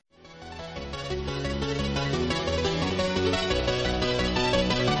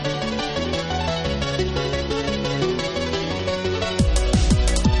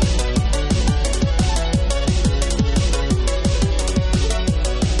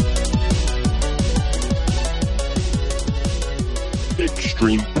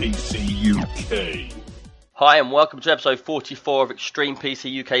Extreme PC UK. Hi and welcome to episode 44 of Extreme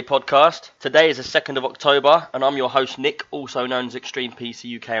PC UK podcast. Today is the 2nd of October and I'm your host Nick, also known as Extreme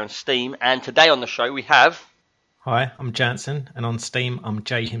PC UK on Steam. And today on the show we have... Hi, I'm Jansen, and on Steam I'm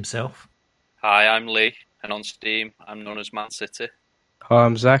Jay himself. Hi, I'm Lee, and on Steam I'm known as Man City. Hi,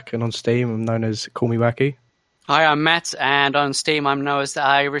 I'm Zach, and on Steam I'm known as Call Me Wacky. Hi, I'm Matt, and on Steam I'm known as the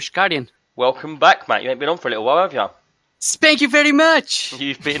Irish Guardian. Welcome back, Matt. You ain't been on for a little while, have you? Thank you very much.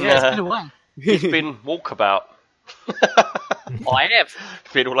 You've been, it's been a while. You've been walkabout. I have.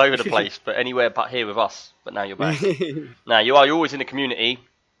 Been all over the place, but anywhere but here with us. But now you're back. Now you're always in the community.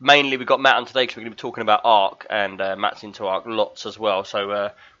 Mainly we've got Matt on today because we're going to be talking about Ark, and Matt's into Ark lots as well, so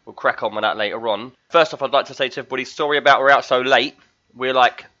we'll crack on with that later on. First off, I'd like to say to everybody, sorry about we're out so late. We're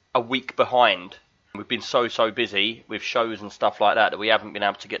like a week behind. We've been so busy with shows and stuff like that we haven't been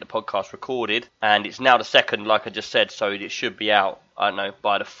able to get the podcast recorded. And it's now the 2nd, like I just said, so it should be out, I don't know,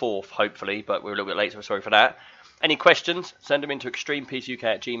 by the 4th, hopefully, but we're a little bit late, so we're sorry for that. Any questions, send them into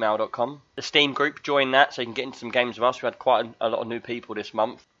extremepcuk@gmail.com. The Steam group, join that so you can get into some games with us. We had quite a lot of new people this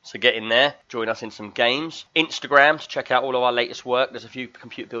month, so get in there, join us in some games. Instagram to check out all of our latest work. There's a few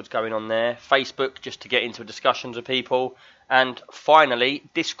computer builds going on there. Facebook, just to get into discussions with people. And finally,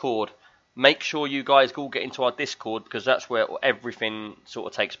 Discord. Make sure you guys all get into our Discord because that's where everything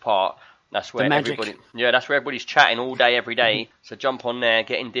sort of takes part. That's where everybody's chatting all day, every day. So jump on there,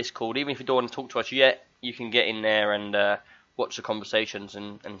 get in Discord. Even if you don't want to talk to us yet, you can get in there and watch the conversations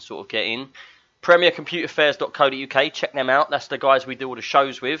and sort of get in. PremierComputerFairs.co.uk, check them out. That's the guys we do all the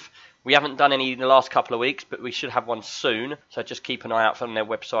shows with. We haven't done any in the last couple of weeks, but we should have one soon. So just keep an eye out from their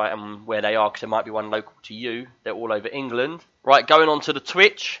website and where they are, because there might be one local to you. They're all over England. Right, going on to the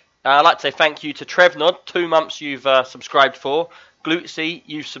Twitch. I'd like to say thank you to Trevnod, 2 months you've subscribed for. Glutzy,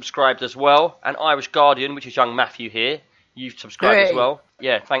 you've subscribed as well. And Irish Guardian, which is young Matthew here, you've subscribed as well.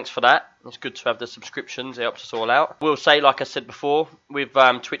 Yeah, thanks for that. It's good to have the subscriptions. It helps us all out. We'll say, like I said before, with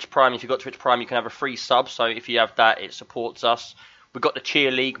Twitch Prime, if you've got Twitch Prime, you can have a free sub. So if you have that, it supports us. We've got the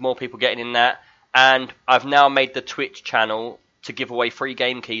Cheer League, more people getting in that. And I've now made the Twitch channel to give away free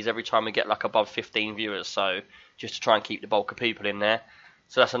game keys every time we get like above 15 viewers. So just to try and keep the bulk of people in there.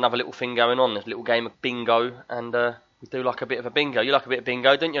 So that's another little thing going on. There's a little game of bingo, and we do like a bit of a bingo. You like a bit of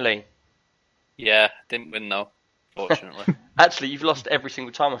bingo, don't you, Lee? Yeah, didn't win though, fortunately. Actually, you've lost every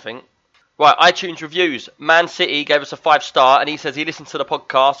single time, I think. Right, iTunes reviews. Man City gave us a 5-star, and he says he listened to the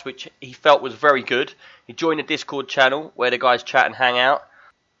podcast, which he felt was very good. He joined the Discord channel, where the guys chat and hang out.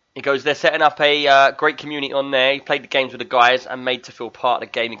 He goes, they're setting up a great community on there. He played the games with the guys and made to feel part of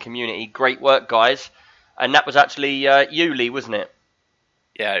the gaming community. Great work, guys. And that was actually you, Lee, wasn't it?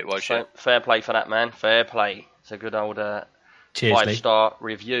 Yeah, it was. So, Yeah. Fair play for that, man. Fair play. It's a good old 5-star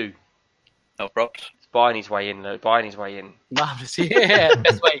review. No props. It's buying his way in, though. Buying his way in. Marvellous, yeah.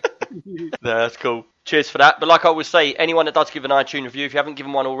 Best way. No, that's cool. Cheers for that. But like I always say, anyone that does give an iTunes review, if you haven't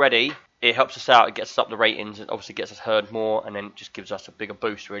given one already, it helps us out. It gets us up the ratings. It obviously gets us heard more, and then it just gives us a bigger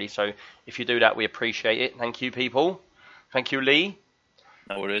boost, really. So if you do that, we appreciate it. Thank you, people. Thank you, Lee.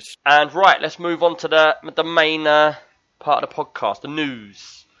 No worries. And right, let's move on to the main part of the podcast, the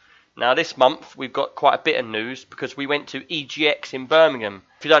news. Now this month we've got quite a bit of news because we went to EGX in Birmingham.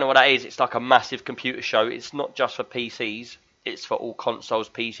 If you don't know what that is, it's like a massive computer show. It's not just for PCs, it's for all consoles,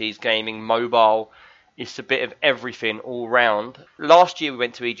 PCs, gaming, mobile. It's a bit of everything all round. Last year we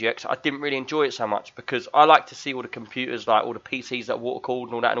went to EGX. I didn't really enjoy it so much because I like to see all the computers, like all the PCs that are water cooled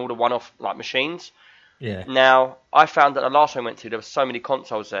and all that, and all the one-off like machines. Yeah. Now I found that the last one I went to, there were so many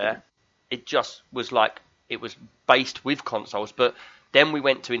consoles there. It just was like it was based with consoles, but then we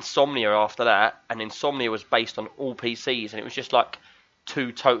went to Insomnia after that, and Insomnia was based on all PCs, and it was just like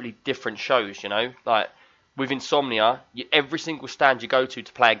 2 totally different shows, you know? Like, with Insomnia, every single stand you go to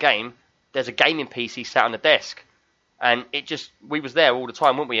play a game, there's a gaming PC sat on the desk. And we was there all the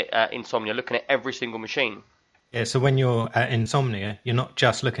time, weren't we, at Insomnia, looking at every single machine. Yeah, so when you're at Insomnia, you're not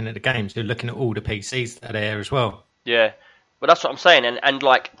just looking at the games, you're looking at all the PCs that are there as well. Yeah, but that's what I'm saying, and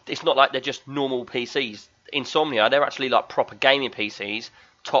like, it's not like they're just normal PCs. Insomnia, they're actually like proper gaming PCs,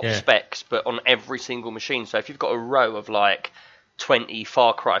 top specs, but on every single machine. So if you've got a row of like 20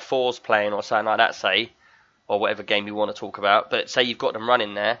 Far Cry 4s playing or something like that, say, or whatever game you want to talk about, but say you've got them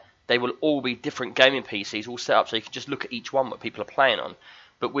running there, they will all be different gaming PCs all set up so you can just look at each one what people are playing on.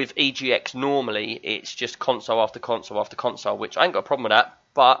 But with EGX, normally it's just console after console after console, which I ain't got a problem with that,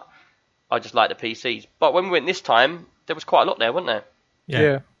 but I just like the PCs. But when we went this time, there was quite a lot there, wasn't there?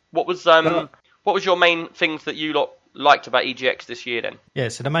 Yeah. What was your main things that you lot liked about EGX this year then? Yeah,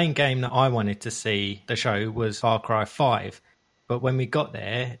 so the main game that I wanted to see the show was Far Cry 5. But when we got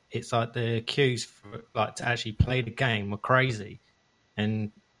there, it's like the queues for, like, to actually play the game were crazy.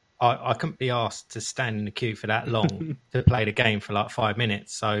 and I couldn't be asked to stand in the queue for that long to play the game for like 5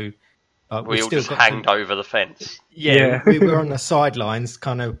 minutes. So we all just hanged over the fence. Yeah, we were on the sidelines,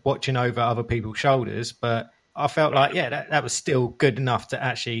 kind of watching over other people's shoulders, but I felt like, that was still good enough to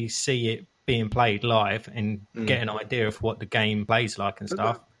actually see it being played live and get an idea of what the game plays like and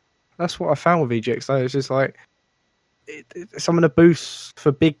stuff. That's what I found with EGX, though. It's just like some of the booths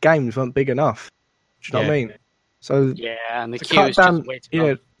for big games weren't big enough. Do you know what I mean? So and the queue is just way too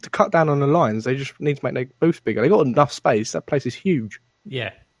long. To cut down on the lines, they just need to make their booths bigger. They got enough space. That place is huge.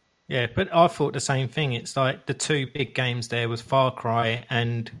 Yeah, but I thought the same thing. It's like the two big games there was Far Cry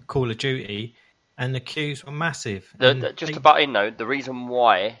and Call of Duty, and the queues were massive. Just to butt in though, the reason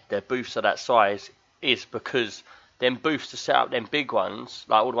why their booths are that size is because them booths to set up them big ones,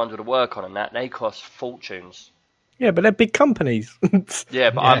 like all the ones with the work on and that, they cost fortunes. Yeah, but they're big companies.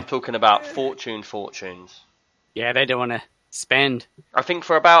 I'm talking about fortunes. Yeah, they don't want to spend. I think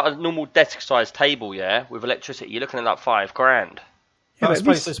for about a normal desk-sized table, with electricity, you're looking at like $5,000. I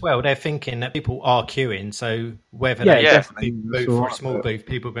suppose as well, they're thinking that people are queuing, so whether they have a big booth or a small booth,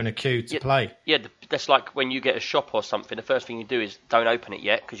 people are going to queue to play. Yeah, that's like when you get a shop or something, the first thing you do is don't open it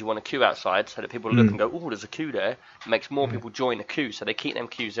yet because you want a queue outside so that people look and go, oh, there's a queue there. It makes more people join the queue, so they keep them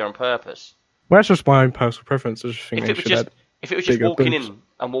queues there on purpose. Well, that's just my own personal preference. I just think if it was just walking in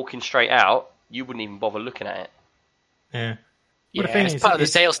and walking straight out, you wouldn't even bother looking at it. Yeah. Well, the thing is, part of the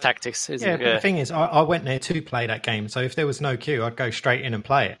sales tactics, isn't it? But the thing is, I went there to play that game, so if there was no queue, I'd go straight in and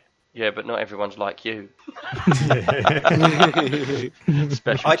play it. Yeah, but not everyone's like you.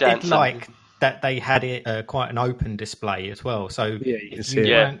 I did like that they had it quite an open display as well. So you can see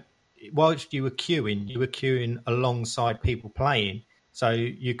it. Whilst you were queuing alongside people playing, so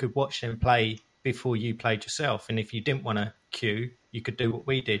you could watch them play before you played yourself. And if you didn't want to queue, you could do what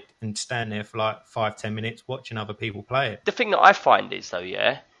we did and stand there for like 5-10 minutes watching other people play it. The thing that I find is though,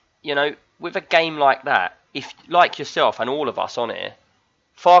 with a game like that, if like yourself and all of us on here,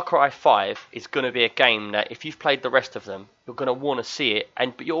 Far Cry 5 is going to be a game that if you've played the rest of them, you're going to want to see it,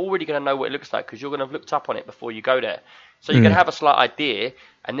 but you're already going to know what it looks like because you're going to have looked up on it before you go there. So you're going to have a slight idea,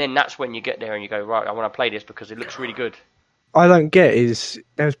 and then that's when you get there and you go, right, I want to play this because it looks really good. I don't get is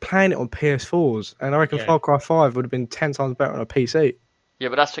they was playing it on PS4s, and I reckon Far Cry 5 would have been 10 times better on a PC. Yeah,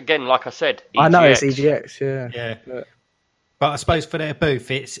 but that's again, like I said, EGX. I know it's EGX, yeah. But I suppose for their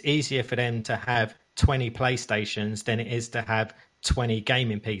booth, it's easier for them to have 20 PlayStations than it is to have 20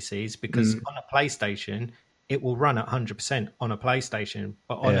 gaming PCs because on a PlayStation, it will run at 100% on a PlayStation,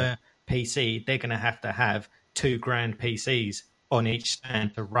 but on a PC, they're going to have $2,000 PCs on each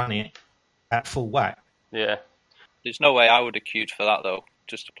stand to run it at full whack. Yeah. There's no way I would have queued for that though,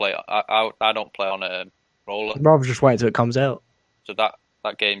 just to play. I don't play on a roller. I'd rather just wait until it comes out. So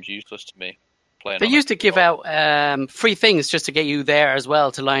that game's useless to me. They used to give out free things just to get you there as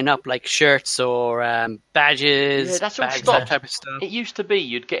well to line up, like shirts or badges. Yeah, that's all bags, stopped. that type of stuff. It used to be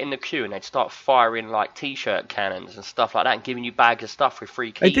you'd get in the queue and they'd start firing like T-shirt cannons and stuff like that and giving you bags of stuff with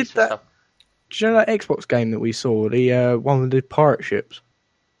free keys. They did that. Stuff. Do you know that Xbox game that we saw? The one with the pirate ships?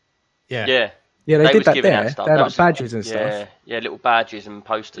 Yeah. Yeah, they did that there. Stuff. They had like badges and stuff. Yeah, little badges and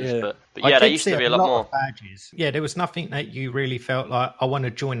posters. Yeah. But yeah, they used to be a lot more. Of badges. Yeah, there was nothing that you really felt like, I want to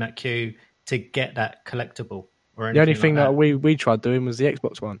join that queue to get that collectible. Or the only thing like that we tried doing was the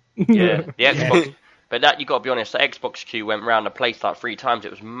Xbox one. Yeah, the Xbox. But that, you got to be honest, the Xbox queue went round the place like 3 times.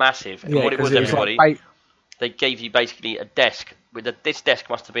 It was massive. And what it was, everybody, they gave you basically a desk. This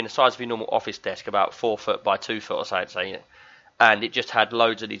desk must have been the size of your normal office desk, about 4 foot by 2 foot or so, I'd say. And it just had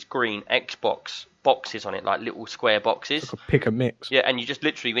loads of these green Xbox boxes on it, like little square boxes. Like a pick a mix. Yeah, and you just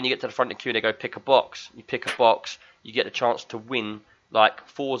literally, when you get to the front of the queue, they go pick a box. You pick a box, you get a chance to win, like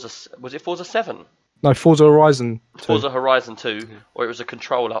Forza 7? No, Forza Horizon 2. Forza Horizon 2, or it was a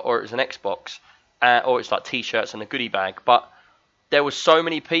controller, or it was an Xbox, or it's like T-shirts and a goodie bag. But there was so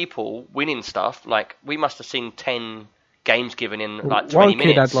many people winning stuff. Like, we must have seen 10 games given in like 20 minutes. One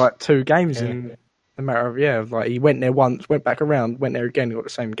kid had like 2 games in a matter of, like he went there once, went back around, went there again, got the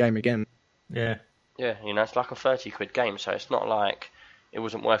same game again. Yeah. Yeah, it's like a 30 quid game, so it's not like it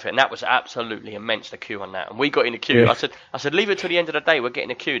wasn't worth it. And that was absolutely immense, the queue on that. And we got in the queue. Yeah. I said, leave it till the end of the day, we're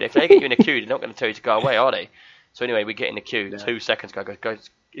getting a queue. If they get you in a queue, they're not going to tell you to go away, are they? So anyway, we get in the queue, 2 seconds go,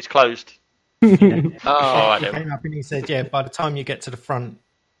 it's closed. All right, came up and he said, by the time you get to the front,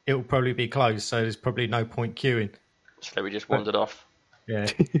 it will probably be closed, so there's probably no point queuing. So we just wandered off. Yeah.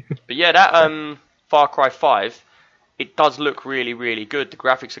 But yeah, that Far Cry 5, it does look really, really good. The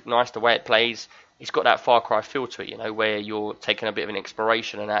graphics look nice, the way it plays. It's got that Far Cry feel to it, where you're taking a bit of an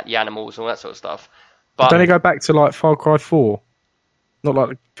exploration and the animals and all that sort of stuff. But don't they go back to like Far Cry 4? Not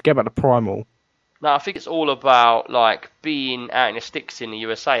like, forget about the Primal. No, I think it's all about like being out in the sticks in the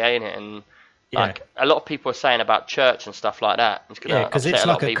USA, ain't it? And like a lot of people are saying about church and stuff like that. It's gonna because upset it's a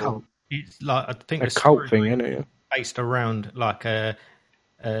lot like of a people. cult. It's like I think A the cult story thing, isn't it? based around like a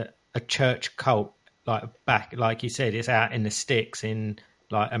church cult, like back, like you said, it's out in the sticks in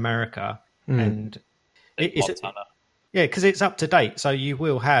like America, and it's Montana. yeah, because it's up to date. So you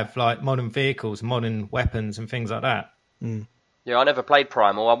will have like modern vehicles, modern weapons, and things like that. Yeah, I never played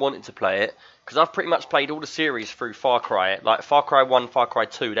Primal. I wanted to play it because I've pretty much played all the series through Far Cry. Like Far Cry 1, Far Cry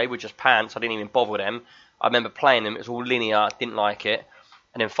 2, they were just pants. I didn't even bother with them. I remember playing them. It was all linear. I didn't like it.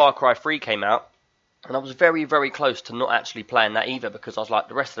 And then Far Cry 3 came out, and I was very, very close to not actually playing that either because I was like,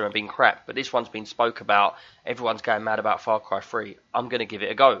 the rest of them have been crap. But this one's been spoke about. Everyone's going mad about Far Cry 3. I'm going to give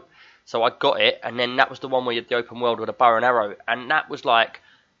it a go. So I got it, and then that was the one where you had the open world with a bow and arrow. And that was like,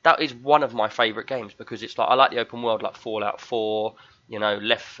 that is one of my favourite games because it's like, I like the open world like Fallout 4, you know,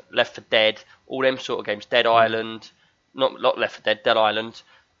 Left 4 Dead, all them sort of games, Dead Island, not Left 4 Dead, Dead Island.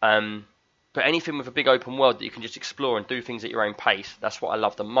 But anything with a big open world that you can just explore and do things at your own pace, that's what I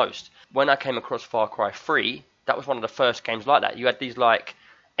love the most. When I came across Far Cry 3, that was one of the first games like that. You had these like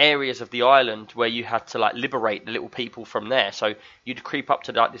areas of the island where you had to like liberate the little people from there. So you'd creep up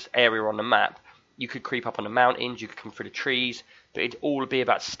to like this area on the map. You could creep up on the mountains, you could come through the trees, but it'd all be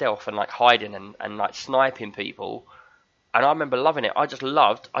about stealth and like hiding and like sniping people. And I remember loving it. I don't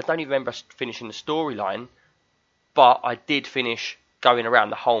even remember finishing the storyline, but I did finish going around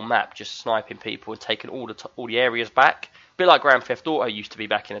the whole map, just sniping people and taking all the areas back. A bit like Grand Theft Auto used to be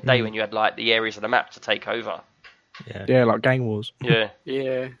back in the day when you had like the areas of the map to take over. Yeah, like Gang Wars. Yeah.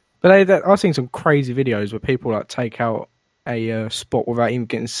 Yeah. But I've seen some crazy videos where people like take out a spot without even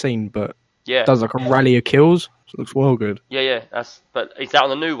getting seen, but Yeah. does like a rally of kills. So it looks well good. Yeah. But is that on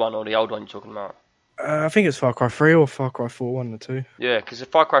the new one or the old one you're talking about? I think it's Far Cry 3 or Far Cry 4, one or two. Yeah, because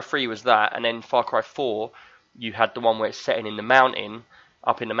Far Cry 3 was that, and then Far Cry 4, you had the one where it's setting in the mountain,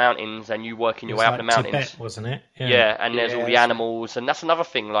 up in the mountains, and you working your way up the mountains. Tibet, wasn't it? Yeah, and there's all the animals, and that's another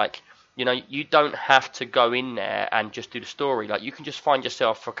thing. Like, you know, you don't have to go in there and just do the story. Like, you can just find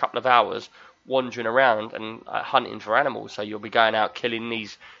yourself for a couple of hours wandering around and hunting for animals. So you'll be going out killing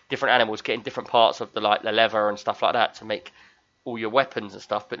these different animals, getting different parts of the leather and stuff like that to make all your weapons and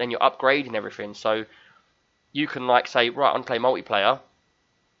stuff. But then you're upgrading everything, so you can like say, right, I'm play multiplayer.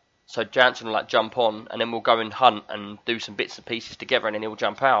 So Jansen will like jump on, and then we'll go and hunt and do some bits and pieces together, and then he'll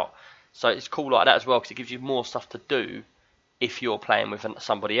jump out. So it's cool like that as well because it gives you more stuff to do if you're playing with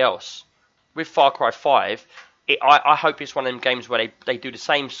somebody else. With Far Cry 5, I hope it's one of them games where they do the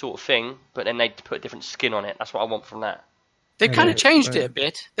same sort of thing, but then they put a different skin on it. That's what I want from that. They've kind of changed it a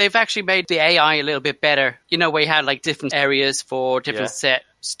bit. They've actually made the AI a little bit better. You know, where you had like different areas for different set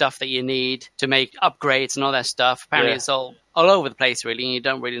stuff that you need to make upgrades and all that stuff. Apparently it's all over the place really, and you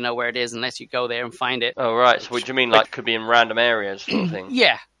don't really know where it is unless you go there and find it. Oh, right. So what do you mean, like could be in random areas sort of thing?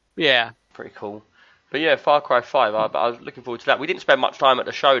 Yeah. Pretty cool. But yeah, Far Cry 5, I was looking forward to that. We didn't spend much time at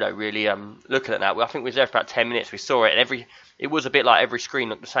the show, though, really, looking at that. I think we was there for about 10 minutes. We saw it, and it was a bit like every screen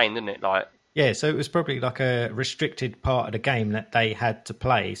looked the same, didn't it? Like, yeah, so it was probably like a restricted part of the game that they had to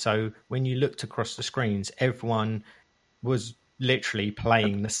play. So when you looked across the screens, everyone was literally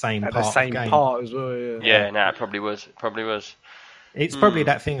playing the same part of the game. Part as well, it probably was. It's probably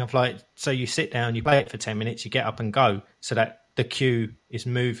that thing of like, so you sit down, you play it for 10 minutes, you get up and go, so that the queue is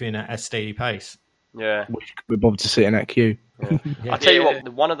moving at a steady pace. Yeah. We're bothered to sit in that queue. I'll tell you what,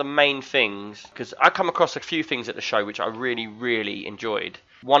 one of the main things, because I come across a few things at the show which I really, really enjoyed.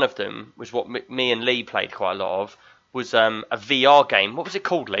 One of them was what me and Lee played quite a lot of, was a VR game. What was it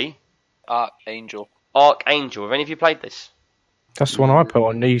called, Lee? Archangel. Archangel. Have any of you played this? That's the one I put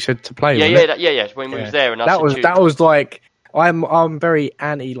on. You said to play. Yeah. When we was there, and that was like I'm very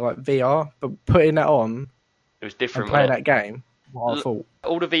anti like VR, but putting that on, it was different. And playing that game, what I thought.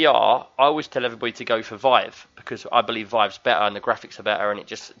 All the VR, I always tell everybody to go for Vive because I believe Vive's better and the graphics are better and it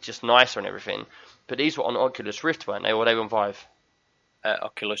just nicer and everything. But these were on Oculus Rift, weren't they? Or they were on Vive?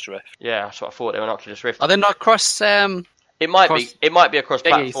 Oculus Rift. Yeah, that's what I thought. They were on Oculus Rift. Are they not cross? It might be a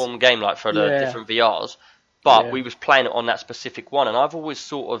cross-platform game like for the different VRs. But we was playing it on that specific one, and I've always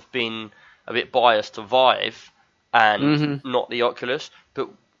sort of been a bit biased to Vive and not the Oculus. But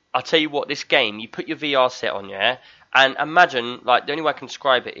I'll tell you what, this game, you put your VR set on, and imagine, like, the only way I can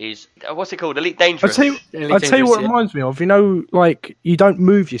describe it is, what's it called? Elite Dangerous. I'll tell you what it reminds me of. You know, like, you don't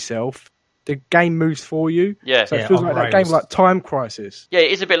move yourself, the game moves for you. Yeah. So it feels like that game, like Time Crisis. Yeah,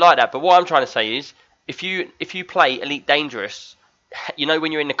 it is a bit like that, but what I'm trying to say is, if you play Elite Dangerous, you know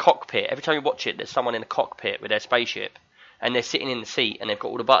when you're in the cockpit, every time you watch it, there's someone in the cockpit with their spaceship, and they're sitting in the seat, and they've got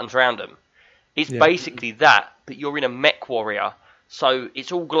all the buttons around them. It's basically that, but you're in a mech warrior. So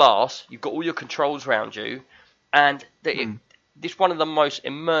it's all glass. You've got all your controls around you, and this one of the most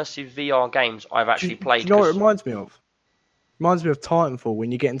immersive VR games I've actually played. Do you know what it reminds me of? Reminds me of Titanfall when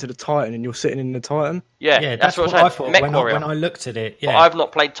you get into the Titan and you're sitting in the Titan. Yeah, that's what I I'm thought saying. when I looked at it. Yeah. But I've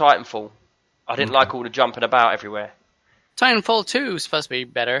not played Titanfall. I didn't like all the jumping about everywhere. Titanfall 2 is supposed to be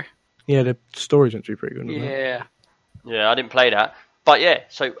better. Yeah, the story's actually pretty good. Isn't it? Yeah. Yeah, I didn't play that. But yeah,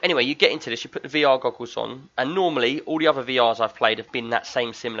 so anyway, you get into this, you put the VR goggles on, and normally all the other VRs I've played have been that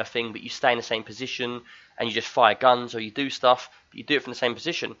same similar thing, but you stay in the same position and you just fire guns or you do stuff, but you do it from the same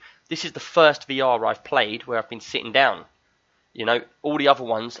position. This is the first VR I've played where I've been sitting down. You know, all the other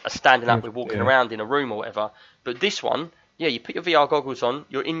ones are standing up, we're walking around in a room or whatever. But this one, yeah, you put your VR goggles on,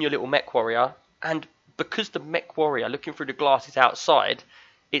 you're in your little mech warrior, and because the mech warrior, looking through the glasses outside,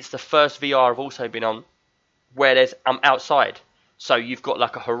 it's the first VR I've also been on where I'm outside. So you've got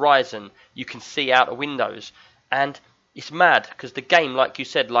like a horizon, you can see out the windows, and it's mad because the game, like you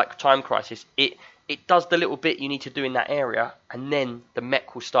said, like Time Crisis, it does the little bit you need to do in that area, and then the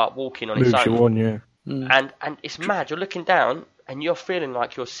mech will start walking on its own. You on, yeah. And it's mad. You're looking down and you're feeling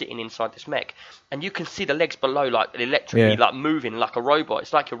like you're sitting inside this mech, and you can see the legs below like electrically like moving like a robot.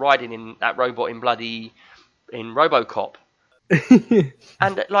 It's like you're riding in that robot in RoboCop.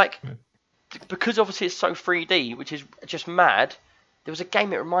 And like, because obviously it's so 3D, which is just mad. There was a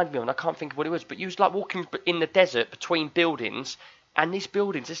game it reminded me of, and I can't think of what it was, but you was like walking in the desert between buildings, and these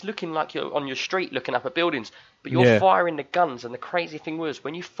buildings, it's looking like you're on your street looking up at buildings, but you're firing the guns, and the crazy thing was,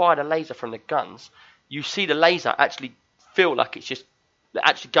 when you fired a laser from the guns, you see the laser actually feel like it's just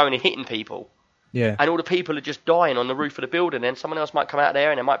actually going and hitting people. Yeah. And all the people are just dying on the roof of the building, and someone else might come out there,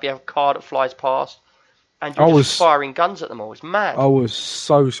 and there might be a car that flies past, and you're just firing guns at them all. It's mad. I was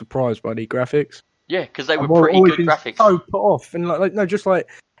so surprised by the graphics. Yeah, because they were pretty good graphics. So put off, and like no, just like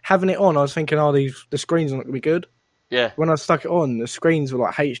having it on, I was thinking, the screens are not gonna be good. Yeah. When I stuck it on, the screens were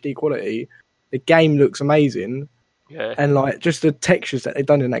like HD quality. The game looks amazing. Yeah. And like just the textures that they've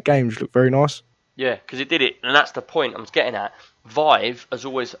done in that game just look very nice. Yeah, because it did it, and that's the point I'm getting at. Vive, as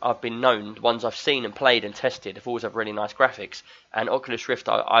always, I've been known, the ones I've seen and played and tested, have always had really nice graphics. And Oculus Rift,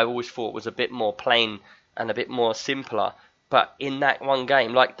 I always thought was a bit more plain and a bit more simpler. But in that one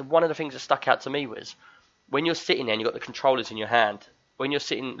game, like one of the things that stuck out to me was when you're sitting there and you've got the controllers in your hand, when you're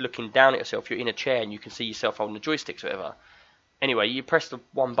sitting looking down at yourself, you're in a chair and you can see yourself holding the joysticks or whatever. Anyway, you press the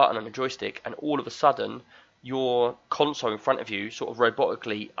one button on the joystick and all of a sudden your console in front of you sort of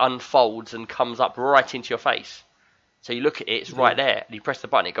robotically unfolds and comes up right into your face. So you look at it, it's right there, and you press the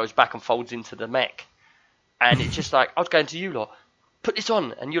button, it goes back and folds into the mech. And it's just like, I was going to you lot, put this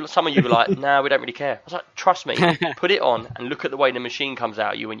on, and some of you were like, nah, we don't really care. I was like, trust me, put it on and look at the way the machine comes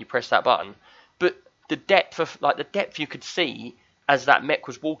out at you when you press that button. But the depth you could see as that mech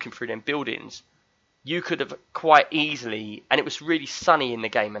was walking through them buildings, you could have quite easily, and it was really sunny in the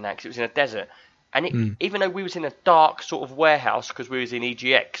game and that, because it was in a desert. And even though we was in a dark sort of warehouse, because we was in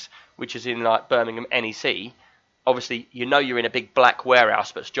EGX, which is in like Birmingham NEC, obviously you know you're in a big black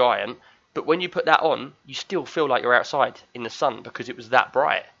warehouse, but it's giant. But when you put that on, you still feel like you're outside in the sun because it was that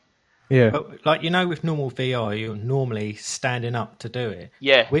bright. Yeah. But, like, with normal VR, you're normally standing up to do it.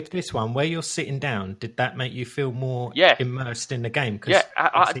 Yeah. With this one, where you're sitting down, did that make you feel more immersed in the game? Yeah.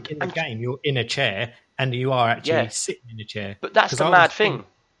 Because in the game, you're in a chair and you are actually sitting in a chair. But that's the mad thing.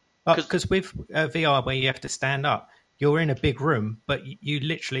 Because with VR, where you have to stand up, you're in a big room, but you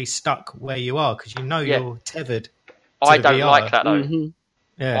literally stuck where you are because you're tethered to I the don't VR. like that, though. Mm-hmm.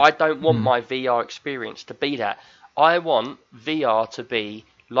 Yeah. I don't want my VR experience to be that. I want VR to be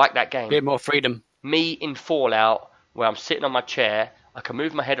like that game. A bit more freedom. Me in Fallout, where I'm sitting on my chair, I can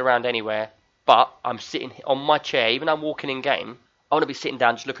move my head around anywhere, but I'm sitting on my chair, even though I'm walking in game, I want to be sitting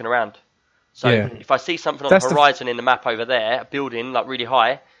down just looking around. So if I see something on the horizon in the map over there, a building like really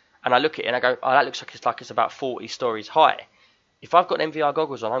high, and I look at it and I go, oh, that looks like it's about 40 stories high. If I've got them VR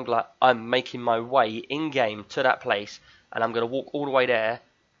goggles on, I'm making my way in-game to that place, and I'm going to walk all the way there.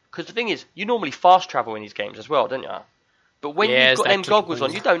 Because the thing is, you normally fast travel in these games as well, don't you? But when you've got them goggles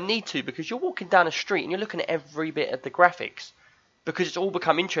on, you don't need to, because you're walking down a street and you're looking at every bit of the graphics. Because it's all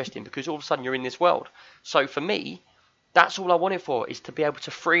become interesting, because all of a sudden you're in this world. So for me, that's all I wanted for, is to be able to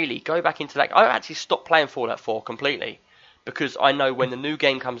freely go back into that. I actually stopped playing Fallout 4 completely. Because I know when the new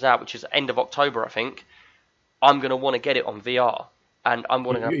game comes out, which is end of October, I think, I'm going to want to get it on VR. And I'm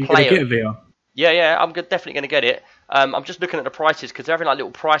going to play it. You're going to get VR? Yeah, I'm definitely going to get it. I'm just looking at the prices, because they're having like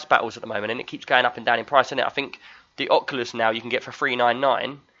little price battles at the moment, and it keeps going up and down in price. And I think the Oculus now you can get for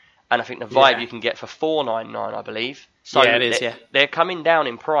 $399, and I think the Vive you can get for $499, I believe. So it is, they're coming down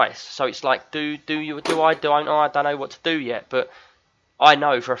in price. So it's like, I don't know what to do yet. But I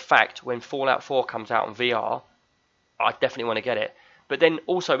know for a fact when Fallout 4 comes out on VR, I definitely want to get it. But then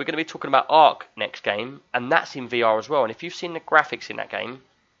also we're going to be talking about Ark next game, and that's in VR as well. And if you've seen the graphics in that game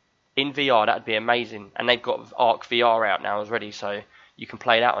in VR, that'd be amazing. And they've got Ark VR out now already, so you can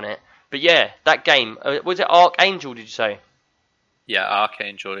play that on it. But yeah, that game, was it Archangel? Did you say? Yeah,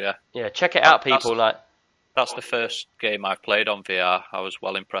 Archangel. Yeah. Yeah, check it out, people. That's the first game I've played on VR. I was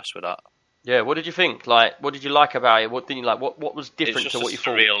well impressed with that. Yeah, what did you think? Like, what did you like about it? What didn't you like? What was different to what you thought? It's just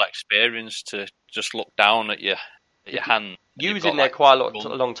a real experience to just look down at your hand. You was in there quite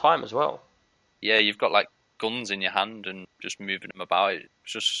a long time as well. Yeah, you've got like guns in your hand and just moving them about. It's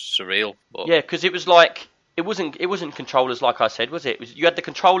just surreal. But... Yeah, because it was like it wasn't controllers like I said, was it? You had the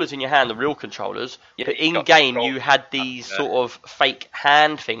controllers in your hand, the real controllers. Yeah, but in game you had these sort of fake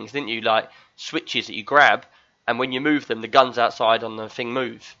hand things, didn't you? Like switches that you grab, and when you move them, the guns outside on the thing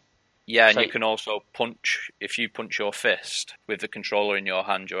move. Yeah, and you can also punch. If you punch your fist with the controller in your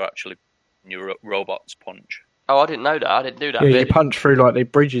hand, you're actually your robot's punch. Oh, I didn't know that. I didn't do that. Yeah, you punch through like the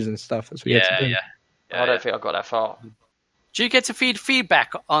bridges and stuff. That's what you have to do. I don't think I got that far. Do you get to feed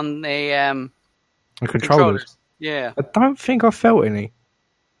feedback on the controllers? Yeah. I don't think I felt any.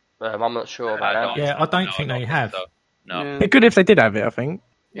 I'm not sure about that. Yeah, I don't think they have. So. No. Yeah. It'd be good if they did have it, I think.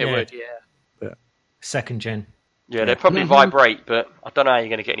 It would, yeah. Second gen. Yeah, they probably vibrate, but I don't know how you're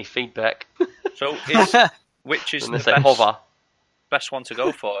going to get any feedback. So, which is Unless the they hover. best one to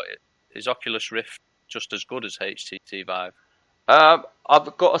go for? Is Oculus Rift just as good as HTC Vive?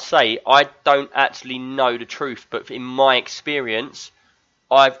 I've got to say, I don't actually know the truth, but in my experience,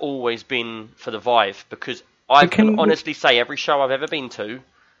 I've always been for the Vive, because I can honestly say every show I've ever been to,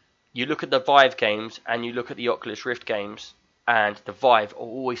 you look at the Vive games and you look at the Oculus Rift games, and the Vive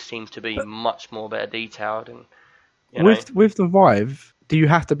always seems to be much more better detailed. And with the Vive, do you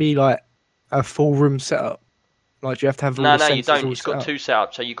have to be like a full room setup? Like, do you have to have all the sensors? No, you don't. You've got two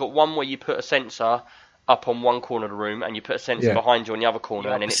setups. So you've got one where you put a sensor up on one corner of the room, and you put a sensor behind you on the other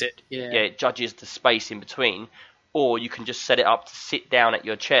corner, and then it judges the space in between. Or you can just set it up to sit down at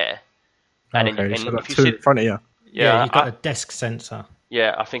your chair. And so if you sit in front of you. Yeah, you've got a desk sensor.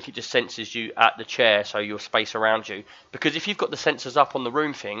 Yeah, I think it just senses you at the chair, so your space around you. Because if you've got the sensors up on the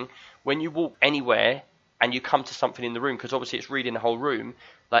room thing, when you walk anywhere and you come to something in the room, because obviously it's reading the whole room,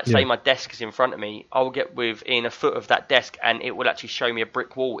 like say my desk is in front of me, I will get within a foot of that desk and it will actually show me a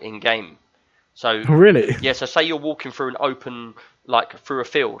brick wall in game. So really? Yeah, so say you're walking through an open, like through a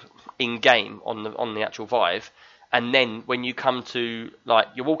field in game on the actual Vive, and then when you come to, like,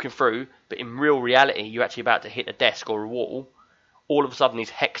 you're walking through, but in real reality you're actually about to hit a desk or a wall, all of a sudden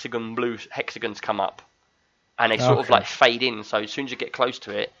these blue hexagons come up, and they sort of like fade in, so as soon as you get close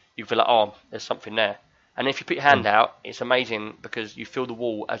to it, you feel like, oh, there's something there. And if you put your hand out, it's amazing because you feel the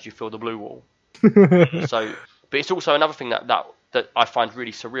wall as you feel the blue wall. But it's also another thing that I find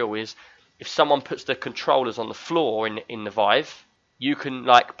really surreal is if someone puts the controllers on the floor in the Vive, you can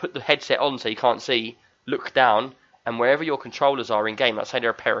like put the headset on so you can't see, look down, and wherever your controllers are in game, let's say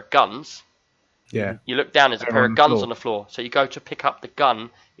they're a pair of guns, you look down, there's a pair of guns on the floor. So you go to pick up the gun,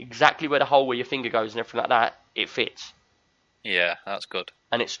 exactly where the hole where your finger goes and everything like that, it fits. Yeah, that's good.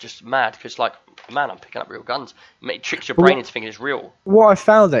 And it's just mad, because like, man, I'm picking up real guns. It tricks your brain into thinking it's real. What I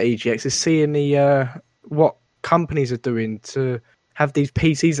found at EGX is seeing the what companies are doing to have these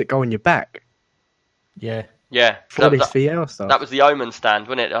PCs that go on your back. Yeah. Yeah. For this VR stuff. That was the Omen stand,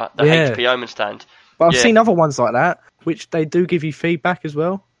 wasn't it? The HP Omen stand. But I've seen other ones like that, which they do give you feedback as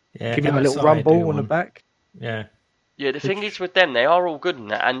well. Yeah, give you a little rumble on the back. Yeah. Yeah, the thing is with them, they are all good in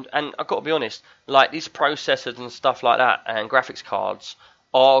that. And I've got to be honest, like these processors and stuff like that and graphics cards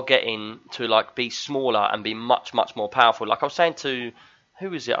are getting to like be smaller and be much, much more powerful. Like I was saying to, who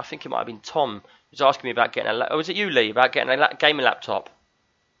was it? I think it might have been Tom. He was asking me about getting or was it you, Lee, about getting a gaming laptop?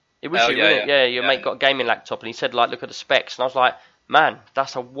 It was you, wasn't it? Yeah, your mate got a gaming laptop and he said, like, look at the specs. And I was like, man,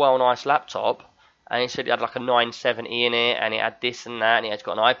 that's a nice laptop. And he said it had like a 970 in it and it had this and that and it had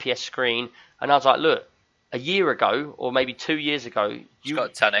got an IPS screen. And I was like, look, a year ago or maybe 2 years ago, it's got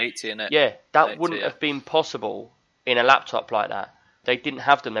 1080 in it. Yeah, that wouldn't have been possible in a laptop like that. They didn't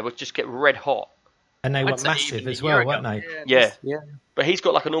have them. They would just get red hot. And they were massive as well, weren't they? Yeah. But he's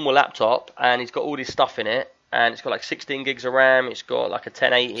got like a normal laptop and he's got all this stuff in it. And it's got like 16 gigs of RAM. It's got like a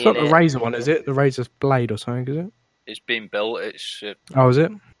 1080 It's not the Razer one, is it? The Razer's Blade or something, is it? It's being built. It's oh, is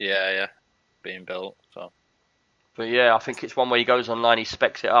it? Yeah, being built. So. But yeah, I think it's one where he goes online, he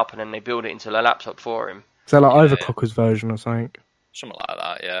specs it up, and then they build it into a laptop for him. Is that like Overclocker's version or something? Something like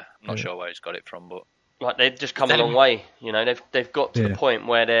that. Yeah, I'm not sure where he's got it from, but like they've just come a long way. You know, they've got to the point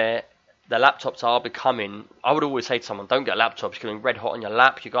where the laptops are becoming. I would always say to someone, don't get a laptop. It's going to be red hot on your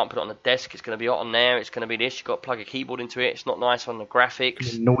lap. You can't put it on the desk. It's going to be hot on there. It's going to be this. You've got to plug a keyboard into it. It's not nice on the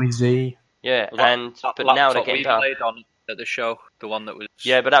graphics. Noisy. Yeah, but now they're getting better. at the show, the one that was.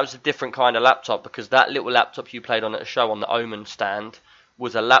 Yeah, but that was a different kind of laptop because that little laptop you played on at a show on the Omen stand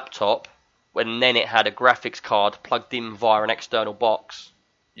was a laptop, and then it had a graphics card plugged in via an external box.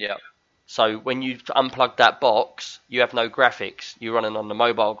 Yeah. So when you unplug that box, you have no graphics. You're running on the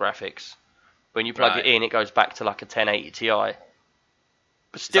mobile graphics. When you plug it in, it goes back to like a 1080 Ti.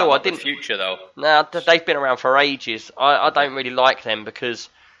 But still, I didn't. The future though. Nah, they've been around for ages. I don't really like them because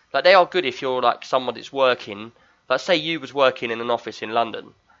like they are good if you're like someone that's working. Like say you was working in an office in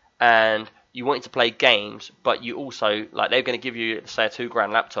London and you wanted to play games, but you also like they're going to give you say a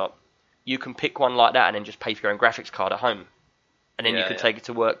 £2,000 laptop. You can pick one like that and then just pay for your own graphics card at home. And then you can take it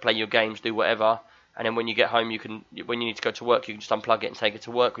to work, play your games, do whatever. And then when you get home, when you need to go to work, you can just unplug it and take it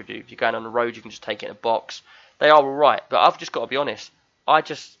to work with you. If you're going on the road, you can just take it in a box. They are all right, but I've just got to be honest. I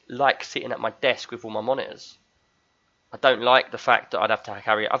just like sitting at my desk with all my monitors. I don't like the fact that I'd have to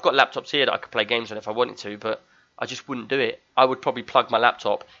carry it. I've got laptops here that I could play games on if I wanted to, but I just wouldn't do it. I would probably plug my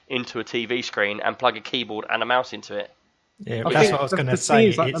laptop into a TV screen and plug a keyboard and a mouse into it. Yeah, that's what I was going to say.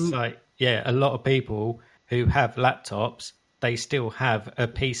 It's like, a lot of people who have laptops, they still have a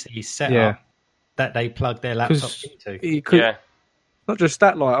PC setup that they plug their laptop into. Not just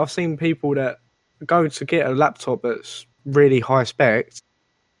that, like I've seen people that go to get a laptop that's really high spec,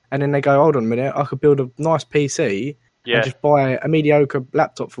 and then they go, hold on a minute, I could build a nice PC and just buy a mediocre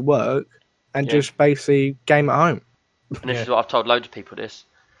laptop for work and just basically game at home. And this is what I've told loads of people this.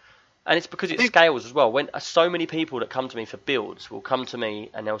 And it's because it scales as well. When so many people that come to me for builds will come to me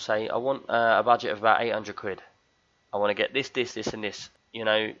and they'll say, I want a budget of about 800 quid. I want to get this, and this. You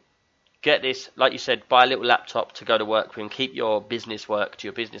know, get this, like you said, buy a little laptop to go to work with and keep your business work to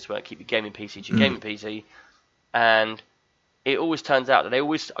your business work, keep your gaming PC to your gaming PC. And it always turns out that they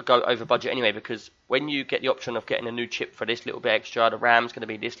always go over budget anyway, because when you get the option of getting a new chip for this little bit extra, the RAM's going to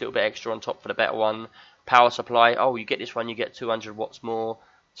be this little bit extra on top for the better one, power supply, you get this one, you get 200 watts more,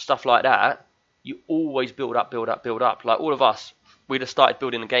 stuff like that, you always build up. Like all of us, we'd have started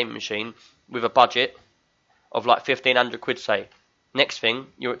building a gaming machine with a budget of like 1,500 quid, say. Next thing,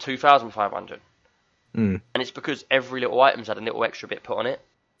 you're at 2,500. And it's because every little item's had a little extra bit put on it.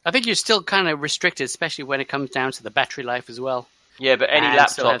 I think you're still kind of restricted, especially when it comes down to the battery life as well. Yeah, but any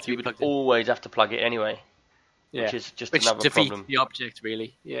laptop, you would always have to plug it anyway. Yeah. Which is just another defeats problem. the object,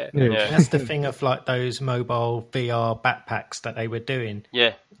 really. Yeah. That's the thing of like those mobile VR backpacks that they were doing.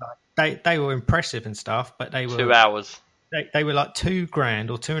 Yeah. Like, they were impressive and stuff, but they were 2 hours. They were like $2,000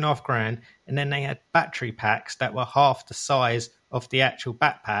 or $2,500, and then they had battery packs that were half the size of the actual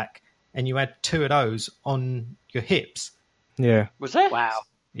backpack, and you had 2 of those on your hips. Yeah. Was there? Wow.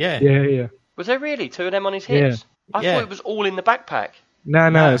 Yeah. Yeah. Was there really 2 of them on his hips? I thought it was all in the backpack.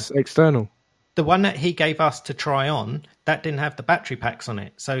 No, it's external. The one that he gave us to try on, that didn't have the battery packs on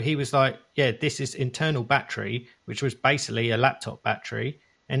it. So he was like, this is internal battery, which was basically a laptop battery.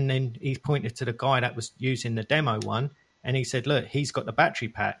 And then he pointed to the guy that was using the demo one, and he said, look, he's got the battery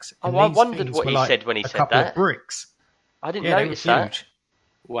packs. And I wondered what he said when he said that. Of bricks. I didn't notice that.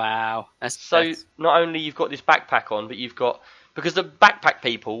 Wow. So not only you've got this backpack on, but you've got... Because the backpack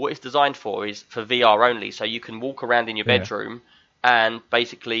people, what it's designed for is for VR only. So you can walk around in your bedroom and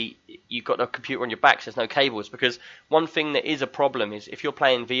basically you've got a computer on your back, so there's no cables. Because one thing that is a problem is if you're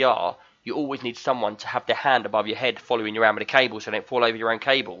playing VR, you always need someone to have their hand above your head following you around with a cable so they don't fall over your own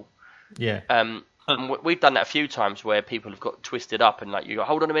cable. Yeah. And we've done that a few times where people have got twisted up and like you go,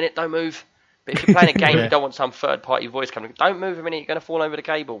 hold on a minute, don't move. But if you're playing a game, you don't want some third party voice coming, don't move a minute, you're going to fall over the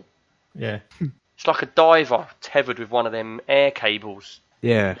cable. Yeah. It's like a diver tethered with one of them air cables.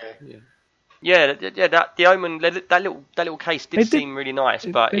 Yeah. The Omen, that little case did seem really nice,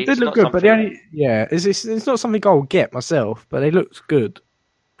 but it it's did look not good. something... But it's not something I would get myself, but they looked good.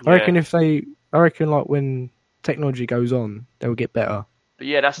 I reckon like when technology goes on, they'll get better. But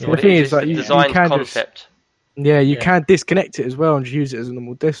yeah, that's the thing is, like, the design concept. You can disconnect it as well and just use it as a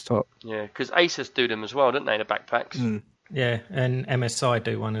normal desktop. Yeah, because Asus do them as well, don't they? The backpacks. Yeah, and MSI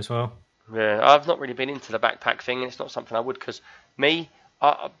do one as well. Yeah, I've not really been into the backpack thing, and it's not something I would, because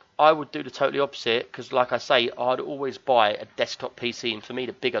I would do the totally opposite, because like I say, I'd always buy a desktop PC, and for me,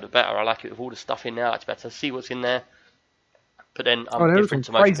 the bigger the better. I like it with all the stuff in there. It's better to see what's in there. But then I'm different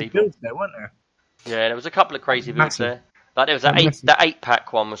to most people. Builds there, weren't there? Yeah, there was a couple of crazy builds there. Like there was that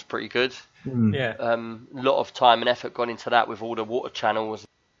 8-pack one was pretty good. Yeah. A lot of time and effort gone into that with all the water channels.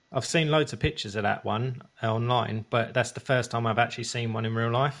 I've seen loads of pictures of that one online, but that's the first time I've actually seen one in real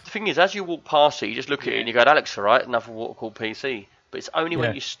life. The thing is, as you walk past it, you just look at it and you go, that looks alright, another water-cooled PC. But it's only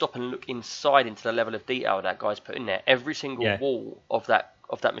when you stop and look inside into the level of detail that guy's put in there. Every single wall of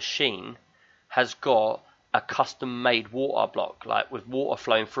that machine has got a custom-made water block, like with water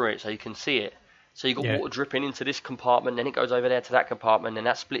flowing through it so you can see it. So you've got water dripping into this compartment, then it goes over there to that compartment, and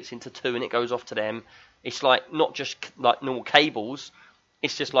that splits into two, and it goes off to them. It's like not just like normal cables.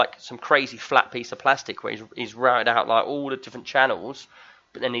 It's just like some crazy flat piece of plastic where he's routed out like all the different channels,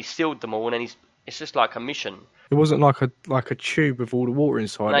 but then he's sealed them all, and then it's just like a mission. It wasn't like a tube with all the water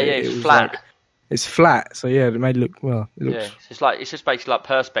inside. No, yeah, it was flat. Like, it's flat, so yeah, it made it look well. It looks... Yeah, it's just basically like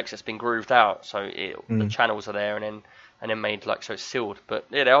perspex that's been grooved out, so the channels are there, and then made like so it's sealed. But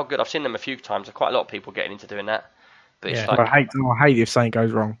yeah, they are good. I've seen them a few times. There's quite a lot of people getting into doing that. But it's like, I hate if something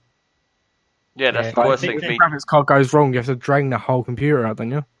goes wrong. Yeah, that's the worst thing. If the graphics card goes wrong, you have to drain the whole computer out,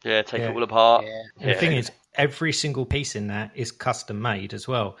 don't you? Yeah, take it all apart. Yeah. The thing is, every single piece in that is custom made as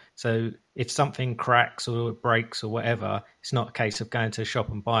well. So if something cracks or breaks or whatever, it's not a case of going to a shop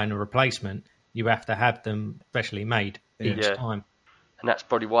and buying a replacement. You have to have them specially made each time. And that's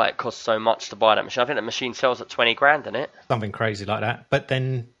probably why it costs so much to buy that machine. I think that machine sells at 20 grand, doesn't it? Something crazy like that. But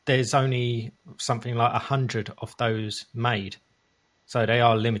then there's only something like 100 of those made. So they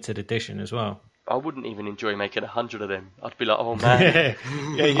are limited edition as well. I wouldn't even enjoy making 100 of them. I'd be like, oh man.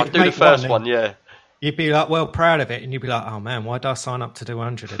 I'd do the first one, yeah. You'd be like, well, proud of it. And you'd be like, oh man, why did I sign up to do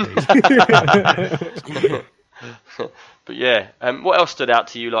 100 of these? But yeah, what else stood out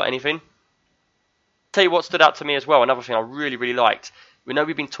to you? Like anything? Tell you what stood out to me as well. Another thing I really, really liked. We know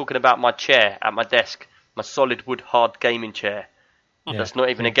we've been talking about my chair at my desk, my solid wood hard gaming chair. Yeah. That's not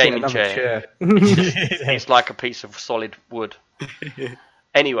even a gaming chair. It's like a piece of solid wood.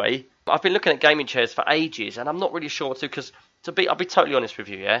 Anyway, I've been looking at gaming chairs for ages, and I'm not really sure what to do, because I'll be totally honest with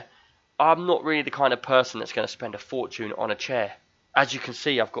you, yeah? I'm not really the kind of person that's going to spend a fortune on a chair. As you can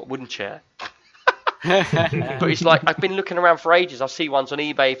see, I've got a wooden chair. But it's like, I've been looking around for ages. I see ones on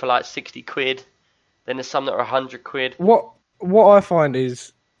eBay for like 60 quid. Then there's some that are 100 quid. What I find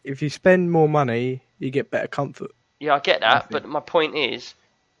is, if you spend more money, you get better comfort. Yeah, I get that, but my point is,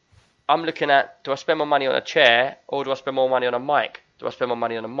 I'm looking at, do I spend more money on a chair, or do I spend more money on a mic? Do I spend more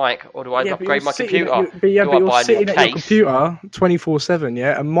money on a mic, or do I upgrade my computer? But you're sitting at your computer 24/7,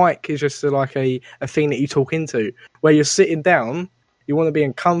 yeah? A mic is just like a thing that you talk into. Where you're sitting down, you want to be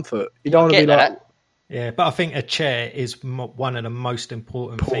in comfort. You don't want to be like... Yeah, but I think a chair is one of the most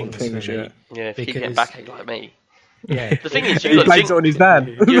important things for me. Yeah, if you keep getting backache like me. Yeah. The thing is, he blames it on his dad.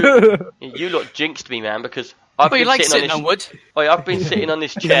 You lot jinxed me, man, because I've been sitting on wood. I've been sitting on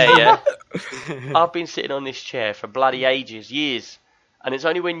this chair, yeah. I've been sitting on this chair for bloody ages, years, and it's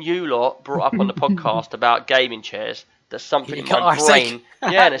only when you lot brought up on the podcast about gaming chairs that something in my brain,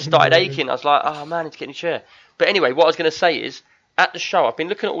 and it started aching. I was like, oh man, it's getting a chair. But anyway, what I was going to say is, at the show, I've been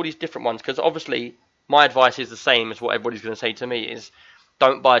looking at all these different ones, because obviously my advice is the same as what everybody's going to say to me, is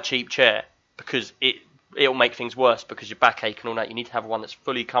don't buy a cheap chair, because it'll make things worse, because your backache and all that. You need to have one that's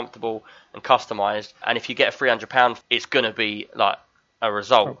fully comfortable and customised, and if you get a £300, it's going to be like a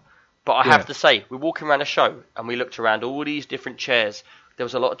result. But I have to say, we're walking around a show and we looked around all these different chairs. There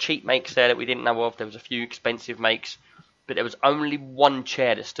was a lot of cheap makes there that we didn't know of. There was a few expensive makes, but there was only one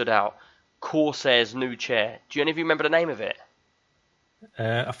chair that stood out. Corsair's new chair. Do any of you remember the name of it?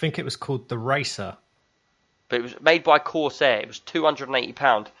 I think it was called the Racer. But it was made by Corsair. It was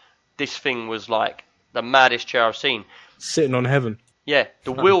 £280. This thing was like the maddest chair I've seen. Sitting on heaven. Yeah,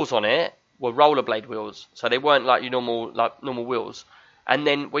 the wheels on it were rollerblade wheels, so they weren't like your normal wheels. And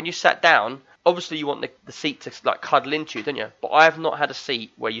then when you sat down, obviously you want the seat to like cuddle into you, don't you? But I have not had a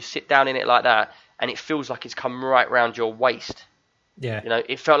seat where you sit down in it like that and it feels like it's come right round your waist. Yeah. You know,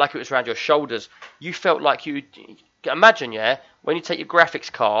 it felt like it was around your shoulders. You felt like you imagine, when you take your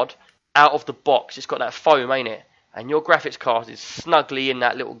graphics card out of the box, it's got that foam, ain't it? And your graphics card is snugly in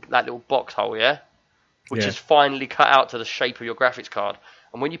that little box hole, which is finely cut out to the shape of your graphics card.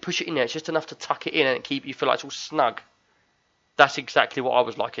 And when you push it in there, it's just enough to tuck it in and you feel like it's all snug. That's exactly what I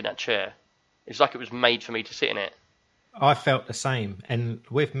was like in that chair. It's like it was made for me to sit in it. I felt the same. And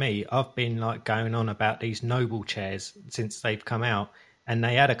with me, I've been like going on about these Noble chairs since they've come out. And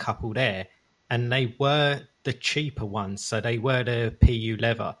they had a couple there. And they were the cheaper ones. So they were the PU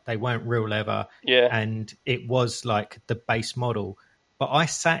leather. They weren't real leather. Yeah. And it was like the base model. But I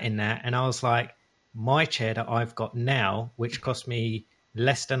sat in that and I was like, my chair that I've got now, which cost me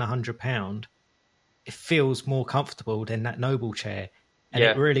less than £100, it feels more comfortable than that Noble chair. And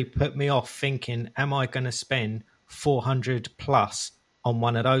it really put me off thinking, am I going to spend 400 plus on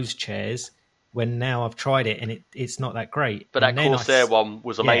one of those chairs when now I've tried it and it's not that great. But that Corsair one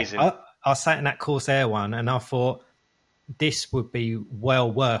was amazing. I sat in that Corsair one and I thought this would be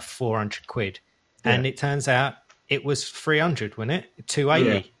well worth 400 quid. Yeah. And it turns out it was 300, wasn't it? 280.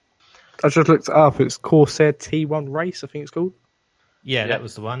 Yeah. I just looked it up. It's Corsair T1 Race, I think it's called. Yeah, that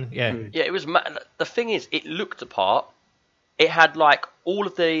was the one. Yeah. Yeah, it was. The thing is, it looked apart. It had like all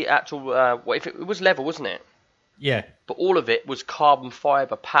of the actual, if it was leather, wasn't it? Yeah. But all of it was carbon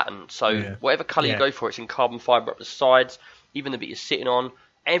fibre pattern. So whatever colour you go for, it's in carbon fibre up the sides, even the bit you're sitting on.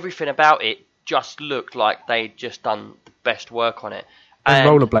 Everything about it just looked like they'd just done the best work on it. Those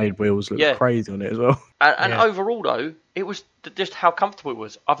rollerblade wheels look crazy on it as well. And overall, though, it was just how comfortable it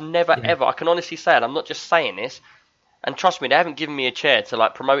was. I've never, ever, I can honestly say it, I'm not just saying this, and trust me, they haven't given me a chair to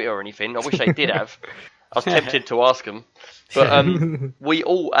like promote it or anything. I wish they did have. I was tempted to ask them. But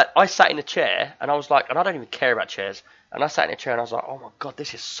I sat in a chair, and I was like, and I don't even care about chairs, and I sat in a chair, and I was like, oh my God,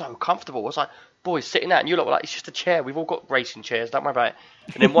 this is so comfortable. I was like, boys, sitting there, and you lot were like, it's just a chair. We've all got racing chairs, don't worry about it.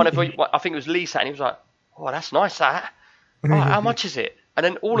 And then one of you, I think it was Lee sat, and he was like, oh, that's nice, that. Oh, how much is it? And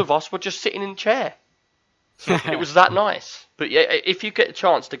then all of us were just sitting in a chair. It was that nice. But yeah, if you get a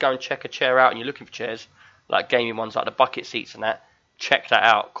chance to go and check a chair out and you're looking for chairs, like gaming ones, like the bucket seats and that, check that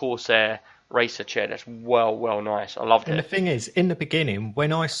out. Corsair Racer chair, that's well nice. I loved it. And the thing is, in the beginning,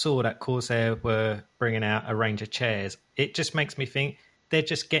 when I saw that Corsair were bringing out a range of chairs, it just makes me think they're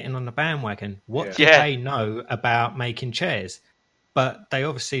just getting on the bandwagon. What do they know about making chairs? But they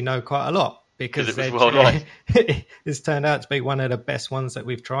obviously know quite a lot. Because it was nice. It's turned out to be one of the best ones that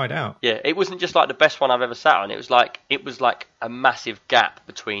we've tried out. Yeah, it wasn't just like the best one I've ever sat on. It was like a massive gap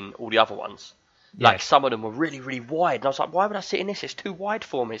between all the other ones. Like some of them were really wide, and I was like, why would I sit in this? It's too wide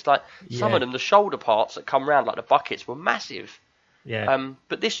for me. It's like some of them, the shoulder parts that come round, like the buckets, were massive. Yeah.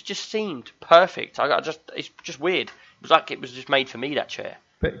 But this just seemed perfect. It's just weird. It was like it was just made for me, that chair.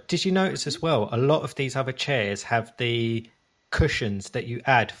 But did you notice as well? A lot of these other chairs have the cushions that you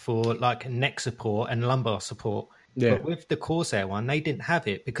add for like neck support and lumbar support. Yeah. But with the Corsair one, they didn't have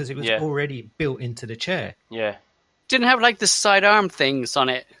it because it was already built into the chair. Yeah. Didn't have like the sidearm things on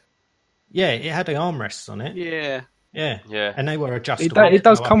it. Yeah, it had the armrests on it. Yeah. Yeah. And they were adjustable. It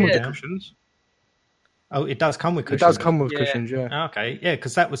does come with the cushions. Oh, it does come with cushions. It does come with cushions, yeah. Okay, yeah,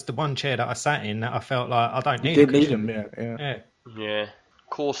 because that was the one chair that I sat in that I felt like I don't need. You did need them, yeah.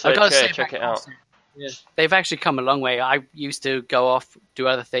 Corsair chair, check it out. Yeah. They've actually come a long way. I used to go off, do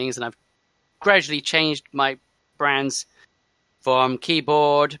other things, and I've gradually changed my brands from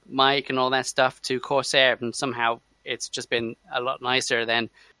keyboard, mic, and all that stuff to Corsair, and somehow it's just been a lot nicer than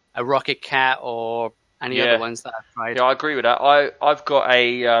a Rocket Cat or any other ones that I've tried. Yeah, I agree with that. I've got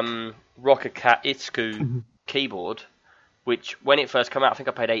a Rocket Cat Itzku keyboard, which when it first came out, I think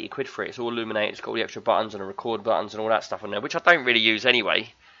I paid £80 for it. It's all illuminated, it's got all the extra buttons and the record buttons and all that stuff on there, which I don't really use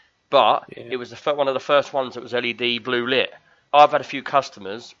anyway. But it was one of the first ones that was LED blue lit. I've had a few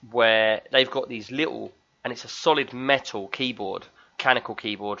customers where they've got these little, and it's a solid metal keyboard, mechanical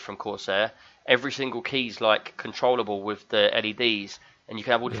keyboard from Corsair. Every single key's like controllable with the LEDs, and you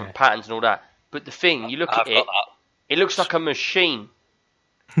can have all different patterns and all that. But the thing, you look at it, it looks like a machine.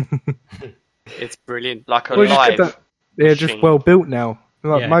 It's brilliant. Like a live they're just well built now.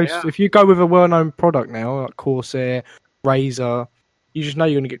 Like if you go with a well-known product now, like Corsair, Razer, you just know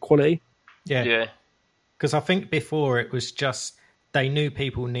you're going to get quality. Yeah. Because I think before it was just they knew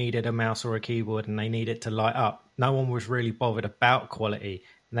people needed a mouse or a keyboard and they needed to light up. No one was really bothered about quality.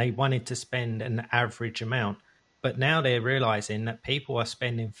 And they wanted to spend an average amount. But now they're realizing that people are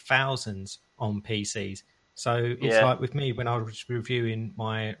spending thousands on PCs. So it's like with me when I was reviewing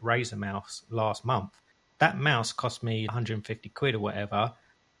my Razer mouse last month. That mouse cost me £150 or whatever.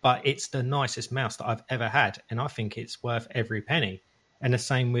 But it's the nicest mouse that I've ever had. And I think it's worth every penny. And the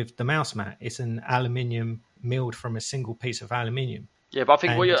same with the mouse mat. It's an aluminium milled from a single piece of aluminium. Yeah, but I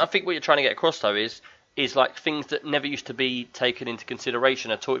think what you're trying to get across though is like things that never used to be taken into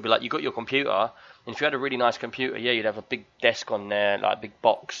consideration at all. It'd be like you got your computer, and if you had a really nice computer, you'd have a big desk on there, like a big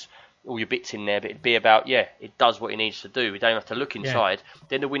box, all your bits in there. But it'd be about it does what it needs to do. We don't have to look inside.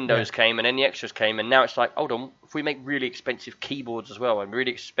 Then the Windows came, and then the extras came, and now it's like, hold on, if we make really expensive keyboards as well and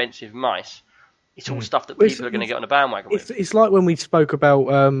really expensive mice. It's all stuff that people are going to get on the bandwagon with. It's like when we spoke about,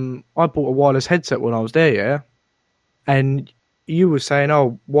 I bought a wireless headset when I was there, and you were saying,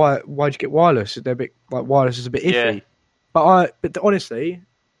 "Oh, why'd you get wireless? They're a bit like wireless is a bit iffy." But honestly,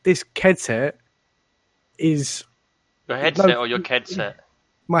 this headset is your headset or your kedset.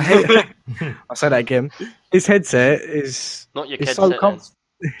 My head. I'll say that again. This headset is not your kedset. So comfortable.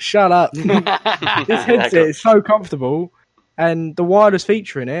 Shut up. This headset is so comfortable, and the wireless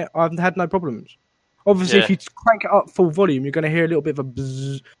feature in it, I've had no problems. Obviously, if you crank it up full volume, you're going to hear a little bit of a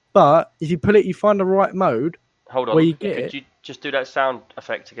buzz. But if you find the right mode, hold on, where you get Could you just do that sound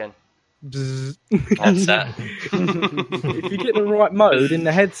effect again? Bzz. That's that. If you get the right mode in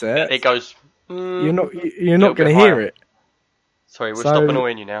the headset, it goes. You're not going to hear it. Sorry, we'll stop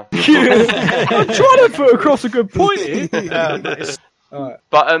annoying you now. I'm trying to put across a good point here.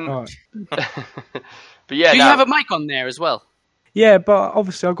 But yeah. Do you have a mic on there as well? Yeah, but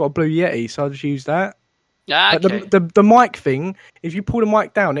obviously I've got a Blue Yeti, so I just use that. Yeah, okay. The mic thing, if you pull the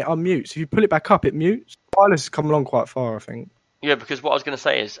mic down, it unmutes. If you pull it back up, it mutes. Wireless has come along quite far, I think. Yeah, because what I was going to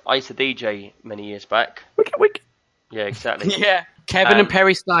say is I used to DJ many years back. Wick. Yeah, exactly. Yeah, Kevin and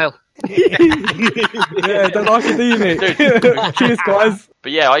Perry style. Yeah, don't like it, do you, Nick? Cheers, guys.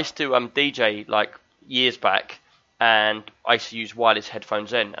 But yeah, I used to DJ like years back, and I used to use wireless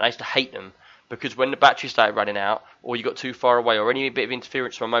headphones then, and I used to hate them because when the battery started running out, or you got too far away, or any bit of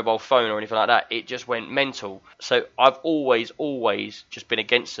interference from a mobile phone or anything like that, it just went mental. So I've always just been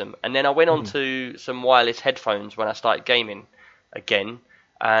against them. And then I went on to some wireless headphones when I started gaming again,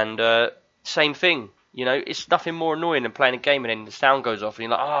 and same thing. You know, it's nothing more annoying than playing a game and then the sound goes off and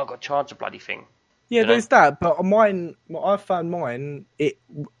you're like, oh, I've got to charge the bloody thing. Yeah, there's that. But mine, I found mine,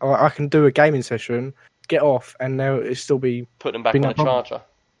 I can do a gaming session, get off, and it'll still be... Put them back on a charger.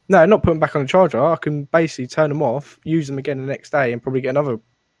 No, not put them back on a charger. I can basically turn them off, use them again the next day, and probably get another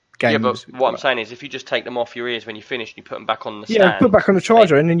game. Yeah, but what I'm saying is if you just take them off your ears when you finish and you put them back on the stand... Yeah, put back on the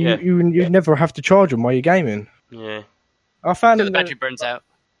charger, and then you never have to charge them while you're gaming. Yeah. I found the battery burns out.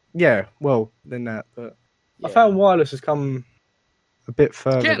 Yeah, well, then that. But I found wireless has come a bit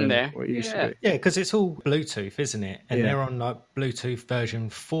further than there. what it used to be. Yeah, because it's all Bluetooth, isn't it? And they're on like Bluetooth version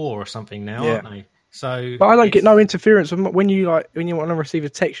 4 or something now, aren't they? So, but I don't get no interference when you want to receive a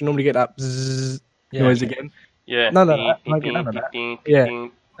text. You normally get that bzzz noise again. Yeah. No, I don't get none of that. Yeah,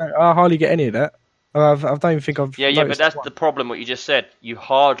 I hardly get any of that. I don't even think I've. Yeah, but that's the problem. What you just said, you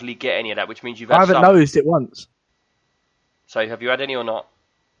hardly get any of that, which means you've had I haven't noticed it once. So have you had any or not?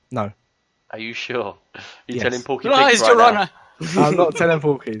 No. Are you sure? Are you Yes. telling Porky Lies, Pigs right Your now? Honour. I'm not telling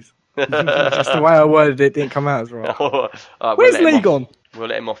Porkies. Just the way I worded it didn't come out as right. Right, Where's Lee gone? We'll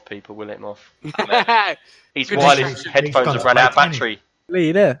let him off, people. We'll let him off. His Good wireless decision. headphones He's have gone run out of straight in. battery. Lee,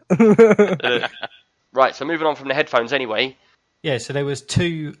 you there? Right, so moving on from the headphones anyway. Yeah, so there was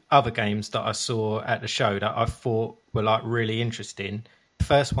 2 other games that I saw at the show that I thought were like really interesting. The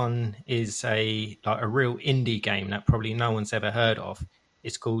first one is a real indie game that probably no one's ever heard of.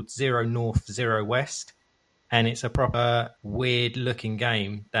 It's called Zero North, Zero West, and it's a proper weird looking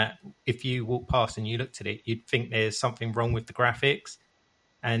game that if you walk past and you looked at it, you'd think there's something wrong with the graphics.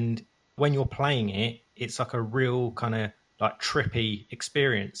 And when you're playing it, it's like a real kind of like trippy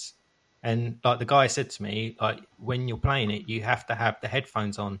experience. And like the guy said to me, like when you're playing it, you have to have the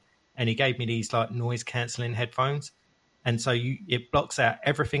headphones on. And he gave me these like noise cancelling headphones. And so it blocks out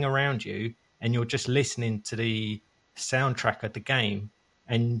everything around you and you're just listening to the soundtrack of the game.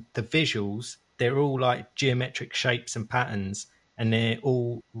 And the visuals, they're all like geometric shapes and patterns, and they're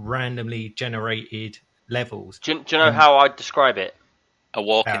all randomly generated levels. Do you know how I'd describe it? A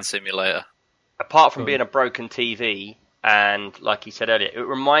walking simulator. Apart from being a broken TV, and like he said earlier, it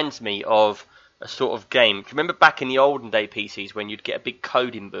reminds me of a sort of game. Do you remember back in the olden day PCs when you'd get a big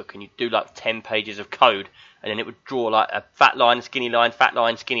coding book and you'd do like 10 pages of code, and then it would draw like a fat line, skinny line, fat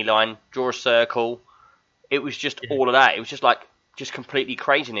line, skinny line, draw a circle. It was just all of that. It was just like completely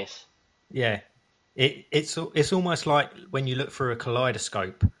craziness. Yeah, it's almost like when you look through a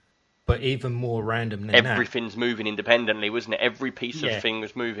kaleidoscope, but even more random than Everything's moving independently, wasn't it? Every piece of thing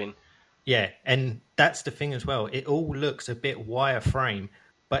was moving. Yeah, and that's the thing as well. It all looks a bit wireframe,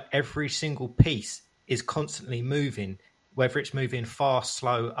 but every single piece is constantly moving, whether it's moving fast,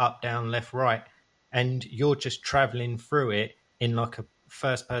 slow, up, down, left, right, and you're just traveling through it in like a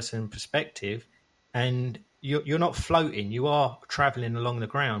first-person perspective, and you're not floating. You are traveling along the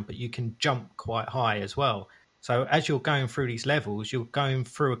ground, but you can jump quite high as well. So as you're going through these levels, you're going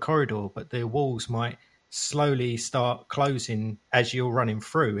through a corridor, but the walls might slowly start closing as you're running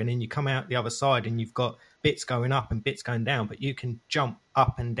through, and then you come out the other side and you've got bits going up and bits going down, but you can jump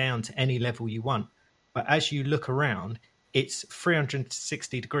up and down to any level you want. But as you look around, it's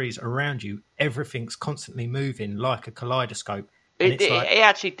 360 degrees around you. Everything's constantly moving like a kaleidoscope. It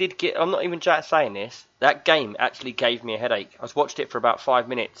actually did get... I'm not even saying this. That game actually gave me a headache. I watched it for about 5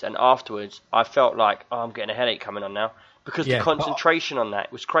 minutes, and afterwards I felt like, I'm getting a headache coming on now. Because the concentration on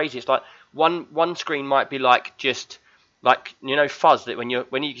that was crazy. It's like one screen might be like just like, you know, fuzz, that when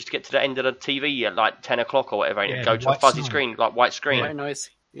you just get to the end of the TV at like 10 o'clock or whatever, and you go to a fuzzy screen, like white screen. White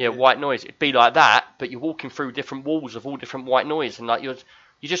noise. Yeah, white noise. It'd be like that, but you're walking through different walls of all different white noise, and like you're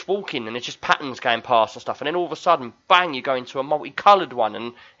just walking, and there's just patterns going past and stuff, and then all of a sudden, bang, you go into a multicoloured one,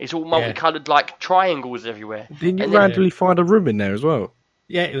 and it's all multicoloured like triangles everywhere. Didn't you randomly find a room in there as well?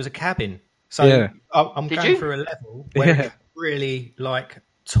 Yeah, it was a cabin. So I'm going through a level where it's really like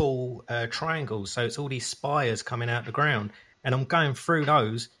tall triangles. So it's all these spires coming out the ground, and I'm going through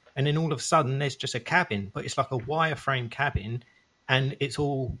those, and then all of a sudden there's just a cabin, but it's like a wireframe cabin, and it's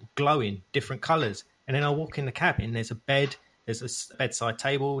all glowing different colours. And then I walk in the cabin, there's a bed, There's a bedside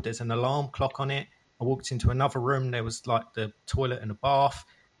table. There's an alarm clock on it. I walked into another room. There was like the toilet and a bath.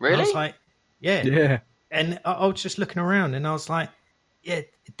 Really? And I was like, yeah. Yeah. And I was just looking around and I was like, yeah,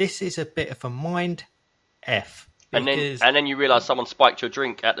 this is a bit of a mind F. And then you realise someone spiked your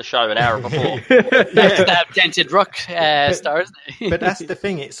drink at the show an hour before. That's that dented rock star, isn't it? But that's the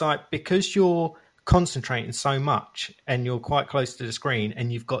thing. It's like, because you're concentrating so much and you're quite close to the screen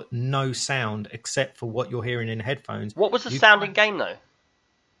and you've got no sound except for what you're hearing in headphones. What was the sound in game though?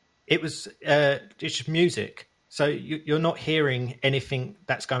 It was just music. So you're not hearing anything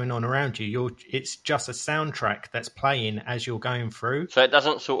that's going on around you. It's just a soundtrack that's playing as you're going through. So it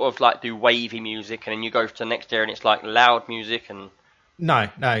doesn't sort of like do wavy music and then you go to the next area and it's like loud music and... No.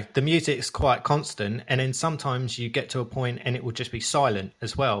 The music is quite constant, and then sometimes you get to a point and it will just be silent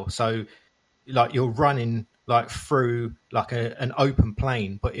as well. So like you're running like through like an open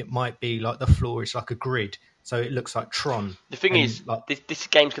plane, but it might be like the floor is like a grid. So it looks like Tron. The thing is, like, this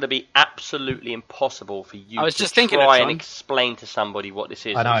game's going to be absolutely impossible for you to try and explain to somebody what this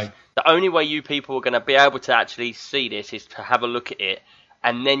is. I know. The only way you people are going to be able to actually see this is to have a look at it,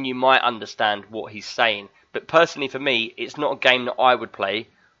 and then you might understand what he's saying. But personally, for me, it's not a game that I would play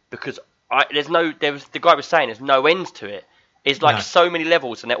because the guy was saying there's no end to it. It's like so many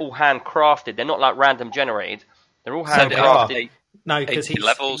levels, and they're all handcrafted. They're not like random generated. They're all handcrafted. No, because 80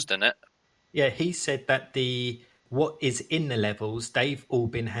 levels, didn't it? Yeah, he said that what is in the levels, they've all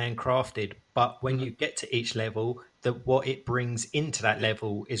been handcrafted. But when you get to each level, what it brings into that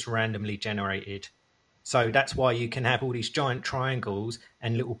level is randomly generated. So that's why you can have all these giant triangles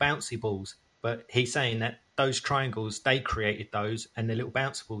and little bouncy balls. But he's saying that those triangles, they created those, and the little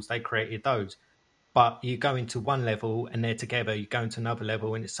bouncy balls, they created those. But you go into one level and they're together, you go into another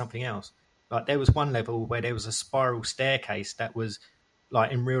level and it's something else. Like there was one level where there was a spiral staircase that was,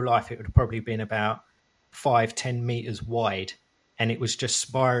 like in real life, it would have probably been about 5-10 meters wide, and it was just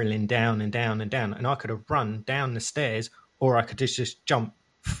spiraling down and down and down. And I could have run down the stairs, or I could just jump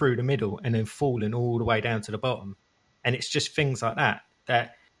through the middle and then fallen all the way down to the bottom. And it's just things like that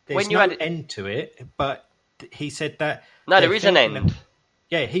there's no end to it. But he said that there is an end.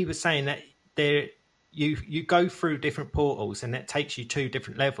 Yeah, he was saying that you go through different portals, and that takes you to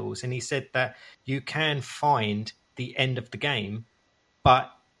different levels. And he said that you can find the end of the game,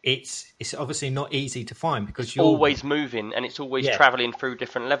 but it's obviously not easy to find because you're always moving and it's always traveling through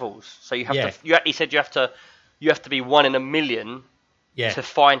different levels. So you have to. He said you have to be 1 in a million to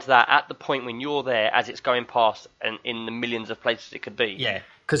find that at the point when you're there, as it's going past, and in the millions of places it could be. Yeah,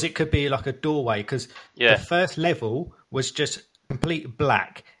 because it could be like a doorway. Because the first level was just complete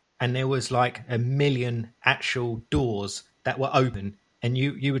black, and there was like a million actual doors that were open, and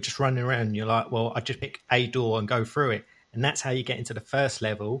you were just running around. And you're like, well, I just pick a door and go through it. And that's how you get into the first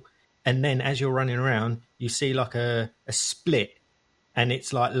level. And then as you're running around, you see like a split, and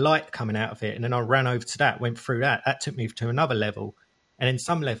it's like light coming out of it. And then I ran over to that, went through that. That took me to another level. And in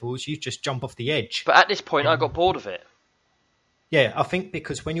some levels, you just jump off the edge. But at this point, I got bored of it. Yeah, I think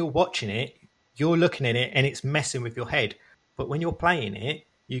because when you're watching it, you're looking at it and it's messing with your head. But when you're playing it,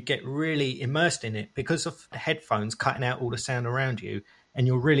 you get really immersed in it because of the headphones cutting out all the sound around you. And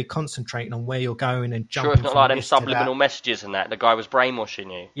you're really concentrating on where you're going and jumping. Sure, it's not like them subliminal messages and that. The guy was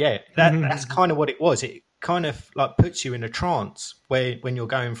brainwashing you. Yeah, that's kind of what it was. It kind of like puts you in a trance when you're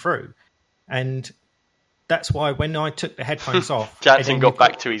going through. And that's why when I took the headphones off... Jansen got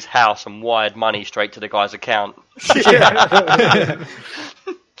back to his house and wired money straight to the guy's account. Yeah.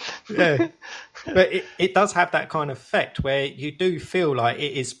 But it does have that kind of effect where you do feel like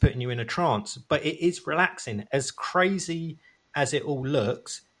it is putting you in a trance, but it is relaxing. As crazy as it all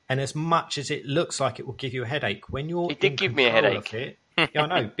looks, and as much as it looks like it will give you a headache, when you're it did give me a headache. Yeah, I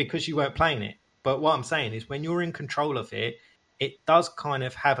know, because you weren't playing it. But what I'm saying is, when you're in control of it, it does kind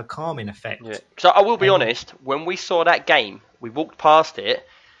of have a calming effect. Yeah. So I will be honest, when we saw that game, we walked past it,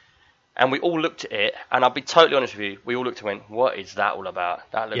 and we all looked at it, and I'll be totally honest with you, we all looked and went, what is that all about?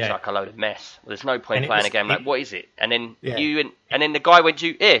 That looks like a load of mess. There's no point playing a game like, what is it? And then and then the guy went,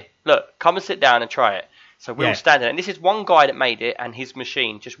 here, look, come and sit down and try it. So we were standing there, and this is one guy that made it, and his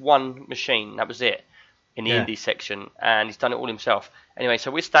machine, just one machine, that was it, in the indie section, and he's done it all himself. Anyway, so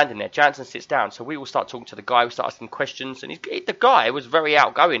we're standing there, Jansen sits down, so we all start talking to the guy, we start asking questions, and the guy was very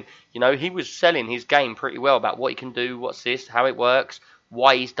outgoing. You know, he was selling his game pretty well about what he can do, what's this, how it works,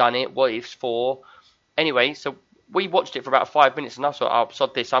 why he's done it, what it's for. Anyway, so we watched it for about 5 minutes, and I thought, oh,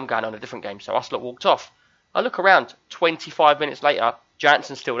 sod this, I'm going on a different game, so us lot walked off. I look around, 25 minutes later,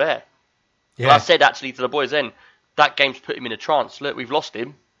 Jansen's still there. Yeah. Well, I said actually to the boys then, that game's put him in a trance. Look, we've lost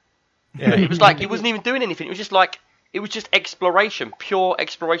him. Yeah. But it was like he wasn't even doing anything. It was just like it was just exploration, pure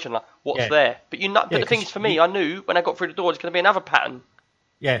exploration, like what's there. But but the thing is, for me, I knew when I got through the door, it's going to be another pattern.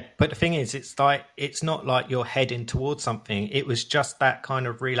 Yeah, but the thing is, it's not like you're heading towards something. It was just that kind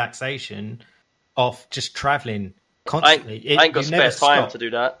of relaxation of just traveling constantly. I ain't got spare time to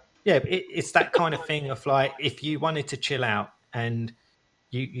do that. Yeah, it's that kind of thing of like, if you wanted to chill out and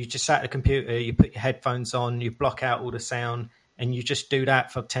you just sat at the computer, you put your headphones on, you block out all the sound, and you just do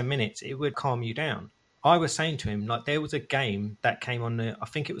that for 10 minutes, it would calm you down. I was saying to him, like, there was a game that came on I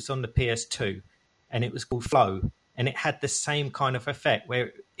think it was on the PS2, and it was called Flow, and it had the same kind of effect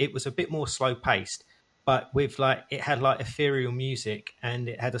where it was a bit more slow paced, but with like, it had like ethereal music and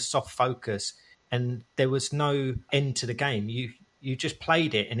it had a soft focus, and there was no end to the game. You just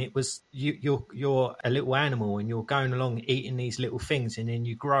played it, and it was you're a little animal, and you're going along eating these little things, and then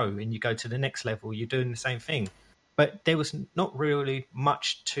you grow and you go to the next level. You're doing the same thing. But there was not really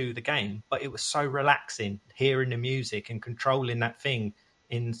much to the game, but it was so relaxing hearing the music and controlling that thing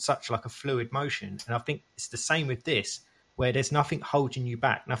in such like a fluid motion. And I think it's the same with this, where there's nothing holding you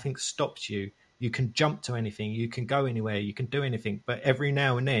back, nothing stops you. You can jump to anything, you can go anywhere, you can do anything. But every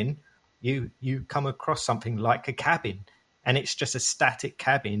now and then you come across something like a cabin, and it's just a static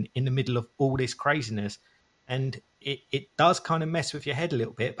cabin in the middle of all this craziness. And it does kind of mess with your head a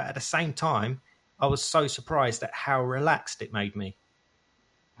little bit, but at the same time, I was so surprised at how relaxed it made me.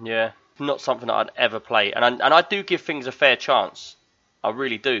 Yeah, not something that I'd ever play. And I do give things a fair chance. I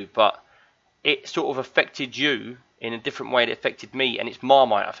really do. But it sort of affected you in a different way that affected me. And it's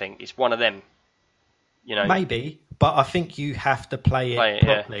Marmite, I think. It's one of them. You know, maybe, but I think you have to play it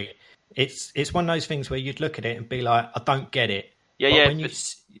properly. Yeah. It's one of those things where you'd look at it and be like, I don't get it. Yeah,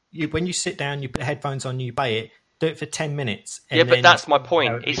 but when you sit down, you put headphones on, you play it, do it for 10 minutes. Yeah, but that's my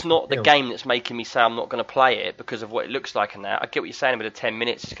point. It's not the game that's making me say I'm not going to play it because of what it looks like and that. I get what you're saying about the 10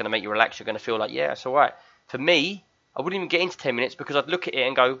 minutes. It's going to make you relax. You're going to feel like, yeah, it's all right. For me, I wouldn't even get into 10 minutes because I'd look at it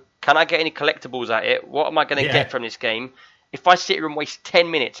and go, can I get any collectibles at it? What am I going to get from this game? If I sit here and waste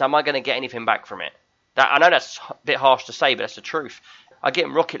 10 minutes, am I going to get anything back from it? I know that's a bit harsh to say, but that's the truth. I get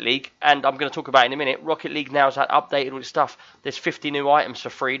in Rocket League, and I'm going to talk about it in a minute. Rocket League now's updated all this stuff. There's 50 new items for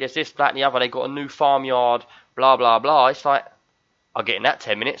free. There's this, that, and the other. They got a new farmyard, blah, blah, blah. It's like, I'll get in that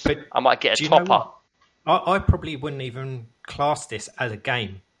 10 minutes. But I might get a top up. I probably wouldn't even class this as a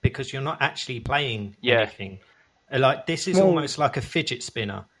game because you're not actually playing anything. Like, this is almost like a fidget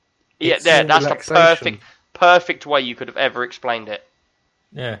spinner. That's the perfect way you could have ever explained it.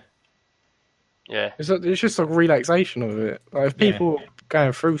 Yeah. Yeah, it's just a relaxation of it. Like, if people are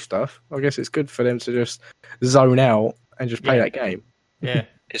going through stuff, I guess it's good for them to just zone out and just play that game. Yeah,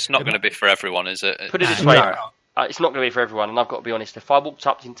 it's not going to be for everyone, is it? Put it this way, it's not going to be for everyone. And I've got to be honest. If I walked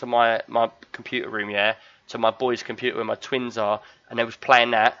up into my computer room, to my boys' computer where my twins are, and they was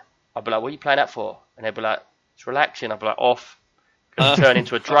playing that, I'd be like, "What are you playing that for?" And they'd be like, "It's relaxing." I'd be like, "Off." Because you turn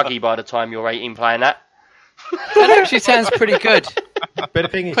into a druggie by the time you're 18 playing that. That actually sounds pretty good. But the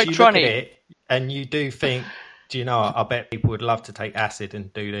thing is, you look at it and you do think, do you know, I bet people would love to take acid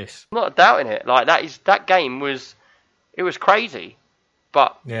and do this. I'm not doubting it. Like, that game was crazy.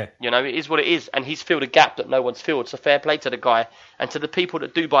 But, you know, it is what it is. And he's filled a gap that no one's filled. So fair play to the guy. And to the people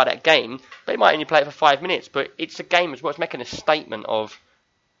that do buy that game, they might only play it for 5 minutes. But it's a game as well. It's making a statement of,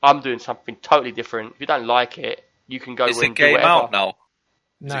 I'm doing something totally different. If you don't like it, you can go and do whatever. Is the game out now?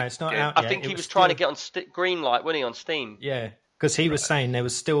 No, it's not out yet. I think he was trying to get on Greenlight, wasn't he, on Steam? Yeah. Because he was saying there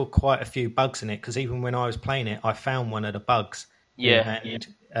was still quite a few bugs in it. Because even when I was playing it, I found one of the bugs. Yeah.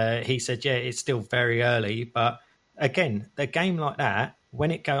 And he said, it's still very early. But again, a game like that, when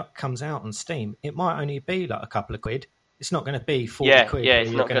it comes out on Steam, it might only be like a couple of quid. It's not going to be 40 quid. Yeah,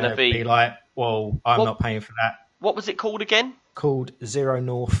 it's not going to be like, well, I'm not paying for that. What was it called again? Called Zero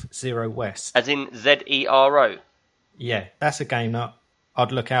North, Zero West. As in Zero? Yeah, that's a game that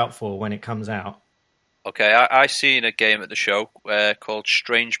I'd look out for when it comes out. Okay, I seen a game at the show called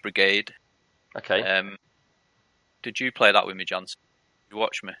Strange Brigade. Okay. Did you play that with me, Johnson? Did you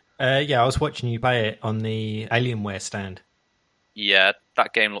watch me? Yeah, I was watching you play it on the Alienware stand. Yeah,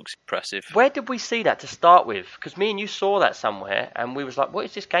 that game looks impressive. Where did we see that to start with? Because me and you saw that somewhere, and we was like, what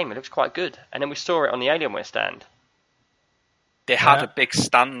is this game? It looks quite good. And then we saw it on the Alienware stand. They had a big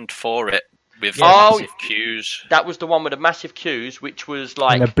stand for it. With massive queues. That was the one with the massive queues, which was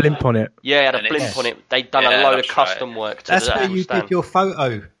like... And a blimp on it. Yeah, it had a blimp on it. They'd done a load of custom work to That's that where you stand. did your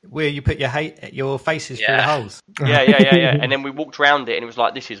photo, where you put your faces through the holes. Yeah. And then we walked around it, and it was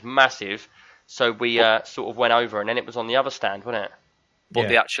like, this is massive. So we sort of went over, and then it was on the other stand, wasn't it? But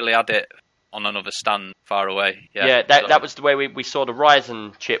they actually had it on another stand far away. Yeah, that was the way we saw the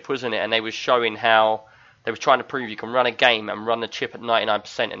Ryzen chip, wasn't it? And they were showing how they were trying to prove you can run a game and run the chip at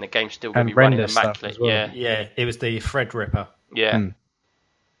 99%, and the game's still going to And be running render stuff immaculate. as well. Yeah, it was the Threadripper. Yeah.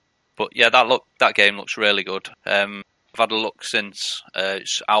 But yeah, that game looks really good. I've had a look since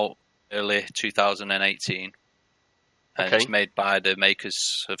it's out early 2018, and it's made by the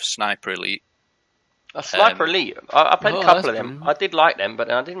makers of Sniper Elite. Sniper Elite. I played a couple of them. I did like them,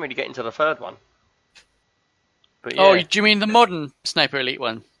 but I didn't really get into the third one. But yeah. Oh, do you mean the modern Sniper Elite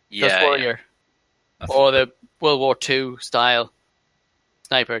one? Yeah, Warrior. Or the World War II style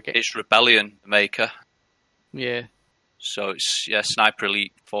sniper game? It's Rebellion, the maker. Yeah. So it's Sniper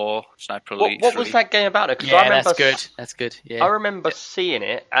Elite 4, Sniper Elite What 3. was that game about? Yeah, I remember, that's good. Yeah. I remember seeing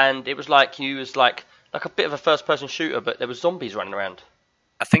it, and it was like you was like a bit of a first-person shooter, but there was zombies running around.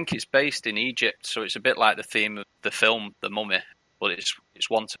 I think it's based in Egypt, so it's a bit like the theme of the film The Mummy, but it's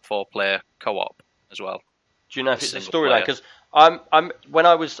 1 to 4 player co-op as well. Do you know if it's a storyline? Because when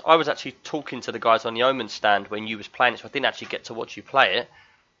I was actually talking to the guys on the Omen stand when you was playing it, so I didn't actually get to watch you play it,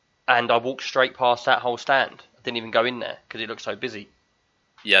 and I walked straight past that whole stand. I didn't even go in there because it looked so busy.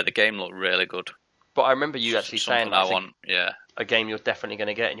 Yeah, the game looked really good. But I remember you actually saying that a game you're definitely going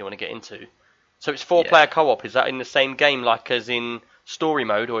to get and you want to get into. So it's 4-player co-op. Is that in the same game like as in story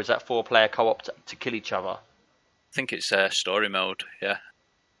mode, or is that 4-player co-op to kill each other? I think it's story mode, yeah.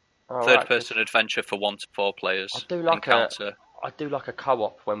 Oh, Third-person adventure for 1 to 4 players. I do like a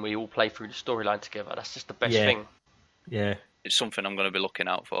co-op when we all play through the storyline together. That's just the best thing. Yeah. It's something I'm going to be looking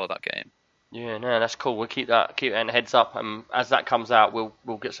out for, that game. Yeah, no, that's cool. We'll keep it in heads up, and as that comes out, we'll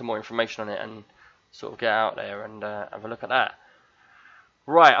get some more information on it and sort of get out there and have a look at that.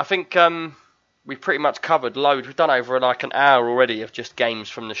 Right, I think we've pretty much covered loads. We've done over like an hour already of just games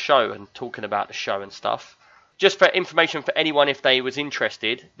from the show and talking about the show and stuff. Just for information for anyone if they was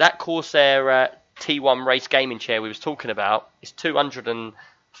interested, that Corsair T1 race gaming chair we was talking about is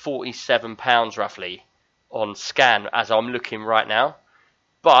 £247 roughly on scan as I'm looking right now.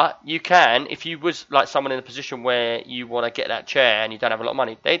 But you can, if you was like someone in a position where you want to get that chair and you don't have a lot of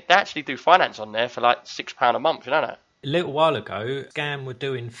money, they actually do finance on there for like £6 a month, you know that? A little while ago, Scan were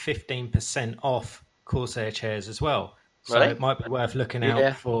doing 15% off Corsair chairs as well. So Really? it might be worth looking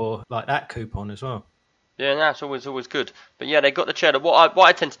out for like that coupon as well. Yeah, no, it's always good. But yeah, they got the chair. What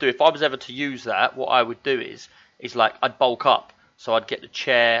I tend to do, if I was ever to use that, what I would do is like I'd bulk up. So I'd get the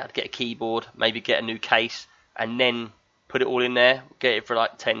chair, I'd get a keyboard, maybe get a new case, and then put it all in there, get it for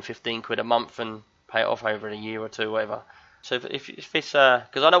like 10, 15 quid a month and pay it off over a year or two, whatever. So if it's, because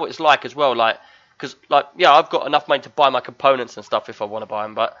I know what it's like as well, I've got enough money to buy my components and stuff if I want to buy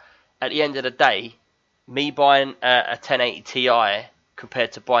them, but at the end of the day, me buying a 1080 Ti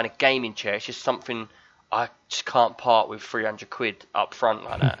compared to buying a gaming chair, it's just something I just can't part with 300 quid up front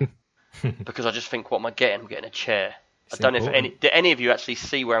like that. Because I just think, what am I getting? I'm getting a chair. I don't know if any of you actually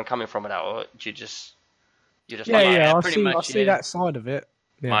see where I'm coming from with that, or do you just... I see that side of it.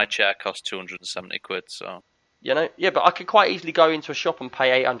 Yeah. My chair cost 270 quid, so... You know, yeah, but I could quite easily go into a shop and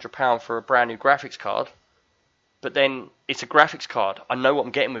pay £800 for a brand new graphics card. But then it's a graphics card. I know what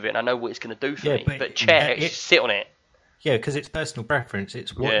I'm getting with it, and I know what it's going to do for me. But chair, just sit on it. Yeah, because it's personal preference.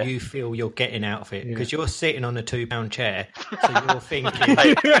 It's what you feel you're getting out of it. Because you're sitting on a £2 chair, so you're thinking...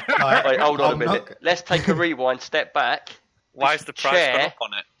 Wait, hold on a minute. Let's take a rewind, step back. Why is the price gone up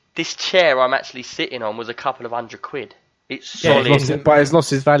on it? This chair I'm actually sitting on was a couple of £100. It's solid. But it's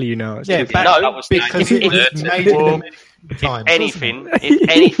lost its value now. Because it was made in time. If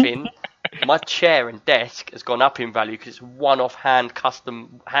anything, my chair and desk has gone up in value because it's one-off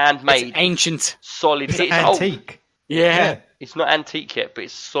handmade. It's ancient. Solid. It's antique. Yeah. It's not antique yet, but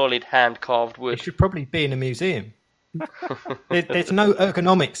it's solid hand-carved wood. It should probably be in a museum. There's no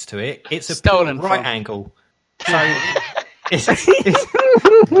ergonomics to it. It's a stolen right angle. So it's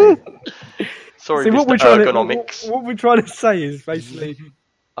Sorry, See, Mr. Ergonomics. What we're trying to say is basically...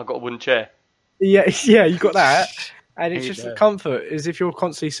 I've got a wooden chair. Yeah, you got that. And it's just the comfort, is if you're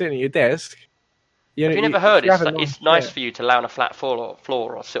constantly sitting at your desk... Have you never heard it's nice for you to lay on a flat floor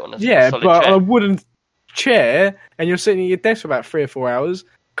or sit on a solid chair? Yeah, but on a wooden chair, and you're sitting at your desk for about 3 or 4 hours,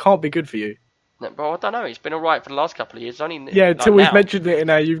 can't be good for you. No, bro, I don't know. It's been alright for the last couple of years. Until we've mentioned it, and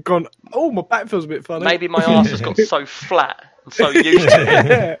now you've gone, oh, my back feels a bit funny. Maybe my arse has got so flat and so used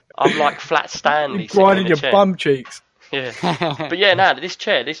to it. I'm like Flat Stanley. Grinding your bum cheeks. Yeah. But yeah, this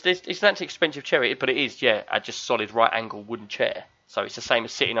chair, it's an actually expensive chair, but it is, a just solid right angle wooden chair. So it's the same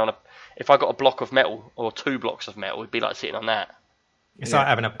as sitting on if I got a block of metal or 2 blocks of metal, it'd be like sitting on that. It's like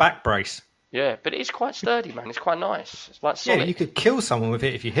having a back brace. Yeah, but it is quite sturdy, man. It's quite nice. It's like solid. Yeah, you could kill someone with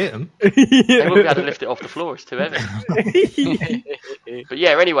it if you hit them. They wouldn't be able to lift it off the floor. It's too heavy. But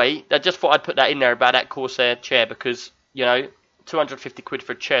yeah, anyway, I just thought I'd put that in there about that Corsair chair because, to £250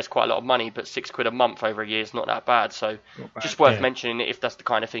 for a chair is quite a lot of money, but £6 a month over a year is not that bad. So just worth mentioning it if that's the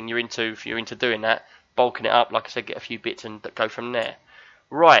kind of thing you're into. If you're into doing that, bulking it up, like I said, get a few bits and go from there.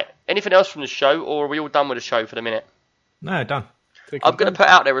 Right. Anything else from the show, or are we all done with the show for the minute? No, done. I'm going to put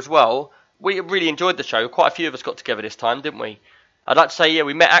out there as well. We really enjoyed the show. Quite a few of us got together this time, didn't we? I'd like to say,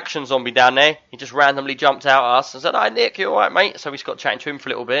 we met Action Zombie down there. He just randomly jumped out at us and said, "Hi, Nick, you all right, mate?" So we just got chatting to him for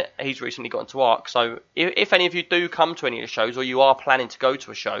a little bit. He's recently got into ARK. So if any of you do come to any of the shows, or you are planning to go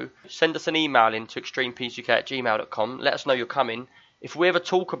to a show, send us an email in to extremepcuk@gmail.com. Let us know you're coming. If we ever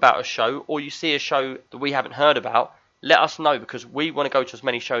talk about a show, or you see a show that we haven't heard about, let us know, because we want to go to as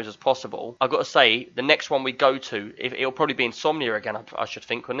many shows as possible. I've got to say, the next one we go to, it'll probably be Insomnia again, I should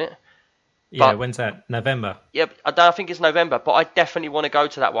think, wouldn't it? Yeah, when's that? November? Yeah, I think it's November, but I definitely want to go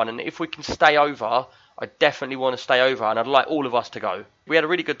to that one. And if we can stay over, I definitely want to stay over, and I'd like all of us to go. We had a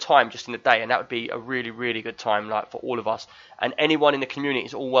really good time just in the day, and that would be a really, really good time, like, for all of us. And anyone in the community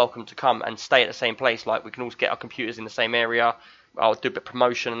is all welcome to come and stay at the same place. Like, we can all get our computers in the same area. I'll do a bit of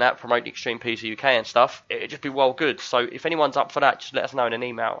promotion and that, promote the Extreme PC UK and stuff. It'd just be well good. So if anyone's up for that, just let us know in an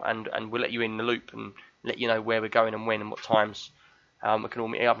email, and we'll let you in the loop and let you know where we're going and when and what times. We can all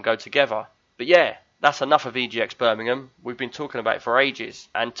meet up and go together. But yeah, that's enough of EGX Birmingham. We've been talking about it for ages.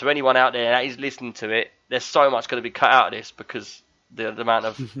 And to anyone out there that is listening to it, there's so much going to be cut out of this, because the amount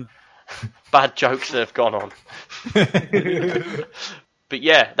of bad jokes that have gone on. But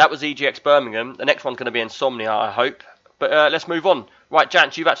yeah, that was EGX Birmingham. The next one's going to be Insomnia, I hope. But let's move on. Right,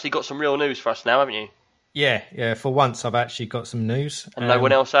 Jance, you've actually got some real news for us now, haven't you? Yeah. For once, I've actually got some news. And no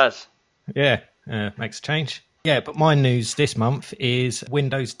one else has. Yeah, makes a change. Yeah, but my news this month is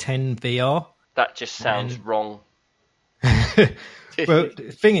Windows 10 VR. That just sounds wrong. Well,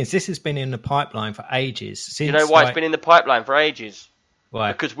 the thing is, this has been in the pipeline for ages. Since, you know why it's been in the pipeline for ages?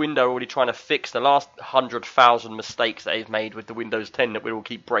 Why? Because Windows are already trying to fix the last 100,000 mistakes they've made with the Windows 10 that we will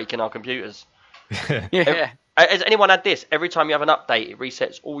keep breaking our computers. Yeah. Has anyone had this? Every time you have an update, it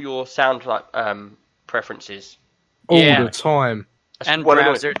resets all your sound preferences. All the time. And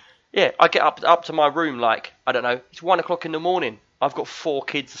browser. Yeah, I get up to my room, like, I don't know, it's 1 o'clock in the morning. I've got 4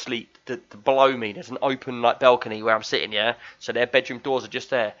 kids asleep below me. There's an open balcony where I'm sitting, yeah? So their bedroom doors are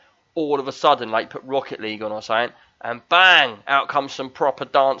just there. All of a sudden, like, put Rocket League on or something, and bang, out comes some proper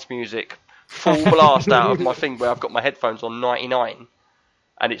dance music. Full blast out of my thing where I've got my headphones on 99.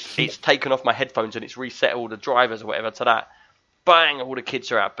 And it's taken off my headphones and it's reset all the drivers or whatever to that. Bang, all the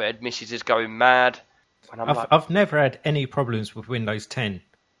kids are out of bed. Mrs. is going mad. And I've never had any problems with Windows 10.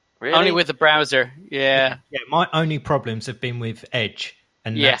 Really? Only with the browser, yeah. Yeah, my only problems have been with Edge,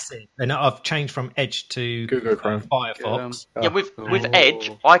 and that's it. And I've changed from Edge to Google Chrome. Firefox. Yeah, with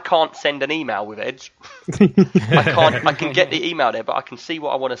Edge, I can't send an email with Edge. I can get the email there, but I can see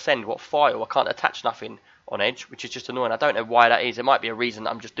what I want to send, what file. I can't attach nothing on Edge, which is just annoying. I don't know why that is. It might be a reason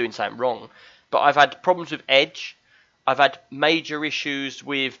that I'm just doing something wrong. But I've had problems with Edge. I've had major issues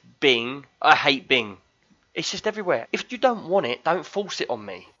with Bing. I hate Bing. It's just everywhere. If you don't want it, don't force it on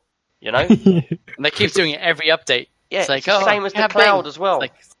me. You know? And they keep doing it every update. Yeah, it's like, the same as the cloud as well.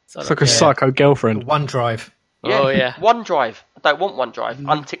 It's like a psycho girlfriend. OneDrive. Yeah. Oh, yeah. OneDrive. I don't want OneDrive.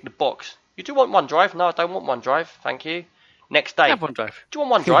 Untick the box. You do want OneDrive? No, I don't want OneDrive. Thank you. Next day. I have OneDrive. Do you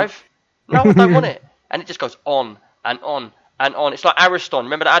want OneDrive? No, I don't want it. And it just goes on and on and on. It's like Ariston.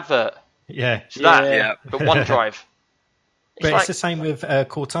 Remember the advert? Yeah. It's that, but OneDrive. It's the same with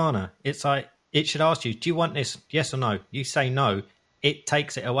Cortana. It's like, it should ask you, do you want this? Yes or no? You say no. It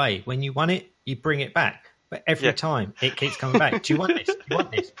takes it away. When you want it, you bring it back. But every time, it keeps coming back. Do you want this? Do you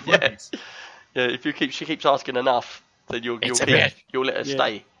want this? Do you want this? Yeah, if she keeps asking enough, then you'll let her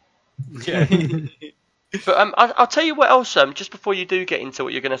stay. Yeah. But I'll tell you what else. Just before you do get into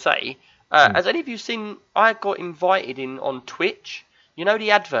what you're going to say, has any of you seen? I got invited in on Twitch. You know the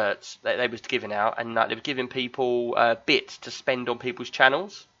adverts that they was giving out, and they were giving people bits to spend on people's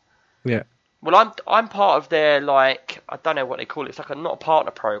channels. Yeah. Well, I'm part of their, like, I don't know what they call it. It's like not a partner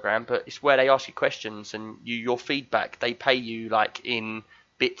program, but it's where they ask you questions and your feedback. They pay you like in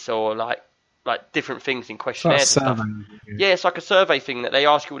bits or like different things in questionnaires and stuff. Yeah, it's like a survey thing that they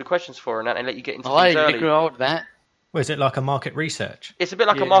ask you all the questions for, and that they let you get into things early. I didn't know that. Well, is it like a market research? It's a bit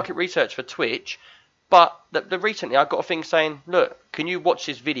like a market research for Twitch, but recently I got a thing saying, look, can you watch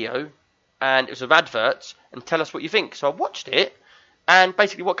this video? And it was of adverts, and tell us what you think. So I watched it, and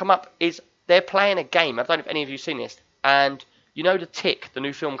basically what come up is they're playing a game. I don't know if any of you have seen this. And you know The Tick, the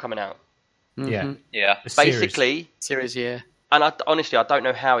new film coming out? Mm-hmm. Yeah. Basically. Series, yeah. And honestly, I don't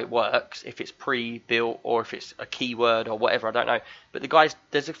know how it works, if it's pre-built or if it's a keyword or whatever, I don't know. But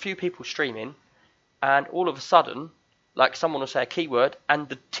there's a few people streaming, and all of a sudden, like someone will say a keyword, and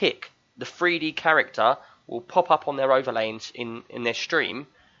The Tick, the 3D character, will pop up on their overlays in their stream,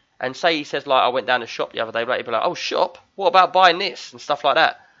 and say he says like, I went down to shop the other day, he'd be like, oh, shop? What about buying this and stuff like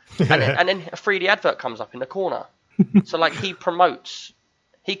that? and then a 3D advert comes up in the corner. So like he pops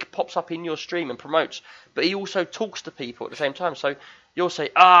up in your stream and promotes, but he also talks to people at the same time. So you'll say,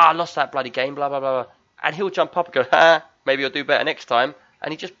 I lost that bloody game, blah blah blah, and he'll jump up and go, maybe I'll do better next time,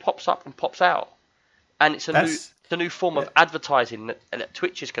 and he just pops up and pops out. And it's a new form of advertising that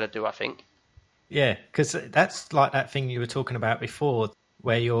Twitch is going to do, I think. Yeah, because that's like that thing you were talking about before,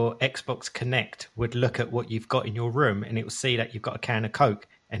 where your Xbox Connect would look at what you've got in your room, and it will see that you've got a can of Coke,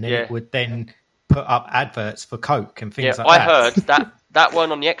 and then it would then put up adverts for Coke and things like that. I heard that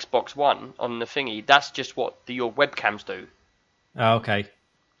one on the Xbox One, on the thingy, that's just what your webcams do. Oh, okay.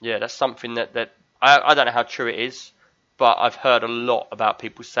 Yeah, that's something that I don't know how true it is, but I've heard a lot about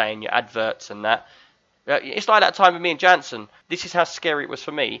people saying your adverts and that. It's like that time with me and Jansen. This is how scary it was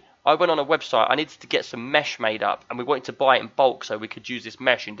for me. I went on a website. I needed to get some mesh made up, and we wanted to buy it in bulk so we could use this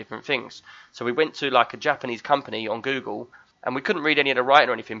mesh in different things. So we went to like a Japanese company on Google, and we couldn't read any of the writing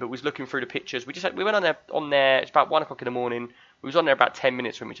or anything, but we was looking through the pictures. We went on there. It's about 1 o'clock in the morning. We was on there about 10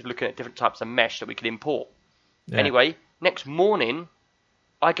 minutes when we were just looking at different types of mesh that we could import. Yeah. Anyway, next morning,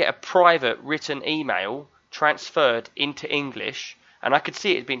 I get a private written email transferred into English, and I could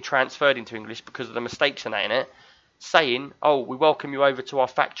see it had been transferred into English because of the mistakes in it, saying, we welcome you over to our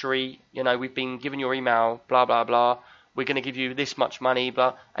factory, we've been given your email, blah, blah, blah, we're going to give you this much money,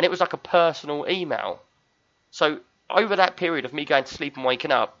 blah, and it was like a personal email. So over that period of me going to sleep and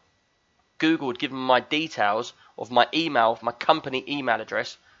waking up, Google had given my details of my email, my company email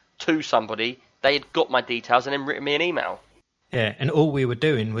address, to somebody. They had got my details and then written me an email. Yeah, and all we were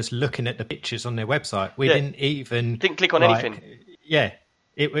doing was looking at the pictures on their website. We didn't click on anything. Yeah,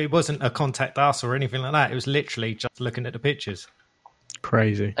 it wasn't a contact us or anything like that. It was literally just looking at the pictures.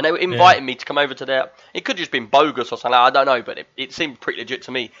 Crazy. And they were inviting me to come over to their... It could have just been bogus or something, I don't know, but it seemed pretty legit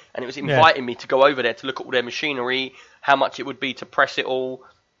to me. And it was inviting me to go over there to look at all their machinery, how much it would be to press it all.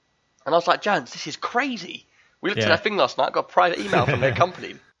 And I was like, Jans, this is crazy. We looked at that thing last night, got a private email from their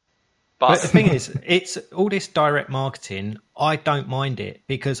company. But the thing is, it's all this direct marketing. I don't mind it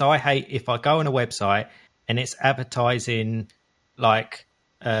because I hate if I go on a website and it's advertising like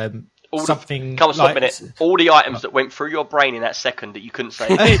something. Come on, stop a minute. All the items that went through your brain in that second that you couldn't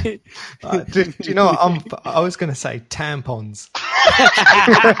say. Do you know what? I was going to say tampons.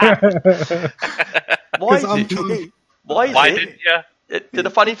 Why didn't you? The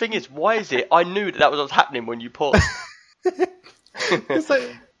funny thing is, why is it? I knew that was what was happening when you paused.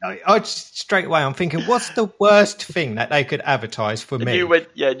 I just, straight away, I'm thinking, what's the worst thing that they could advertise for me? You went,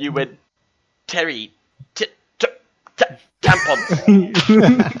 Terry, tampons.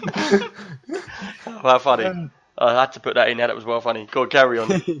 Well, funny. I had to put that in there. That was well funny. Go on, carry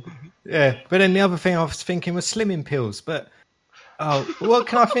on. Yeah, but then the other thing I was thinking was slimming pills. But what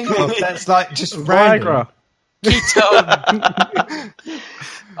can I think of? That's like just random. Keto.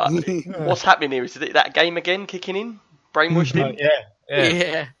 What's happening here? Is it that game again kicking in? Brainwashed him?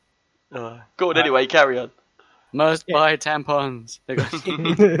 Yeah. Go on, anyway, carry on. Must buy tampons.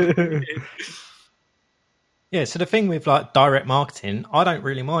 Yeah, so the thing with like direct marketing, I don't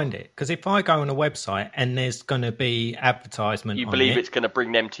really mind it because if I go on a website and there's going to be advertisement, you believe it's going to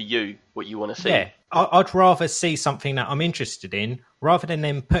bring them to you what you want to see. Yeah, I'd rather see something that I'm interested in rather than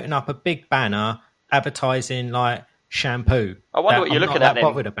them putting up a big banner advertising like shampoo. I wonder what you're looking at then.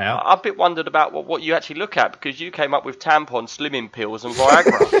 Bothered about. I'm a bit wondered about what you actually look at because you came up with tampons, slimming pills, and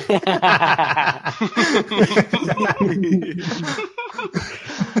Viagra.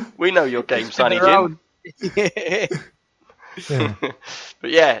 We know your game, Sonny Jim. Yeah.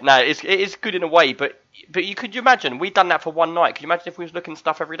 But it is good in a way. But could you imagine we'd done that for one night? Could you imagine if we was looking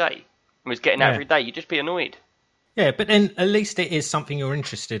stuff every day and was getting that every day? You'd just be annoyed. Yeah, but then at least it is something you're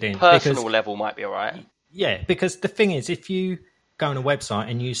interested in. Personal level might be all right. Yeah, because the thing is, if you go on a website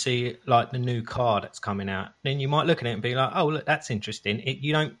and you see like the new car that's coming out, then you might look at it and be like, oh, look, that's interesting.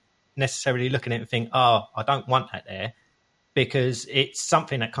 You don't necessarily look at it and think, oh, I don't want that there, because it's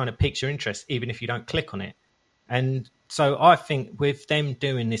something that kind of piques your interest, even if you don't click on it. And so I think with them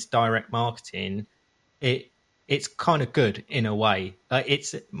doing this direct marketing, it's kind of good in a way. Like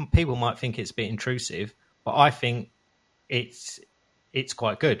people might think it's a bit intrusive, but I think it's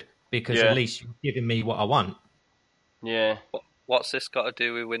quite good because at least you're giving me what I want. Yeah. What's this got to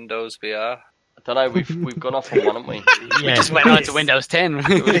do with Windows VR? I don't know. We've gone off on one, haven't we? We just went on to Windows 10.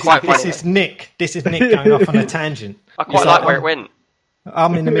 It was quite funny. This is Nick going off on a tangent. I quite like where it went.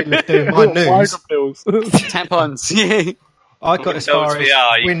 I'm in the middle of doing my news. Tampons. I got as far as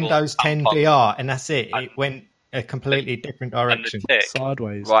VR Windows 10 VR, and that's it. It went a completely different direction.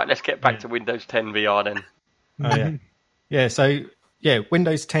 Sideways. Right, let's get back to Windows 10 VR then. Oh, yeah. Yeah, so,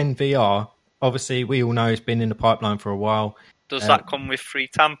 Windows 10 VR, obviously, we all know it's been in the pipeline for a while. Does that come with free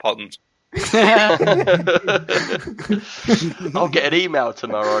tampons? I'll get an email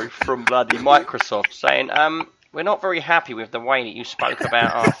tomorrow from bloody Microsoft saying, we're not very happy with the way that you spoke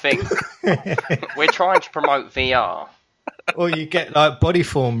about our thing. We're trying to promote VR. Or you get like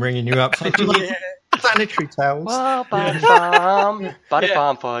Bodyform ringing you up saying, sanitary towels. Well, body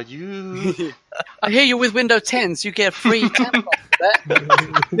farm for you. I hear you with Windows 10s. You get free tampons.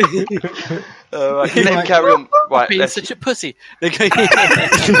 Right, let's carry on. Right, being such a pussy. Right,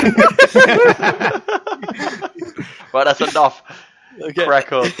 that's enough. Okay.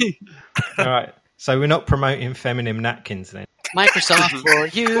 Crack on. All right. So we're not promoting feminine napkins then. Microsoft for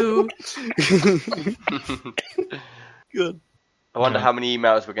you. Good. I wonder how many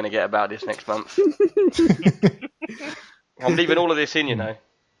emails we're going to get about this next month. I'm leaving all of this in, you know.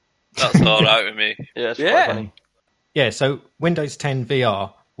 That's all right with me. Yeah, it's quite funny. Yeah, so Windows 10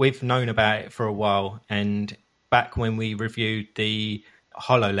 VR, we've known about it for a while. And back when we reviewed the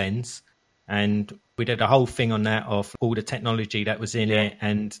HoloLens, and we did a whole thing on that of all the technology that was in it,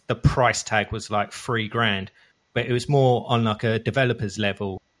 and the price tag was like $3,000. But it was more on like a developer's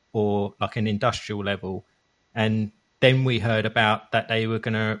level or like an industrial level. And then we heard about that they were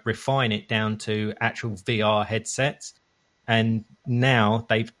going to refine it down to actual VR headsets. And now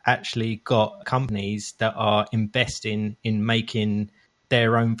they've actually got companies that are investing in making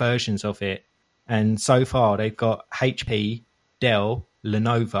their own versions of it. And so far, they've got HP, Dell,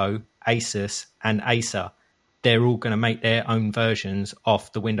 Lenovo, Asus, and Acer. They're all going to make their own versions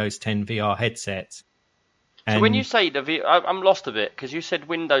of the Windows 10 VR headsets. So when you say the VR, I'm lost a bit because you said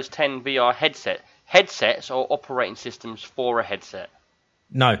Windows 10 VR headsets or operating systems for a headset.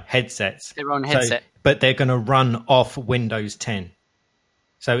 No, headsets. Their own headset. But they're going to run off Windows 10.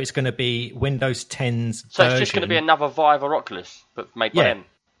 So it's going to be Windows 10's So version. It's just going to be another Vive or Oculus, but made by them.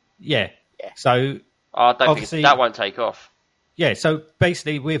 Yeah. So I don't think that won't take off. Yeah, so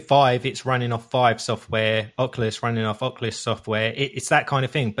basically with Vive, it's running off Vive software, Oculus running off Oculus software. It's that kind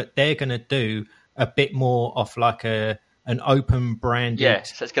of thing, but they're going to do a bit more of like an open branded. Yeah,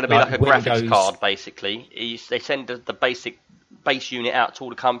 so it's going to be like a graphics card, basically. They send the basic base unit out to all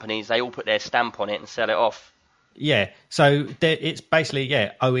the companies. They all put their stamp on it and sell it off. Yeah, so it's basically,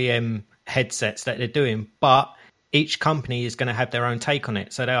 OEM headsets that they're doing, but each company is going to have their own take on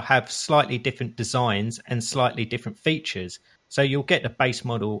it. So they'll have slightly different designs and slightly different features. So you'll get the base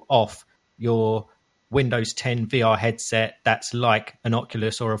model off your Windows 10 VR headset that's like an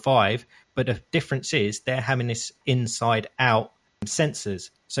Oculus or a Vive, but the difference is they're having this inside-out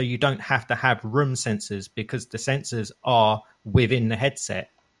sensors. So you don't have to have room sensors because the sensors are within the headset.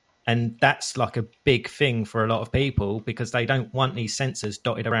 And that's like a big thing for a lot of people because they don't want these sensors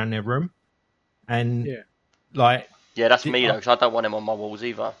dotted around their room. And that's me though, because I don't want them on my walls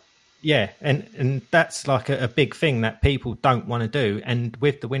either. Yeah, and that's like a big thing that people don't want to do. And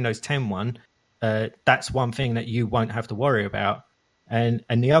with the Windows 10 one, that's one thing that you won't have to worry about. And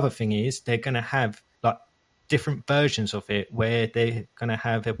the other thing is they're going to have like different versions of it where they're going to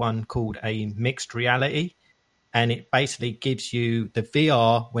have one called a mixed reality. And it basically gives you the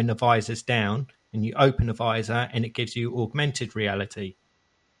VR when the visor's down and you open the visor and it gives you augmented reality.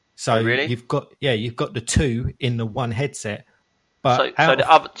 So you've got the two in the one headset. But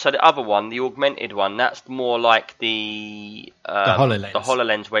the other one, the augmented one, that's more like the HoloLens. The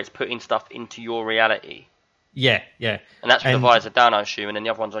HoloLens where it's putting stuff into your reality. Yeah. And that's with the visor down, I assume, and then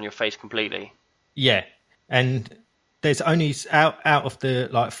the other one's on your face completely. Yeah. And there's only out of the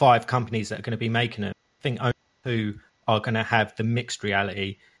like 5 companies that are going to be making it, I think only 2 are going to have the mixed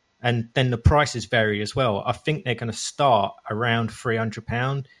reality. And then the prices vary as well. I think they're going to start around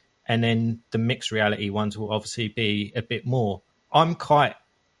 £300, and then the mixed reality ones will obviously be a bit more. I'm quite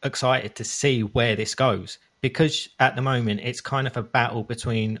excited to see where this goes because at the moment it's kind of a battle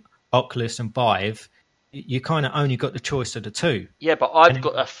between Oculus and Vive. You kind of only got the choice of the two. Yeah, but I've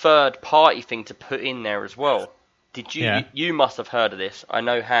got a third party thing to put in there as well. Did you? Yeah. You must have heard of this. I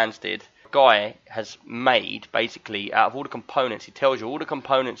know Hans did. Guy has made basically out of all the components. He tells you all the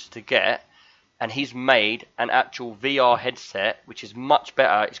components to get, and he's made an actual VR headset which is much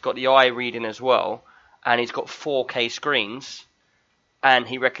better. It's got the eye reading as well, and it's got 4K screens. And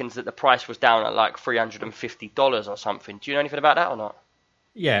he reckons that the price was down at like $350 or something. Do you know anything about that or not?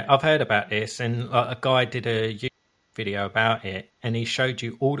 Yeah, I've heard about this, and a guy did a YouTube video about it, and he showed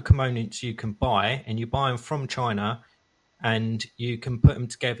you all the components you can buy, and you buy them from China, and you can put them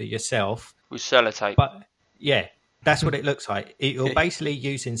together yourself. With sellotape. But yeah, that's what it looks like. You're basically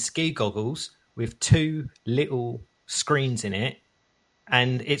using ski goggles with 2 little screens in it,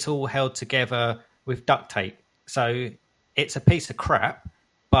 and it's all held together with duct tape. So it's a piece of crap,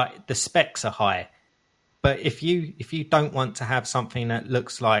 but the specs are high. But if you don't want to have something that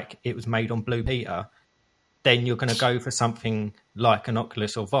looks like it was made on Blue Peter, then you're going to go for something like an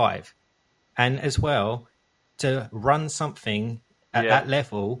Oculus or Vive. And as well, to run something at that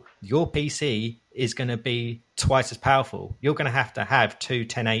level, your PC is going to be twice as powerful. You're going to have two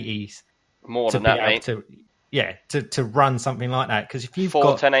 1080s. More than that, mate. To run something like that. Because if you've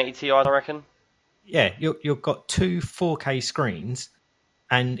got 1080 Ti, I reckon. Yeah, you've got two 4K screens,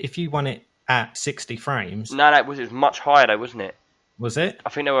 and if you want it at 60 frames... No, it was much higher though, wasn't it? Was it? I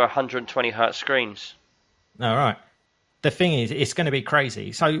think there were 120 hertz screens. All right. The thing is, it's going to be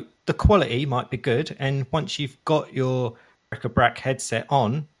crazy. So the quality might be good, and once you've got your bric-a-brac headset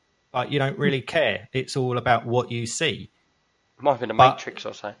on, you don't really care. It's all about what you see. It might have been a Matrix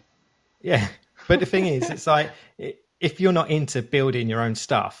or so. Yeah, but the thing is, it's like, if you're not into building your own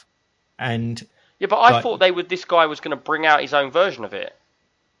stuff, and... Yeah, but I thought this guy was going to bring out his own version of it.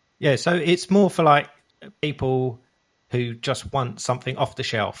 Yeah, so it's more for like people who just want something off the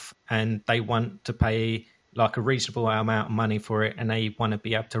shelf and they want to pay like a reasonable amount of money for it and they want to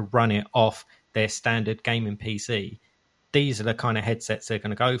be able to run it off their standard gaming PC. These are the kind of headsets they're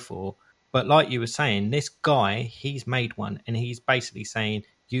going to go for. But like you were saying, this guy, he's made one and he's basically saying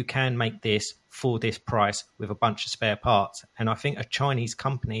you can make this for this price with a bunch of spare parts. And I think a Chinese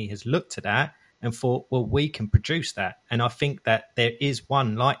company has looked at that and thought, well, we can produce that. And I think that there is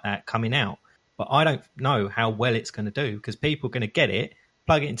one like that coming out. But I don't know how well it's going to do because people are going to get it,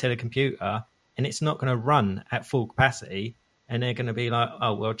 plug it into the computer, and it's not going to run at full capacity. And they're going to be like,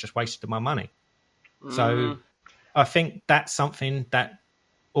 oh, well, just wasted my money. So I think that's something that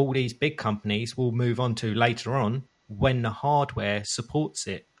all these big companies will move on to later on when the hardware supports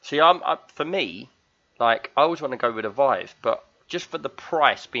it. See, for me, like, I always want to go with a Vive, but just for the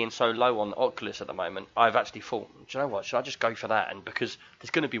price being so low on Oculus at the moment, I've actually thought, do you know what, should I just go for that? And because there's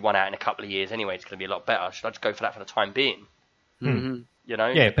going to be one out in a couple of years anyway, it's going to be a lot better. Should I just go for that for the time being? Mm-hmm. You know?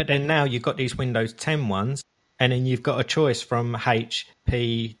 Yeah, but then now you've got these Windows 10 ones, and then you've got a choice from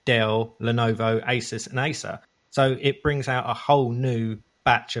HP, Dell, Lenovo, Asus, and Acer. So it brings out a whole new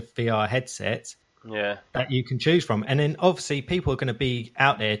batch of VR headsets that you can choose from. And then obviously people are going to be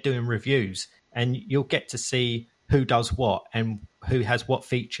out there doing reviews, and you'll get to see who does what and who has what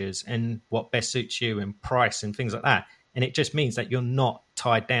features and what best suits you and price and things like that. And it just means that you're not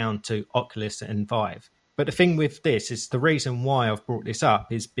tied down to Oculus and Vive. But the thing with this is the reason why I've brought this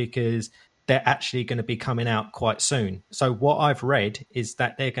up is because they're actually going to be coming out quite soon. So what I've read is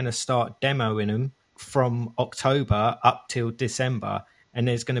that they're going to start demoing them from October up till December. And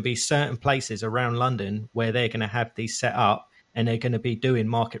there's going to be certain places around London where they're going to have these set up. And they're going to be doing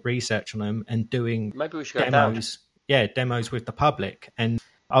market research on them and doing maybe we should demos. Yeah, demos with the public. And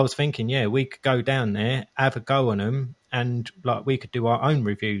I was thinking, we could go down there, have a go on them, and like we could do our own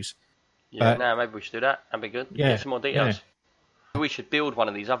reviews. Yeah, maybe we should do that. That'd be good. Yeah, get some more details. Yeah. We should build one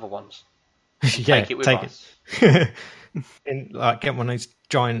of these other ones. Take it with us. And like get one of those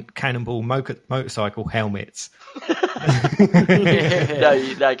giant cannonball motorcycle helmets. No,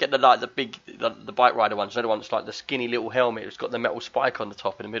 get the big the bike rider ones. The ones like the skinny little helmet. It's got the metal spike on the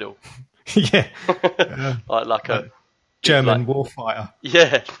top in the middle. Yeah, like a German warfighter.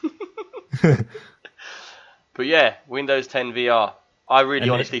 Yeah. But yeah, Windows 10 VR. I really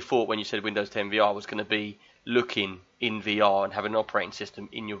honestly thought when you said Windows 10 VR was going to be looking in VR and having an operating system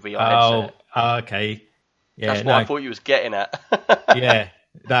in your VR headset. Oh, okay. Yeah, that's what I thought you was getting at. Yeah,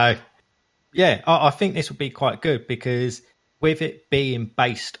 no. Yeah, I think this would be quite good because with it being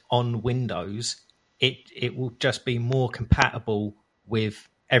based on Windows, it will just be more compatible with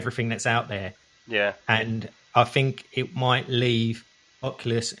everything that's out there. Yeah. And I think it might leave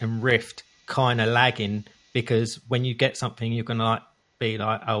Oculus and Rift kind of lagging because when you get something, you're going to be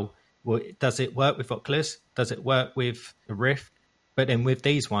like, oh, well, does it work with Oculus? Does it work with the Rift? But then with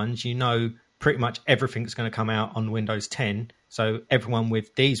these ones, pretty much everything's going to come out on Windows 10. So everyone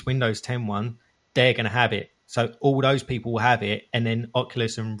with these Windows 10 one, they're going to have it. So all those people will have it, and then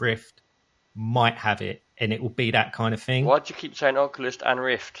Oculus and Rift might have it, and it will be that kind of thing. Why'd you keep saying Oculus and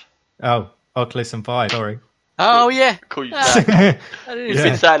Rift? Oh, Oculus and Vive, sorry. Oh, yeah. Cool. You've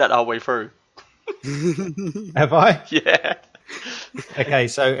been saying that the whole way through. Have I? Yeah. Okay,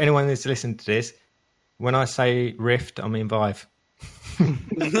 so anyone who's listened to this, when I say Rift, I mean Vive.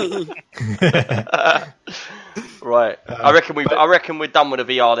 Right. I reckon we're done with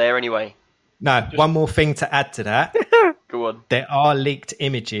the VR there anyway. No, one more thing to add to that. Go on. There are leaked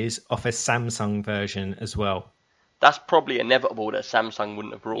images of a Samsung version as well. That's probably inevitable that Samsung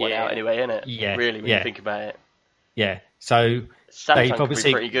wouldn't have brought one out anyway, isn't it? Yeah. Really, when you think about it. Yeah. So Samsung could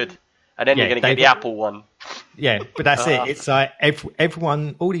be pretty good. And then you're going to get the Apple one. Yeah, but that's it. It's like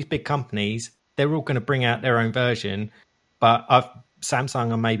everyone, all these big companies, they're all going to bring out their own version. But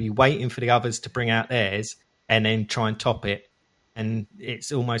Samsung are maybe waiting for the others to bring out theirs and then try and top it. And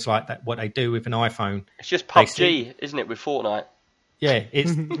it's almost like that what they do with an iPhone. It's just PUBG, isn't it, with Fortnite? Yeah,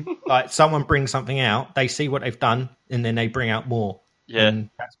 it's like someone brings something out, they see what they've done, and then they bring out more. Yeah. And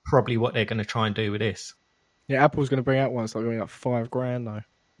that's probably what they're going to try and do with this. Yeah, Apple's going to bring out one. It's like going up $5,000 though.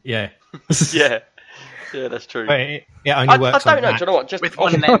 Yeah. Yeah. Yeah, that's true. But it only works I on don't know. Mac. Do you know what? Just with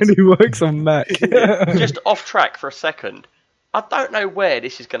one It lens. only works on Mac. Just off track for a second. I don't know where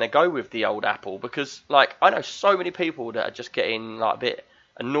this is going to go with the old Apple because, like, I know so many people that are just getting like a bit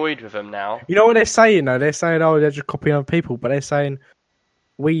annoyed with them now. You know what they're saying though? They're saying, "Oh, they're just copying other people," but they're saying,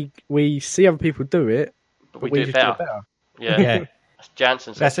 "We see other people do it, But but we we do just it do better. it better." Yeah. Yeah.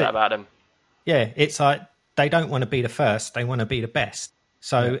 Jansen says That's that it. about them. Yeah, it's like they don't want to be the first, they want to be the best.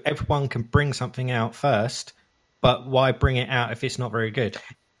 So everyone can bring something out first, but why bring it out if it's not very good?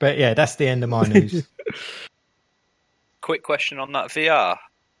 But yeah, that's the end of my news. Quick question on that VR.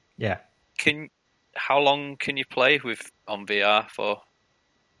 Yeah. How long can you play on VR for?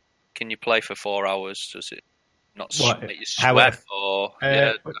 Can you play for 4 hours? Does it not What, make you how sweat it- or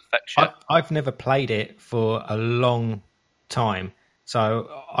affect you? I've never played it for a long time. So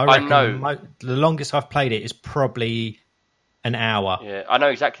I I reckon know. the longest I've played it is probably an hour. Yeah, I know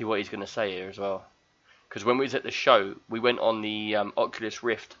exactly what he's going to say here as well. Because when we was at the show, we went on the Oculus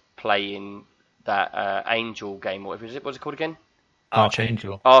Rift playing that Angel game. What's it called again?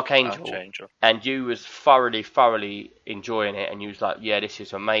 Archangel. Archangel. And you was thoroughly enjoying it, and you was like, "Yeah, this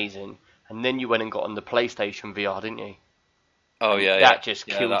is amazing." And then you went and got on the PlayStation VR, didn't you? Oh yeah, that just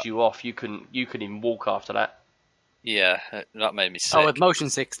killed you off. You couldn't even walk after that. Yeah, that made me sick. Oh, with motion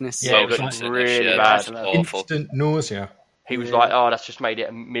sickness. Yeah, it was like really bad. That's awful. Instant nausea. He was like, "Oh, that's just made it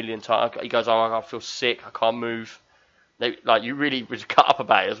a million times." He goes, "Oh, I feel sick. I can't move." Like you really was cut up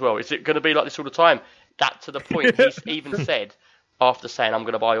about it as well. Is it going to be like this all the time? That to the point. He's even said after saying, "I'm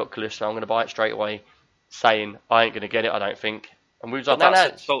going to buy Oculus, and I'm going to buy it straight away," saying, "I ain't going to get it. I don't think." And we was like, But "No,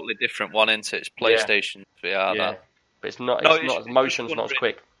 that's a totally different one, isn't it? It's PlayStation VR. yeah." That. But it's not. No, It's not as motion's not as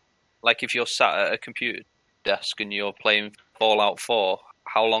quick. Like if you're sat at a computer desk and you're playing Fallout 4,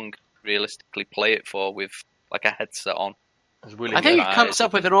 how long realistically play it for with like a headset on? I think it comes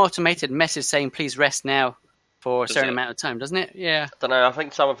up with an automated message saying, "Please rest now," for a certain amount of time, doesn't it? Yeah. I don't know. I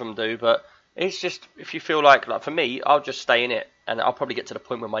think some of them do, but it's just if you feel like for me, I'll just stay in it, and I'll probably get to the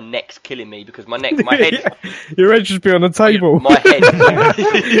point where my neck's killing me because my head, Your head should be on the table. my head,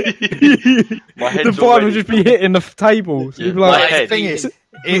 my head's The vibe already- would just be hitting the table. So you'd be My like, head. The thing is,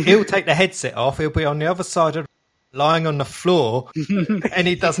 he'll take the headset off. He'll be on the other side of lying on the floor, and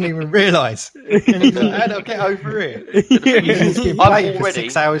he doesn't even realise. And he's like, "How do I get over it?" He's been playing for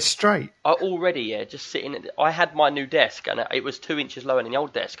 6 hours straight. Just sitting. I had my new desk, and it was 2 inches lower than the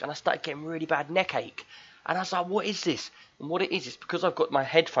old desk, and I started getting really bad neck ache. And I was like, "What is this?" And what it is because I've got my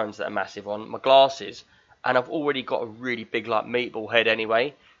headphones that are massive on, my glasses, and I've already got a really big like meatball head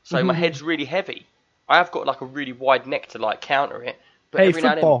anyway, so my head's really heavy. I have got like a really wide neck to like counter it. But "Hey, every now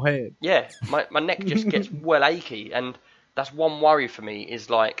and football then, head." yeah, my neck just gets well achy, and that's one worry for me. Is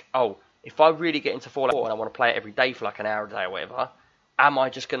like, oh, if I really get into Fallout 4 and I want to play it every day for like an hour a day or whatever, am I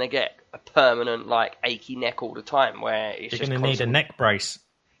just going to get a permanent like achy neck all the time? Where it's You're just going to need a neck brace.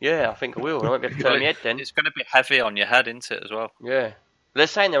 Yeah, I think I will. I won't be able to turn my head then. It's going to be heavy on your head, isn't it, as well? Yeah, they're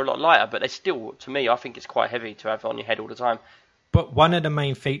saying they're a lot lighter, but they still, to me, I think it's quite heavy to have on your head all the time. But one of the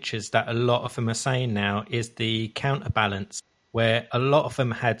main features that a lot of them are saying now is the counterbalance, where a lot of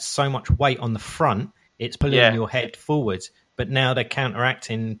them had so much weight on the front, it's pulling your head forwards. But now they're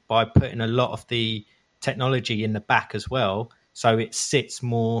counteracting by putting a lot of the technology in the back as well. So it sits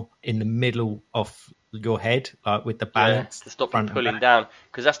more in the middle of your head, like with the balance. To stop you pulling down.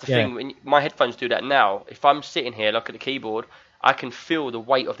 Because that's the thing, when my headphones do that now. If I'm sitting here, look at the keyboard, I can feel the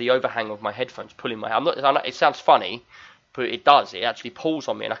weight of the overhang of my headphones pulling my head. It sounds funny, but it does. It actually pulls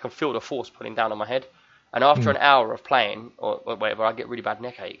on me, and I can feel the force pulling down on my head. And after an hour of playing, or whatever, I get really bad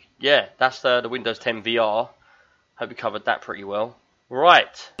neck ache. Yeah, that's the Windows 10 VR. Hope we covered that pretty well.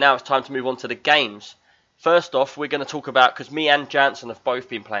 Right, now it's time to move on to the games. First off, we're going to talk about, because me and Jansen have both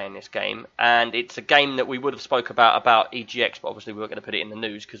been playing this game, and it's a game that we would have spoke about EGX, but obviously we weren't going to put it in the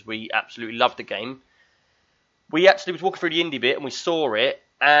news because we absolutely loved the game. We actually was walking through the indie bit and we saw it,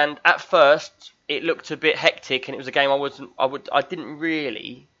 and at first it looked a bit hectic, and it was a game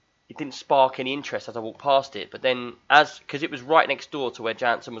it didn't spark any interest as I walked past it. But then, because it was right next door to where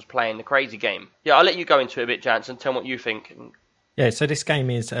Jansen was playing the crazy game. Yeah, I'll let you go into it a bit, Jansen. Tell me what you think. Yeah, so this game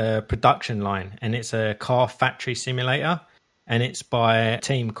is a production line, and it's a car factory simulator. and it's by a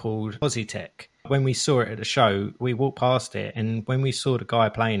team called Positech. When we saw it at the show, we walked past it, and when we saw the guy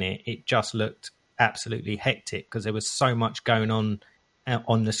playing it, it just looked absolutely hectic because there was so much going on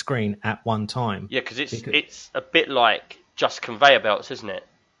the screen at one time. Yeah, because it's a bit like just conveyor belts, isn't it?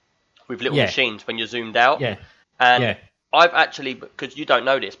 With little machines when you're zoomed out. Yeah. And I've actually, because you don't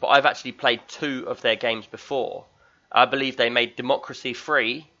know this, but I've actually played 2 of their games before. I believe they made Democracy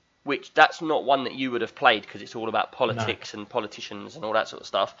 3, which that's not one that you would have played because it's all about politics and politicians and all that sort of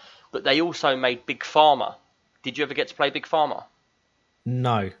stuff. But they also made Big Pharma. Did you ever get to play Big Pharma?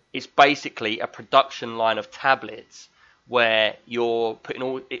 No. It's basically a production line of tablets where you're putting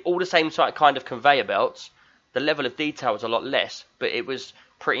all the same kind of conveyor belts. The level of detail was a lot less, but it was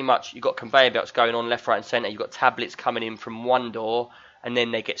pretty much, you've got conveyor belts going on left, right and centre. You've got tablets coming in from one door, and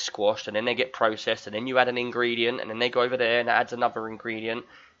then they get squashed, and then they get processed, and then you add an ingredient, and then they go over there, and it adds another ingredient.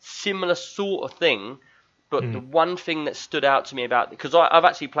 Similar sort of thing, but the one thing that stood out to me about, because I've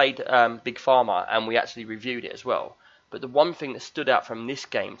actually played Big Pharma, and we actually reviewed it as well, but the one thing that stood out from this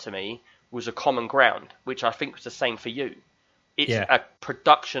game to me was a common ground, which I think was the same for you. It's a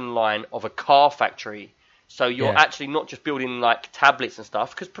production line of a car factory. So you're actually not just building like tablets and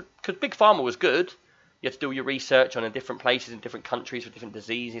stuff, because Big Pharma was good. You have to do all your research on the different places in different countries with different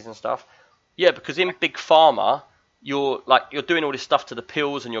diseases and stuff. Yeah, because in Big Pharma, you're doing all this stuff to the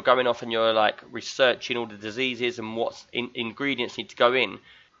pills, and you're going off and you're like researching all the diseases and what ingredients need to go in.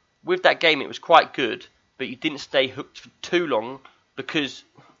 With that game, it was quite good, but you didn't stay hooked for too long because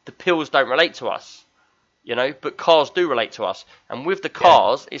the pills don't relate to us, you know, but cars do relate to us. And with the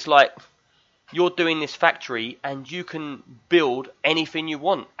cars, it's like you're doing this factory and you can build anything you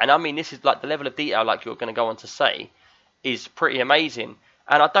want. And I mean, this is like the level of detail, like you're going to go on to say, is pretty amazing.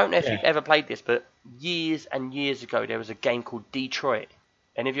 And I don't know if you've ever played this, but years and years ago, there was a game called Detroit.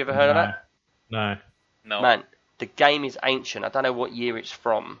 Any of you ever heard of that? No. Man, the game is ancient. I don't know what year it's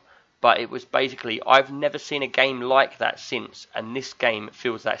from, but it was basically, I've never seen a game like that since, and this game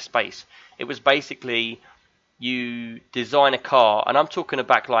fills that space. It was basically, you design a car, and I'm talking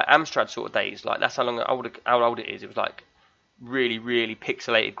about like Amstrad sort of days, like that's how old it is. It was like really, really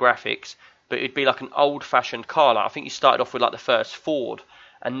pixelated graphics, but it'd be like an old-fashioned car. Like I think you started off with like the first Ford,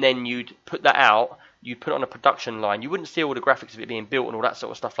 and then you'd put that out, you'd put it on a production line. You wouldn't see all the graphics of it being built and all that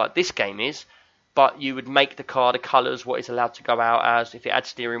sort of stuff like this game is, but you would make the car, the colours, what it's allowed to go out as, if it had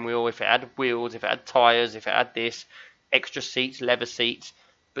steering wheel, if it had wheels, if it had tyres, if it had this, extra seats, leather seats.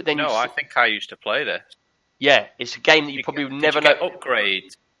 But then I think I used to play this. Yeah, it's a game that you probably would never know.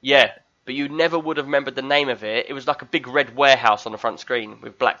 Upgrade. Yeah, but you never would have remembered the name of it. It was like a big red warehouse on the front screen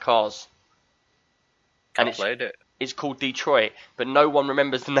with black cars. I played it. It's called Detroit, but no one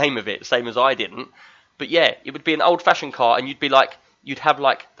remembers the name of it, same as I didn't. But yeah, it would be an old-fashioned car, and you'd have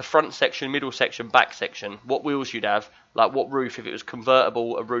like the front section, middle section, back section, what wheels you'd have, like what roof, if it was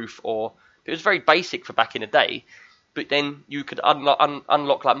convertible, a roof, or it was very basic for back in the day. But then you could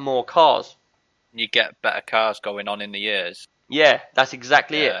unlock like more cars. You get better cars going on in the years. Yeah, that's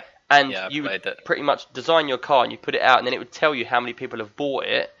exactly it. And you would pretty much design your car and you put it out, and then it would tell you how many people have bought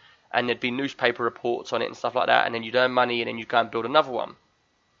it, and there'd be newspaper reports on it and stuff like that, and then you'd earn money, and then you'd go and build another one.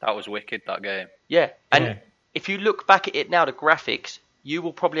 That was wicked, that game. Yeah, and if you look back at it now, the graphics, you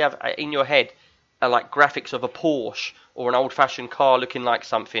will probably have in your head like graphics of a Porsche or an old-fashioned car looking like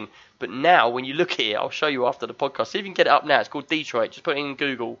something. But now, when you look at it, I'll show you after the podcast. See if you can get it up now. It's called Detroit. Just put it in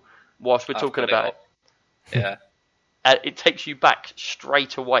Google whilst we're talking about it. Yeah. And it takes you back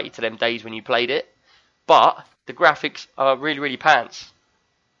straight away to them days when you played it. But the graphics are really, really pants.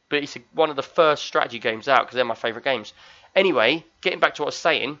 But it's one of the first strategy games out because they're my favourite games. Anyway, getting back to what I was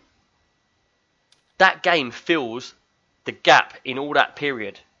saying, that game fills the gap in all that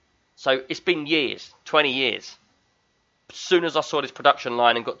period. So it's been years, 20 years. As soon as I saw this production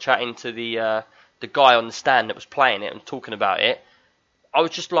line and got chatting to the guy on the stand that was playing it and talking about it, I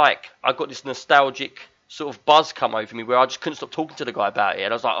was just like, I got this nostalgic sort of buzz come over me where I just couldn't stop talking to the guy about it.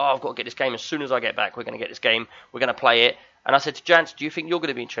 And I was like, oh, I've got to get this game. As soon as I get back, we're going to get this game. We're going to play it. And I said to Jance, do you think you're going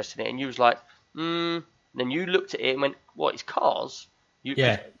to be interested in it? And you was like, Then you looked at it and went, what, it's cars?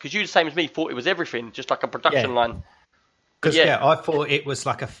 Because you, the same as me, thought it was everything, just like a production line. Because, I thought it was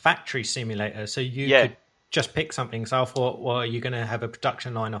like a factory simulator. So you could just pick something. So I thought, well, are you going to have a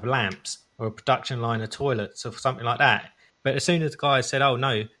production line of lamps or a production line of toilets or something like that? But as soon as the guy said, oh,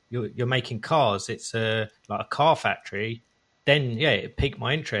 no, you're making cars, it's like a car factory, then, it piqued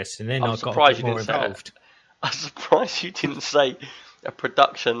my interest. And then I got a bit more involved. I'm surprised you didn't say a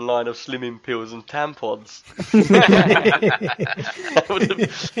production line of slimming pills and tampons.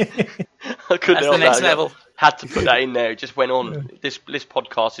 That's the next level. Had to put that in there. It just went on. This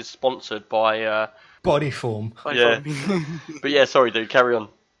podcast is sponsored by Bodyform. Yeah. But yeah, sorry, dude. Carry on.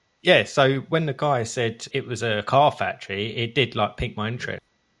 Yeah. So when the guy said it was a car factory, it did like pique my interest.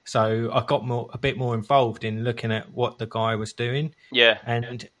 So I got a bit more involved in looking at what the guy was doing. Yeah.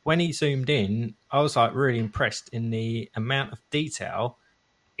 And when he zoomed in, I was like really impressed in the amount of detail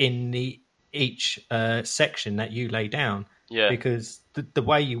in each section that you lay down. Yeah. Because the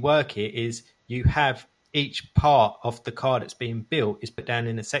way you work it is you have each part of the car that's being built is put down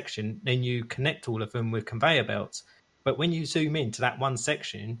in a section, then you connect all of them with conveyor belts. But when you zoom into that one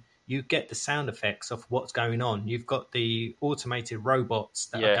section, you get the sound effects of what's going on. You've got the automated robots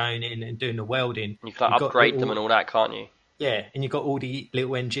that are going in and doing the welding. You can upgrade them and all that, can't you? Yeah, and you've got all the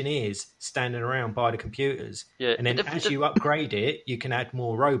little engineers standing around by the computers. Yeah. And then as you upgrade it, you can add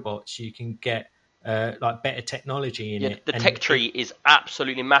more robots. You can get like better technology in it. The tech tree is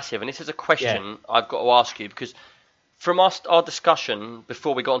absolutely massive. And this is a question I've got to ask you, because from our discussion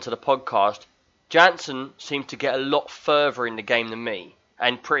before we got onto the podcast, Jansen seemed to get a lot further in the game than me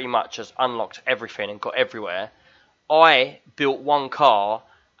and pretty much has unlocked everything and got everywhere. I built one car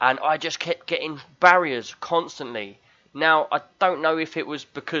and I just kept getting barriers constantly. Now, I don't know if it was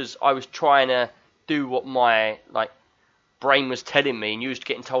because I was trying to do what my brain was telling me, and you was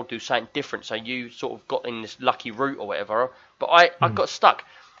getting told to do something different, so you sort of got in this lucky route or whatever. But I got stuck.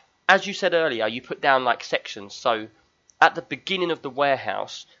 As you said earlier, you put down sections. So at the beginning of the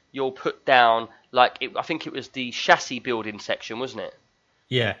warehouse, you'll put down I think it was the chassis building section, wasn't it?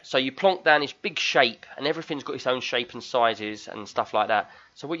 Yeah. So you plonk down this big shape, and everything's got its own shape and sizes and stuff like that.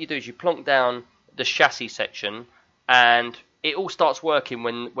 So what you do is you plonk down the chassis section, and it all starts working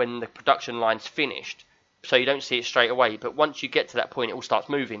when the production line's finished. So you don't see it straight away. But once you get to that point, it all starts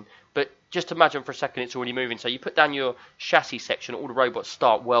moving. But just imagine for a second it's already moving. So you put down your chassis section, all the robots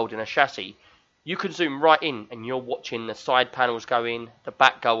start welding a chassis. You can zoom right in, and you're watching the side panels go in, the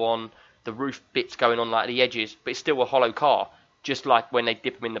back go on, the roof bits going on like the edges, but it's still a hollow car. Just like when they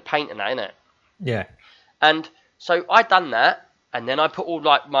dip them in the paint and that, innit? Yeah. And so I done that, and then I put all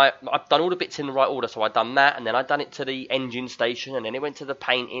I've done all the bits in the right order. So I done that, and then I done it to the engine station, and then it went to the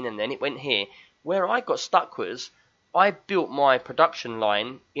painting, and then it went here. Where I got stuck was I built my production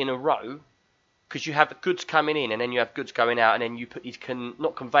line in a row, because you have goods coming in, and then you have goods going out, and then you put these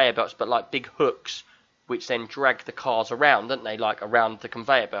not conveyor belts, but big hooks, which then drag the cars around, don't they? Around the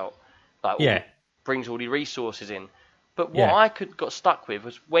conveyor belt, brings all the resources in. But what I got stuck with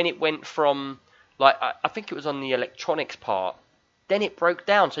was when it went from, I think it was on the electronics part, then it broke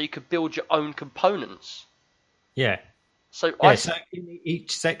down so you could build your own components. Yeah. So so in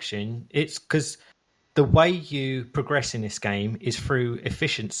each section, it's because the way you progress in this game is through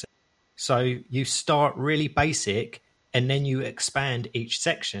efficiency. So you start really basic, and then you expand each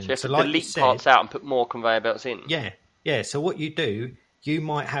section. So you have to delete parts out and put more conveyor belts in. Yeah. Yeah. So what you do, you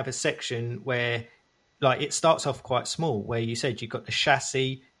might have a section where it starts off quite small, where you said you've got the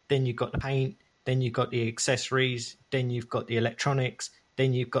chassis, then you've got the paint, then you've got the accessories, then you've got the electronics,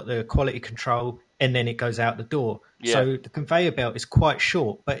 then you've got the quality control, and then it goes out the door. Yeah. So the conveyor belt is quite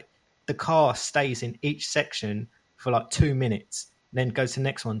short, but the car stays in each section for 2 minutes, then goes to the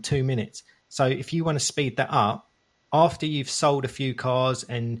next one, 2 minutes. So if you want to speed that up, after you've sold a few cars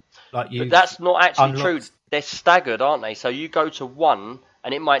and But that's not actually true. They're staggered, aren't they? So you go to one,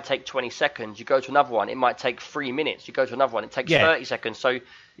 and it might take 20 seconds. You go to another one, it might take 3 minutes. You go to another one, it takes 30 seconds. So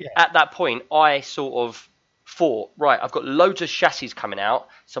at that point, I sort of thought, right, I've got loads of chassis coming out.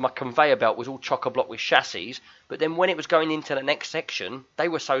 So my conveyor belt was all chock-a-block with chassis. But then when it was going into the next section, they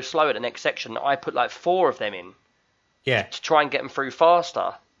were so slow at the next section that I put 4 of them in. Yeah. To try and get them through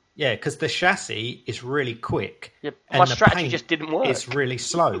faster. Yeah, because the chassis is really quick. Yeah, my strategy just didn't work. It's really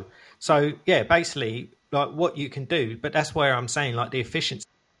slow. So, basically, what you can do, but that's where I'm saying, the efficiency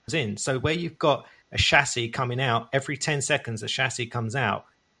comes in. So where you've got a chassis coming out, every 10 seconds a chassis comes out.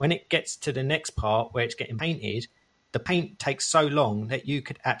 When it gets to the next part where it's getting painted, the paint takes so long that you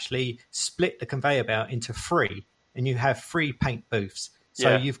could actually split the conveyor belt into 3, and you have 3 paint booths.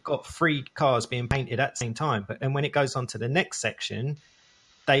 So you've got 3 cars being painted at the same time. But then when it goes on to the next section,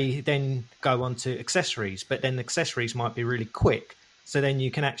 they then go on to accessories. But then accessories might be really quick. So then you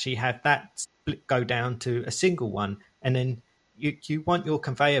can actually have that split go down to a single one. And then you want your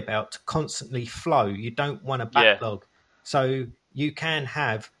conveyor belt to constantly flow. You don't want a backlog. So you can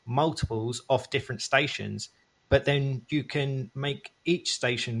have multiples of different stations, but then you can make each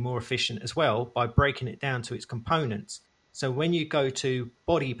station more efficient as well by breaking it down to its components. So when you go to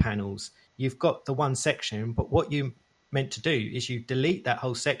body panels, you've got the one section, but what you meant to do is you delete that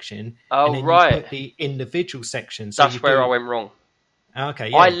whole section and then you put the individual sections. That's where I went wrong. Okay,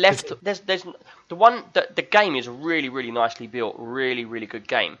 yeah. I left. There's the game is really, really nicely built, really, really good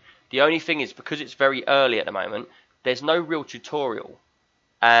game. The only thing is, because it's very early at the moment, there's no real tutorial,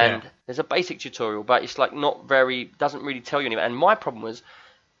 and there's a basic tutorial, but it's like not very, doesn't really tell you anything. And my problem was,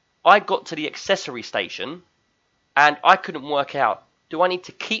 I got to the accessory station, and I couldn't work out, do I need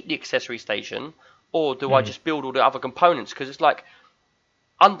to keep the accessory station, or do I just build all the other components? Because it's like,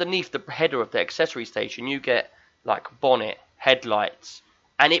 underneath the header of the accessory station, you get like bonnet, headlights,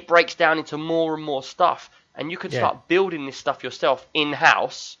 and it breaks down into more and more stuff. And you could start building this stuff yourself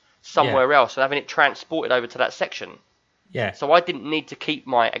in-house somewhere else and having it transported over to that section. Yeah. So I didn't need to keep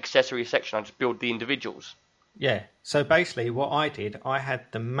my accessory section. I just build the individuals. Yeah. So basically what I did, I had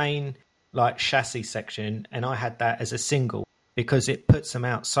the main like chassis section, and I had that as a single because it puts them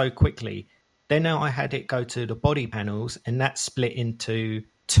out so quickly. Then I had it go to the body panels, and that split into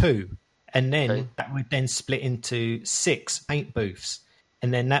 2. And then that would then split into 6 paint booths.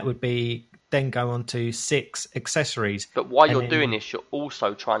 And then that would be then go on to 6 accessories. But while you're doing this, you're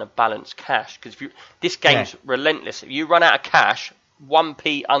also trying to balance cash. Because this game's relentless. If you run out of cash,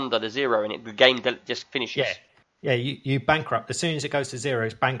 1p under the zero, and the game just finishes. Yeah, you bankrupt. As soon as it goes to 0,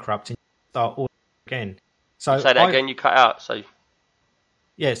 it's bankrupt, and you start all again. So say that again, you cut out. So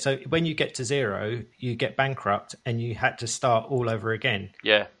yeah, so when you get to 0, you get bankrupt, and you had to start all over again.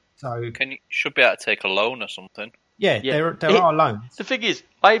 Yeah. So you should be able to take a loan or something. Yeah, there are loans. The thing is,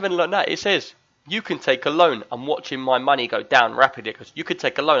 I even learned that. It says, you can take a loan. I'm watching my money go down rapidly because you could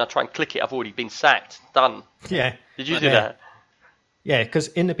take a loan. I try and click it. I've already been sacked. Done. Yeah. Did you do that? Yeah, because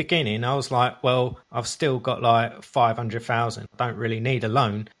in the beginning, I was like, well, I've still got like 500,000. I don't really need a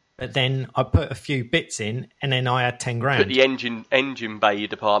loan. But then I put a few bits in, and then I had 10 grand. Put the engine bay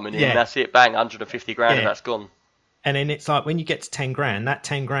department in, and that's it. Bang, 150 grand, and that's gone. And then it's like when you get to 10 grand, that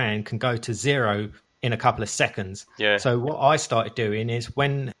 10 grand can go to 0 in a couple of seconds. Yeah. So what I started doing is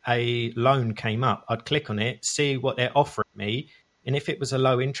when a loan came up, I'd click on it, see what they're offering me. And if it was a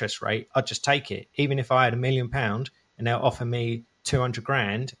low interest rate, I'd just take it. Even if I had £1 million and they'll offer me 200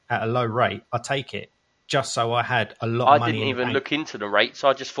 grand at a low rate, I'd take it. Just so I had a lot of money. I didn't even look into the rates.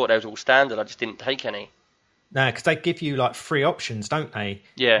 I just thought they was all standard. I just didn't take any. No, because they give you like 3 options, don't they?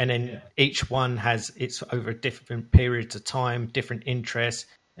 Yeah. And then each one it's over different periods of time, different interests,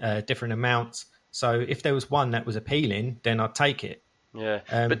 different amounts. So if there was one that was appealing, then I'd take it. Yeah.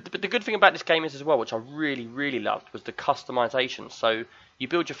 But the good thing about this game is as well, which I really, really loved, was the customization. So you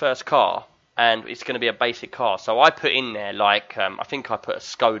build your first car, and it's going to be a basic car. So I put in there, like, I think I put a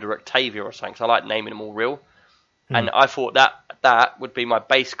Skoda Octavia or something, because I like naming them all real. And I thought that would be my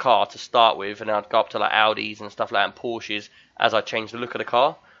base car to start with, and I'd go up to like Audis and stuff like that, and Porsches, as I change the look of the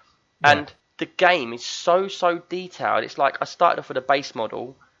car. Yeah. And the game is so detailed. It's like I started off with a base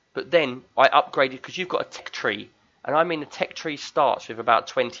model, but then I upgraded, because you've got a tech tree. And I mean, the tech tree starts with about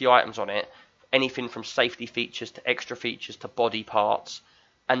 20 items on it, anything from safety features to extra features to body parts.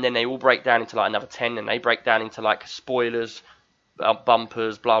 And then they all break down into like another 10, and they break down into like spoilers,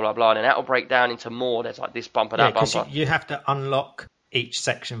 bumpers, blah, blah, blah. And then that will break down into more. There's like this bumper, that bumper. You have to unlock each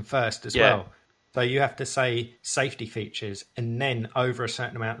section first as well. So you have to say safety features, and then over a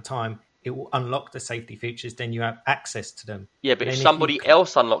certain amount of time, it will unlock the safety features, then you have access to them. Yeah, but if somebody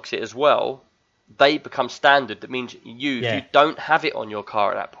else unlocks it as well, they become standard. That means if you don't have it on your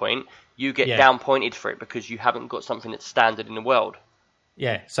car at that point, you get down pointed for it because you haven't got something that's standard in the world.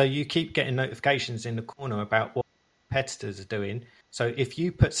 Yeah, so you keep getting notifications in the corner about what competitors are doing. So if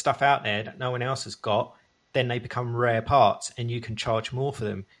you put stuff out there that no one else has got, then they become rare parts and you can charge more for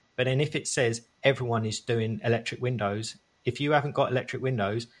them. But then if it says everyone is doing electric windows, if you haven't got electric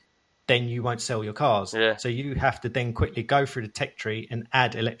windows, then you won't sell your cars. Yeah. So you have to then quickly go through the tech tree and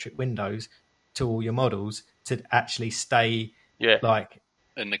add electric windows to all your models to actually stay like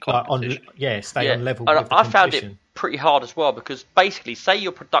in the competition. On level and with the I found competition. It pretty hard as well, because basically, say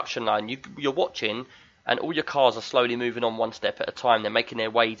your production line, you're watching, and all your cars are slowly moving on one step at a time. They're making their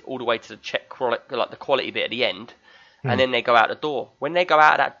way all the way to the check quality, like the quality bit at the end, and then they go out the door. When they go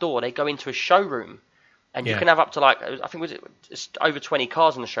out of that door, they go into a showroom, and you can have up to like, I think it's over 20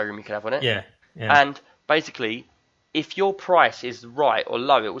 cars in the showroom you can have on it. Yeah. And basically, if your price is right or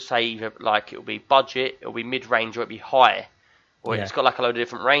low, it will say either like it'll be budget, it'll be mid-range, or it'll be high, or it's got like a load of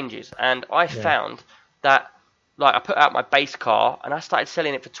different ranges. And I found that, like, I put out my base car and I started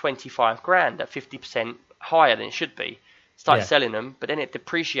selling it for 25 grand at 50% higher than it should be. Started selling them, but then it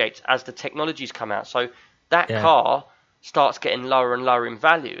depreciates as the technologies come out. So that car starts getting lower and lower in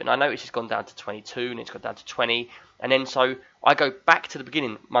value. And I noticed it's gone down to 22 and it's gone down to 20. And then so I go back to the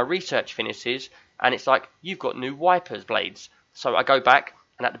beginning. My research finishes and it's like, you've got new wipers blades. So I go back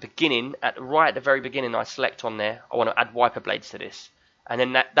and at the beginning, right at the very beginning, I select on there, I want to add wiper blades to this. and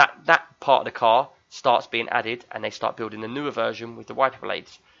then that part of the car starts being added, and they start building the newer version with the wiper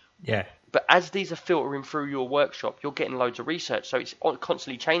blades. Yeah. But as these are filtering through your workshop, you're getting loads of research, so it's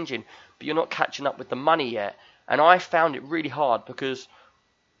constantly changing, but you're not catching up with the money yet. And I found it really hard because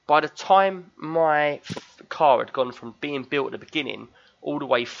by the time my car had gone from being built at the beginning all the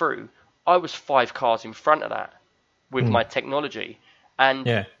way through, I was 5 cars in front of that with my technology.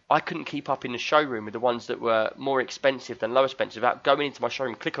 And I couldn't keep up in the showroom with the ones that were more expensive than low expensive without going into my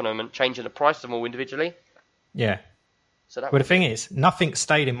showroom, click on them and changing the price of them all individually. Yeah. Well, the thing is, nothing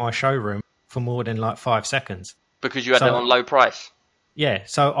stayed in my showroom for more than like 5 seconds. Because you had them on low price? Yeah,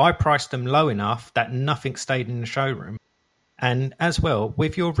 so I priced them low enough that nothing stayed in the showroom. And as well,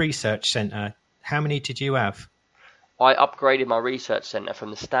 with your research centre, how many did you have? I upgraded my research centre from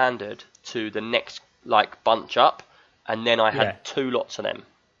the standard to the next bunch up, and then I had 2 lots of them.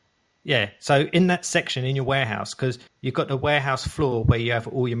 Yeah, so in that section in your warehouse, because you've got the warehouse floor where you have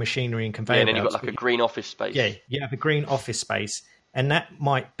all your machinery and conveyor belts. And then you've got a green office space. Yeah, you have a green office space, and that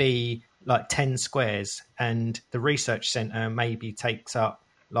might be like 10 squares, and the research centre maybe takes up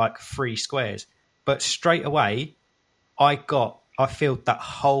like 3 squares. But straight away, I filled that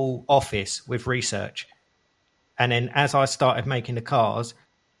whole office with research. And then as I started making the cars,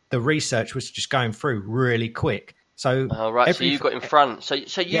 the research was just going through really quick. So so you got in front. So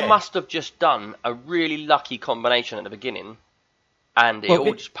you must have just done a really lucky combination at the beginning, and it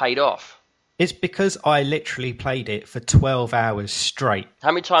all just paid off. It's because I literally played it for 12 hours straight.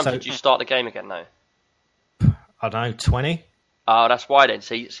 How many times did you start the game again, though? I don't know, 20? Oh, that's why then.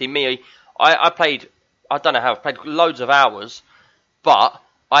 See me, I played, I don't know how, I played loads of hours, but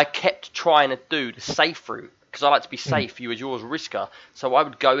I kept trying to do the safe route, because I like to be safe, you as yours risker. So I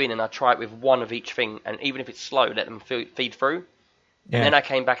would go in and I'd try it with one of each thing, and even if it's slow, let them feed through. Yeah. And then I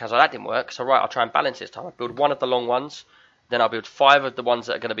came back, I was like, that didn't work, so I'll try and balance this time. I build 1 of the long ones, then I'll build 5 of the ones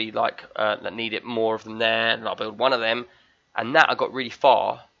that are going to be that need it more of them there, and I'll build 1 of them, and that I got really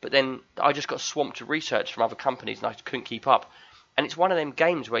far, but then I just got swamped with research from other companies and I couldn't keep up. And it's one of them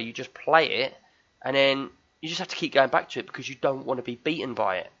games where you just play it, and then you just have to keep going back to it because you don't want to be beaten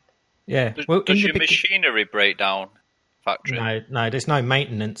by it. Yeah. Does your machinery break down, factory? No, there's no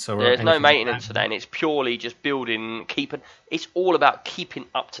maintenance or there's no maintenance today, and it's purely just building, it's all about keeping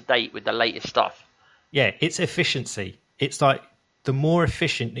up to date with the latest stuff. Yeah, it's efficiency. It's like the more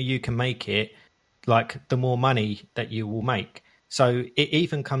efficient that you can make it, like the more money that you will make. So it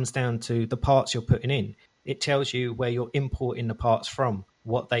even comes down to the parts you're putting in. It tells you where you're importing the parts from,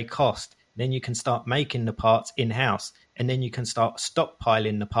 what they cost. Then you can start making the parts in-house, and then you can start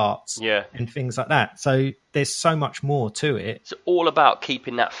stockpiling the parts and things like that. So there's so much more to it. It's all about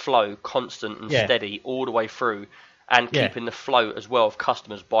keeping that flow constant and steady all the way through, and keeping the flow as well of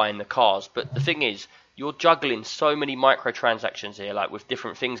customers buying the cars. But the thing is, you're juggling so many microtransactions here, like with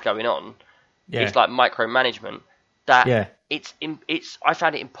different things going on. Yeah. It's like micromanagement that it's I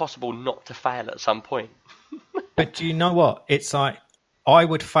found it impossible not to fail at some point. But do you know what? It's like I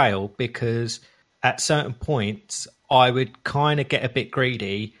would fail because at certain points I would kind of get a bit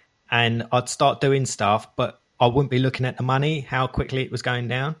greedy and I'd start doing stuff, but I wouldn't be looking at the money, how quickly it was going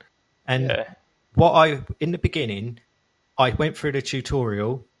down. And in the beginning, I went through the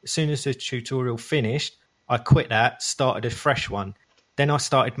tutorial. As soon as the tutorial finished, I quit that, started a fresh one. Then I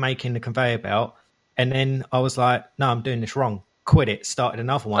started making the conveyor belt, and then I was like, no, I'm doing this wrong. Quit it, started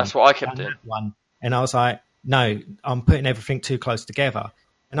another one. That's what I kept doing. And I was like, no, I'm putting everything too close together.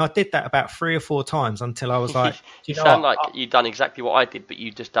 And I did that about 3 or 4 times until I was like, you sound like you've done exactly what I did, but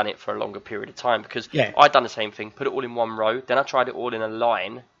you just done it for a longer period of time, because I'd done the same thing, put it all in one row, then I tried it all in a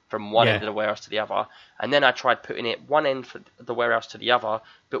line from one end of the warehouse to the other, and then I tried putting it one end for the warehouse to the other,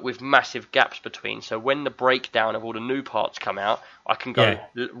 but with massive gaps between, so when the breakdown of all the new parts come out, I can go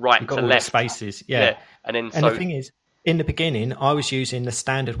right to left. Spaces, And then the thing is, in the beginning, I was using the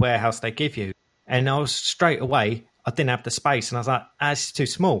standard warehouse they give you, and I was straight away, I didn't have the space, and I was like, it's too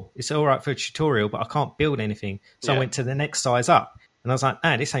small. It's all right for a tutorial, but I can't build anything. So I went to the next size up, and I was like,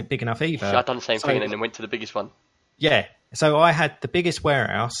 this ain't big enough either. So I'd done the same thing and then went to the biggest one. Yeah. So I had the biggest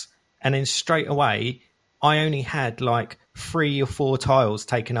warehouse, and then straight away, I only had like 3 or 4 tiles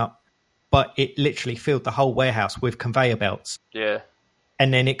taken up, but it literally filled the whole warehouse with conveyor belts. Yeah.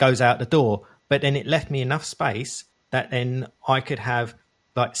 And then it goes out the door. But then it left me enough space that then I could have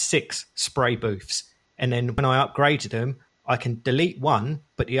like 6 spray booths. And then when I upgraded them, I can delete one,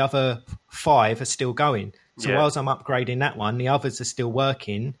 but the other 5 are still going. So whilst I'm upgrading that one, the others are still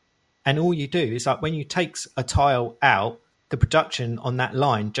working. And all you do is like when you take a tile out, the production on that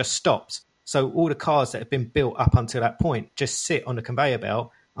line just stops. So all the cars that have been built up until that point just sit on the conveyor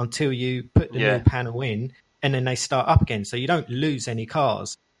belt until you put the new panel in, and then they start up again. So you don't lose any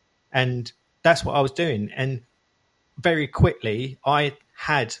cars. And that's what I was doing. And very quickly, I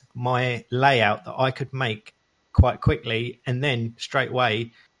had my layout that I could make quite quickly. And then straight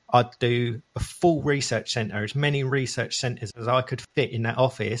away, I'd do a full research center, as many research centers as I could fit in that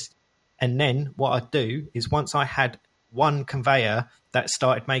office. And then what I'd do is once I had one conveyor that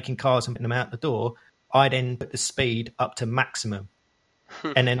started making cars and putting them out the door, I then put the speed up to maximum.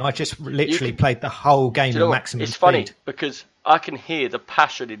 And then I just literally played the whole game at maximum speed. It's funny because I can hear the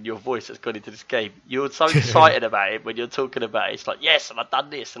passion in your voice that's gone into this game. You're so excited about it when you're talking about it. It's like, yes, and I've done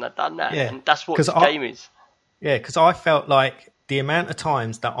this and I've done that. Yeah. And that's what this game is. Yeah, because I felt like the amount of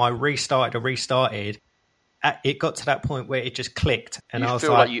times that I restarted, it got to that point where it just clicked. And I was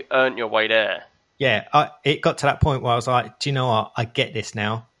feel like you earned your way there. Yeah, it got to that point where I was like, do you know what? I get this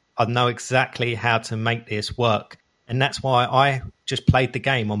now. I know exactly how to make this work. And that's why I just played the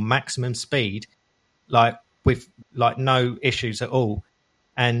game on maximum speed, like with like no issues at all.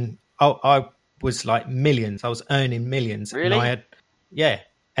 And I was like millions. I was earning millions. Really? And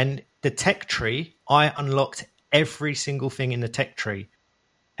and the tech tree, I unlocked every single thing in the tech tree.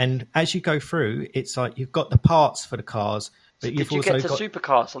 And as you go through, it's like you've got the parts for the cars, but you've also got... Did you get to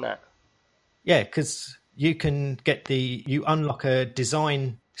supercars and that? Yeah, because you can you unlock a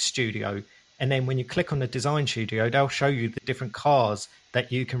design studio, and then when you click on the design studio, they'll show you the different cars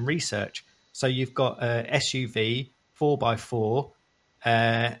that you can research. So you've got a SUV, 4x4,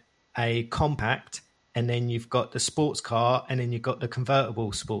 a compact, and then you've got the sports car, and then you've got the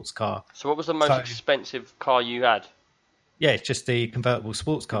convertible sports car. So what was the most expensive car you had? Yeah, it's just the convertible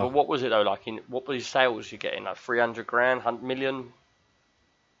sports car. But what was it though? Like, what were your sales you getting? Like 300 grand, 100 million?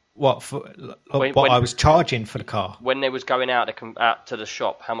 What I was charging for the car when they was going out to the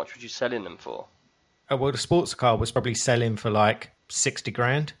shop? How much were you selling them for? Well, the sports car was probably selling for like 60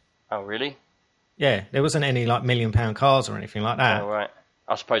 grand. Oh, really? Yeah, there wasn't any like £1 million cars or anything like that. Oh, right.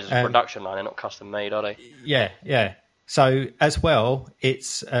 I suppose it's a production line; they're not custom made, are they? Yeah. So as well,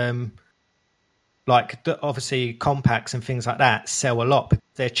 it's obviously compacts and things like that sell a lot because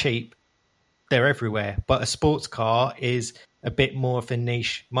they're cheap, they're everywhere. But a sports car is a bit more of a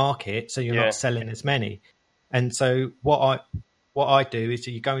niche market, so you're not selling as many. And so what I do is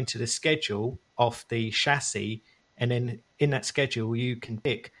you go into the schedule of the chassis, and then in that schedule you can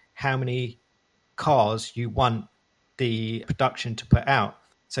pick how many cars you want the production to put out.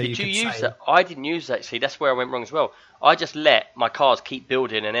 So Did you use that? I didn't use that. See, that's where I went wrong as well. I just let my cars keep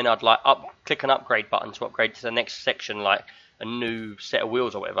building, and then I'd like click an upgrade button to upgrade to the next section, like a new set of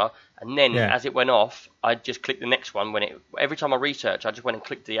wheels or whatever. And then as it went off, I'd just click the next one. Every time I research, I just went and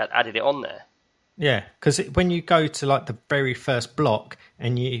clicked added it on there. Yeah, because when you go to like the very first block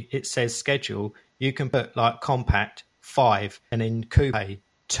and it says schedule, you can put like compact 5, and then coupe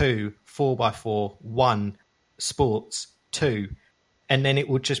 2, 4x4 1, sports 2, and then it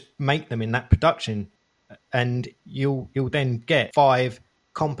will just make them in that production, and you'll then get 5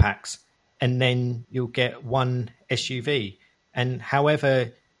 compacts, and then you'll get 1 SUV, and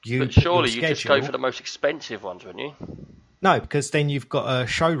however you. But surely you just go for the most expensive ones, wouldn't you? No, because then you've got a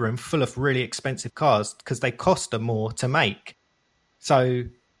showroom full of really expensive cars because they cost more to make. So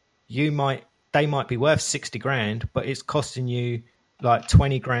they might be worth 60 grand, but it's costing you like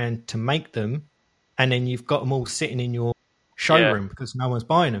 20 grand to make them, and then you've got them all sitting in your showroom because no one's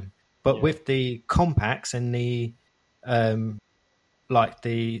buying them. But with the compacts and the like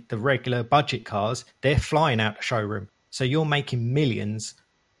the regular budget cars, they're flying out the showroom. So you're making millions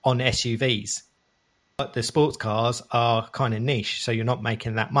on SUVs. But the sports cars are kind of niche, so you're not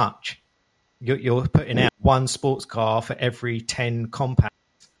making that much. You're putting out 1 sports car for every 10 compacts.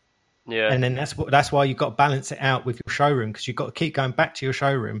 Yeah. And then that's why you've got to balance it out with your showroom, because you've got to keep going back to your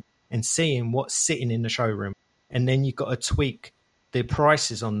showroom and seeing what's sitting in the showroom. And then you've got to tweak the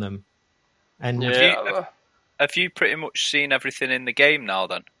prices on them. And have you pretty much seen everything in the game now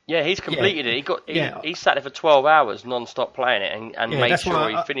then? Yeah, he's completed it. He sat there for 12 hours non-stop playing it and made sure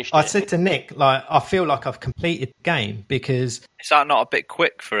he finished it. I said to Nick, like, I feel like I've completed the game because... Is that not a bit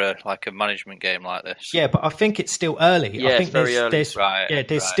quick for a management game like this? Yeah, but I think it's still early. Yeah, I think it's very early.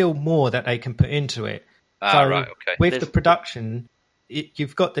 There's still more that they can put into it. Okay. With the production,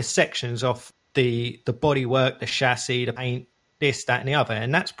 you've got the sections of the bodywork, the chassis, the paint, this, that, and the other,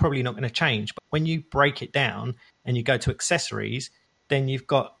 and that's probably not going to change. But when you break it down and you go to accessories, then you've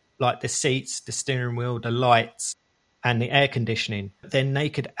got like the seats, the steering wheel, the lights, and the air conditioning. Then they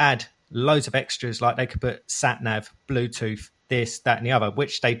could add loads of extras, like they could put sat-nav, Bluetooth, this, that, and the other,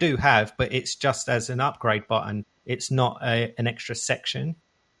 which they do have, but it's just as an upgrade button. It's not an extra section.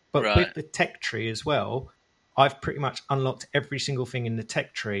 But with the tech tree as well, I've pretty much unlocked every single thing in the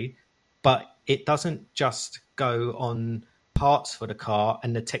tech tree. but it doesn't just go on parts for the car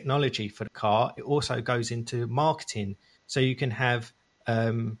and the technology for the car. It also goes into marketing. So you can have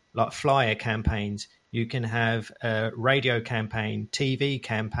like flyer campaigns, you can have a radio campaign, TV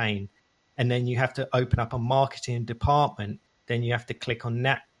campaign, and then you have to open up a marketing department. Then you have to click on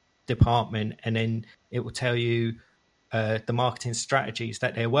that department, and then it will tell you the marketing strategies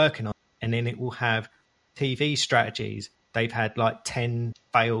that they're working on. And then it will have TV strategies. They've had like 10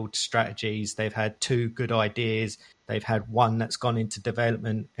 failed strategies. They've had 2 good ideas. They've had 1 that's gone into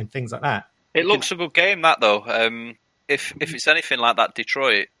development and things like that. It looks a good game, that, though. If it's anything like that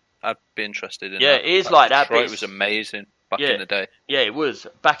Detroit, I'd be interested in that. Yeah, it is like that. Detroit was amazing back in the day. Yeah, it was.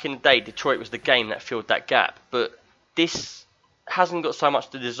 Back in the day, Detroit was the game that filled that gap. But this hasn't got so much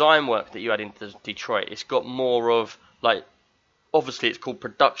the design work that you had into Detroit. It's got more of, like, obviously it's called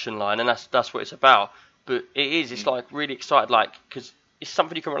production line, and that's what it's about. But it's like really excited, like, because it's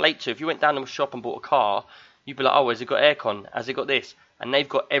something you can relate to. If you went down to a shop and bought a car, you'd be like, oh, has it got aircon? Has it got this? And they've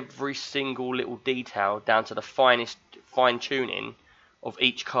got every single little detail down to the finest fine-tuning of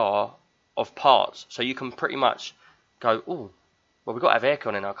each car of parts. So you can pretty much go, oh, well, we've got to have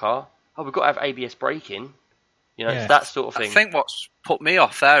aircon in our car. Oh, we've got to have ABS braking. You know, it's that sort of thing. I think what's put me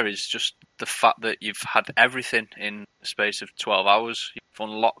off there is just the fact that you've had everything in the space of 12 hours. You've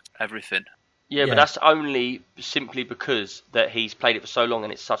unlocked everything. Yeah, but that's only simply because that he's played it for so long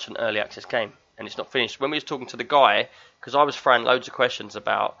and it's such an early access game and it's not finished. When we was talking to the guy, because I was throwing loads of questions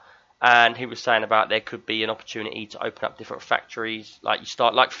about, and he was saying about there could be an opportunity to open up different factories. Like you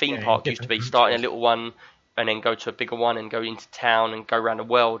start, like theme park used to be, starting a little one and then go to a bigger one and go into town and go around the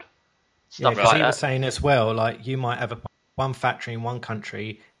world. Stuff like that. He was saying as well, like you might have one factory in one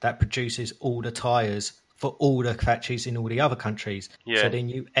country that produces all the tyres for all the factories in all the other countries. So then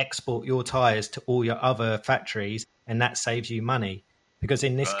you export your tyres to all your other factories and that saves you money. Because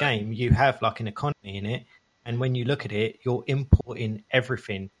in this game, you have like an economy in it. And when you look at it, you're importing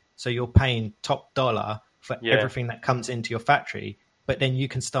everything. So you're paying top dollar for everything that comes into your factory. But then you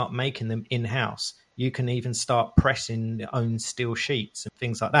can start making them in-house. You can even start pressing your own steel sheets and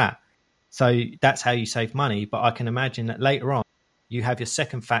things like that. So that's how you save money. But I can imagine that later on, you have your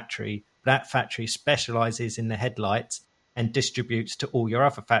second factory. That factory specializes in the headlights and distributes to all your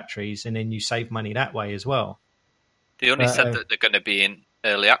other factories, and then you save money that way as well. They only said that they're going to be in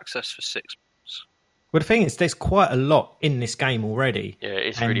early access for 6 months. Well, the thing is, there's quite a lot in this game already. Yeah,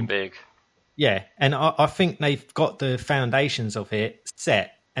 it's really big. Yeah, and I think they've got the foundations of it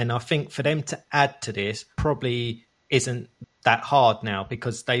set, and I think for them to add to this probably isn't that hard now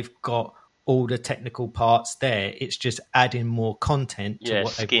because they've got all the technical parts there. It's just adding more content to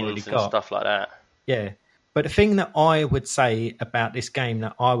what they've already got. And stuff like that. Yeah. But the thing that I would say about this game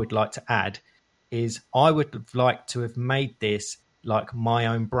that I would like to add is I would have liked to have made this like my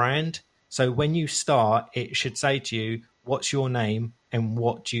own brand. So when you start, it should say to you, what's your name and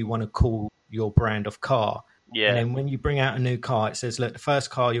what do you want to call your brand of car? Yeah. And then when you bring out a new car, it says, look, the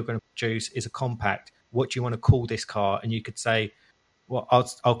first car you're going to produce is a compact. What do you want to call this car? And you could say, well,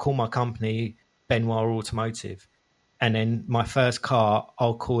 I'll call my company Benoit Automotive. And then my first car,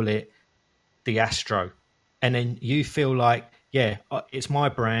 I'll call it the Astro. And then you feel like, yeah, it's my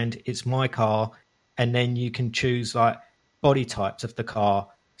brand, it's my car. And then you can choose like body types of the car.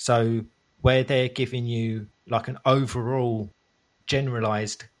 So where they're giving you like an overall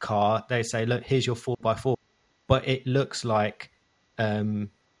generalized car, they say, look, here's your 4x4. But it looks like a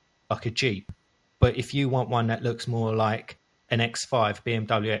Jeep. But if you want one that looks more like an X5,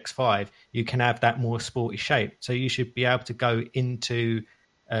 BMW X5, you can have that more sporty shape. So you should be able to go into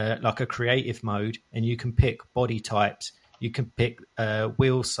like a creative mode and you can pick body types, you can pick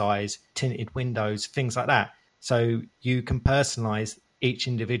wheel size, tinted windows, things like that. So you can personalize each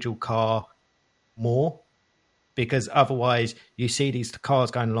individual car more because otherwise you see these cars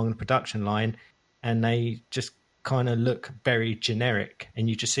going along the production line and they just kind of look very generic and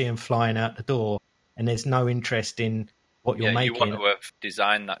you just see them flying out the door and there's no interest in what you're making. You want to have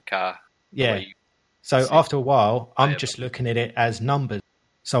designed that car. Yeah. So after a while, I'm just looking at it as numbers.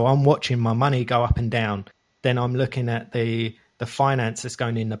 So I'm watching my money go up and down. Then I'm looking at the finance that's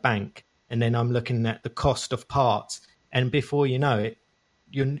going in the bank. And then I'm looking at the cost of parts. And before you know it,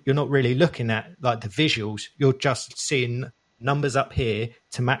 you're not really looking at like the visuals. You're just seeing numbers up here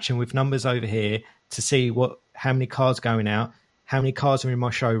to match them with numbers over here to see how many cars going out, how many cars are in my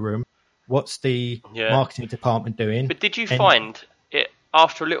showroom, what's the marketing department doing. But did you find it,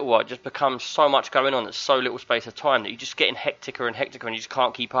 after a little while, it just becomes so much going on at so little space of time that you're just getting hecticer and hecticer and you just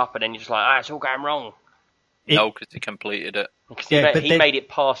can't keep up and then you're just like, it's all going wrong. No, because he completed it. He made it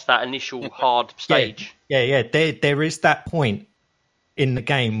past that initial hard stage. Yeah. There is that point in the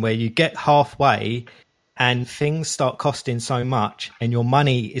game where you get halfway and things start costing so much and your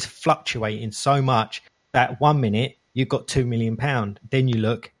money is fluctuating so much that 1 minute you've got £2 million, then you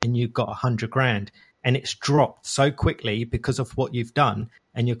look and you've got 100 grand, and it's dropped so quickly because of what you've done,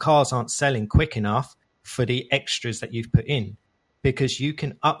 and your cars aren't selling quick enough for the extras that you've put in, because you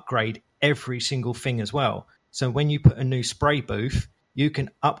can upgrade every single thing as well. So when you put a new spray booth, you can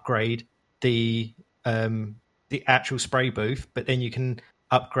upgrade the actual spray booth, but then you can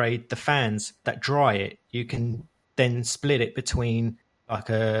upgrade the fans that dry it. You can then split it between like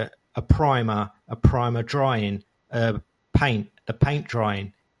a primer drying, the paint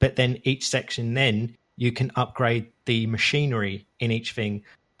drying, but then each section, then you can upgrade the machinery in each thing.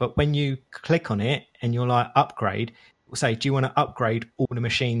 But when you click on it and you're like upgrade, it will say, do you want to upgrade all the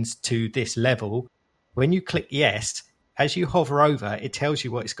machines to this level? When you click yes, as you hover over, it tells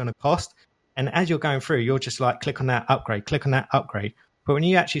you what it's going to cost. And as you're going through, you're just like, click on that upgrade, click on that upgrade. But when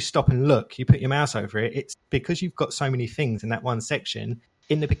you actually stop and look, you put your mouse over it, it's because you've got so many things in that one section.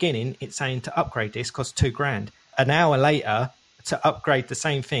 In the beginning, it's saying to upgrade this costs £2,000. An hour later, to upgrade the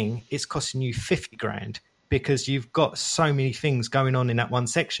same thing, it's costing you 50 grand, because you've got so many things going on in that one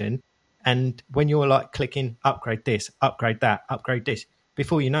section. And when you're like clicking upgrade this, upgrade that, upgrade this,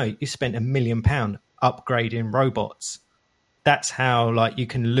 before you know, you spent £1 million upgrading robots. That's how like you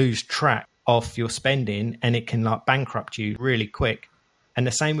can lose track of your spending, and it can like bankrupt you really quick. And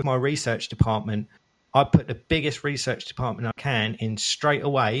the same with my research department. I put the biggest research department I can in straight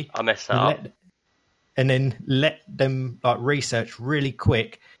away. I messed that up. And then let them like research really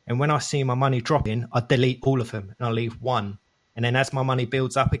quick. And when I see my money dropping, I delete all of them and I leave one. And then as my money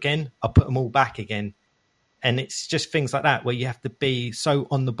builds up again, I put them all back again. And it's just things like that where you have to be so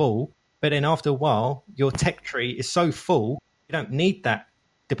on the ball. But then after a while, your tech tree is so full, you don't need that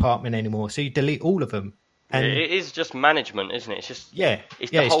department anymore. So you delete all of them. And it is just management, isn't it? It's just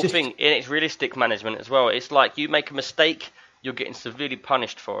it's the it's whole just thing, and it's realistic management as well. It's like you make a mistake, you're getting severely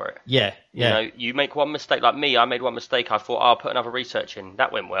punished for it. Yeah. You know, you make one mistake, like me, I made one mistake. I thought, I'll put another research in.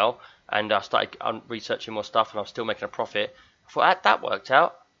 That went well, and I started researching more stuff, and I was still making a profit. I thought, that worked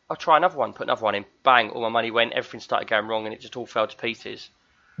out. I'll try another one, put another one in. Bang, all my money went, everything started going wrong, and it just all fell to pieces.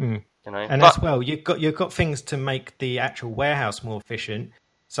 You know, and as well, you've got things to make the actual warehouse more efficient.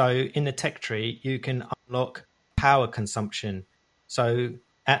 So in the tech tree, you can unlock power consumption. So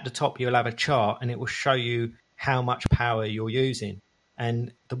at the top, you'll have a chart, and it will show you how much power you're using.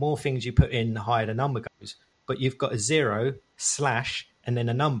 And the more things you put in, the higher the number goes. But you've got a 0, slash, and then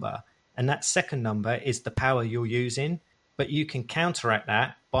a number. And that second number is the power you're using. But you can counteract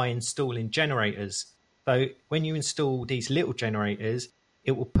that by installing generators. So when you install these little generators,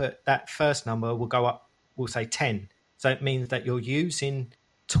 it will put that first number will go up, we'll say 10. So it means that you're using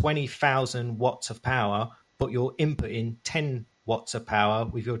 20,000 watts of power, but you're inputting 10 watts of power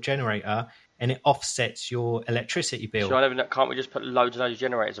with your generator, and it offsets your electricity bill. So can't we just put loads of those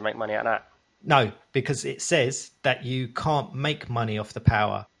generators and make money out of that? No, because it says that you can't make money off the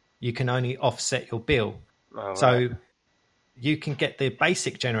power. You can only offset your bill. Oh, so right. You can get the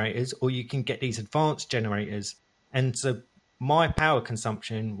basic generators, or you can get these advanced generators. And so my power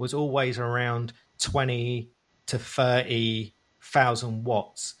consumption was always around 20 to 30,000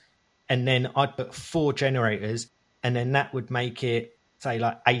 watts. And then I'd put 4 generators, and then that would make it, say,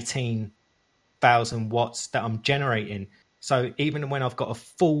 like 18,000 watts that I'm generating. So even when I've got a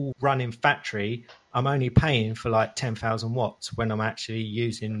full running factory, I'm only paying for like 10,000 watts when I'm actually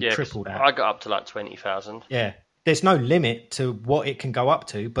using triple that. I got up to like 20,000. Yeah. There's no limit to what it can go up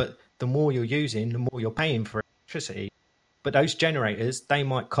to, but the more you're using, the more you're paying for electricity. But those generators, they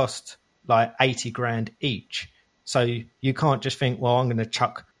might cost like 80 grand each. So you can't just think, well, I'm going to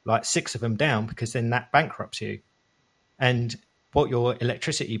chuck like 6 of them down, because then that bankrupts you. And what your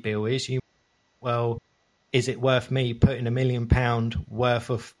electricity bill is, is it worth me putting £1 million worth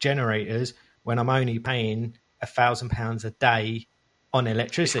of generators when I'm only paying £1,000 a day on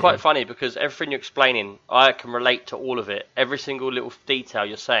electricity? It's quite funny because everything you're explaining, I can relate to all of it. Every single little detail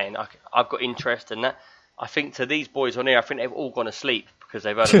you're saying, I've got interest in that. I think to these boys on here, I think they've all gone to sleep because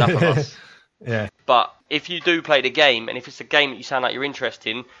they've heard enough of us. Yeah. But if you do play the game, and if it's a game that you sound like you're interested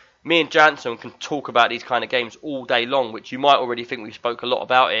in, me and Jansen can talk about these kind of games all day long, which you might already think we spoke a lot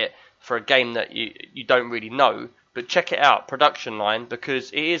about it for a game that you don't really know. But check it out, Production Line,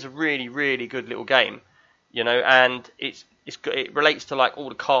 because it is a really, really good little game, you know, and it relates to like all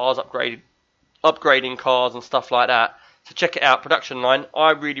the cars, upgrading cars and stuff like that. So check it out, Production Line.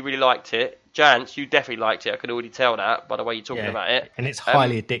 I really, really liked it. Jans, you definitely liked it. I could already tell that by the way you're talking about it. And it's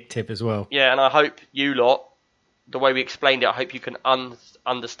highly addictive as well. Yeah, and I hope you lot, the way we explained it, I hope you can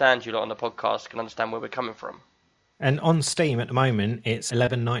understand, you lot on the podcast, can understand where we're coming from. And on Steam at the moment, it's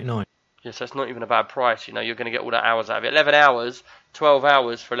 $11.99. Yeah, so it's not even a bad price. You know, you're going to get all the hours out of it. 11 hours, 12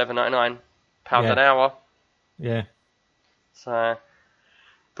 hours for £11.99 an hour. Yeah. So,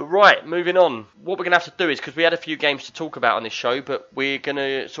 but right, moving on. What we're going to have to do is, because we had a few games to talk about on this show, but we're going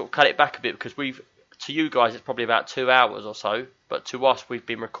to sort of cut it back a bit because to you guys, it's probably about 2 hours or so, but to us, we've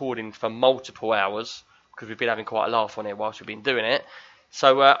been recording for multiple hours because we've been having quite a laugh on it whilst we've been doing it.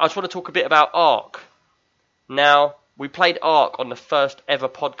 So I just want to talk a bit about Ark. Now, we played Ark on the first ever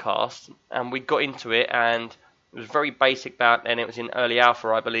podcast, and we got into it, and it was very basic back then. It was in early alpha,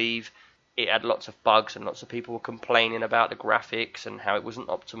 I believe. It had lots of bugs, and lots of people were complaining about the graphics and how it wasn't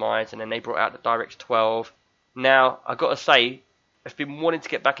optimized, and then they brought out the DirectX 12. Now, I've got to say, I've been wanting to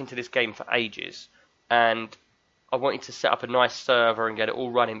get back into this game for ages, and I wanted to set up a nice server and get it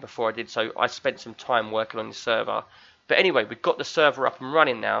all running before I did, so I spent some time working on this server. But anyway, we've got the server up and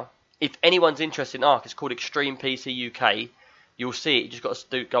running now. If anyone's interested in Ark, it's called Extreme PC UK. You'll see it. You just got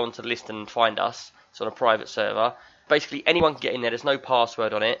to go onto the list and find us. It's on a private server. Basically, anyone can get in there. There's no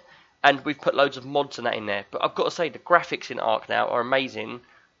password on it. And we've put loads of mods and that in there. But I've got to say, the graphics in Ark now are amazing.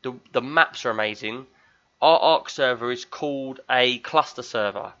 The maps are amazing. Our Ark server is called a cluster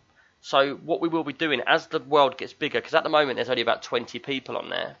server. So what we will be doing as the world gets bigger, because at the moment there's only about 20 people on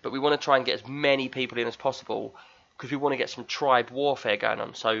there, but we want to try and get as many people in as possible because we want to get some tribe warfare going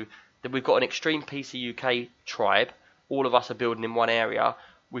on. So we've got an Extreme PC UK tribe. All of us are building in one area.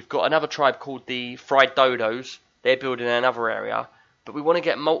 We've got another tribe called the Fried Dodos. They're building in another area. But we want to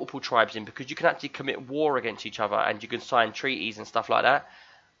get multiple tribes in because you can actually commit war against each other and you can sign treaties and stuff like that.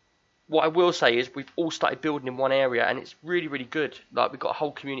 What I will say is we've all started building in one area and it's really, really good. Like, we've got a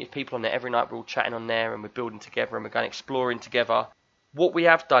whole community of people on there. Every night we're all chatting on there and we're building together and we're going exploring together. What we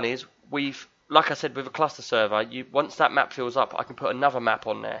have done is like I said, with a cluster server, once that map fills up, I can put another map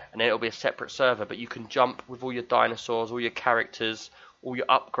on there and then it'll be a separate server, but you can jump with all your dinosaurs, all your characters, all your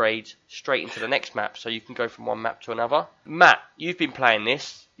upgrades straight into the next map, so you can go from one map to another. Matt, you've been playing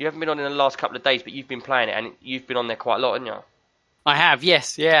this. You haven't been on in the last couple of days, but you've been playing it and you've been on there quite a lot, haven't you? I have,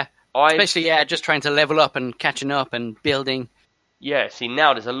 yes, yeah. Especially, just trying to level up and catching up and building. Yeah, see,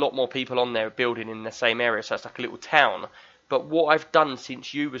 now there's a lot more people on there building in the same area, so it's like a little town. But what I've done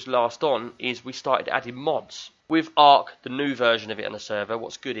since you was last on is we started adding mods. With Ark, the new version of it on the server,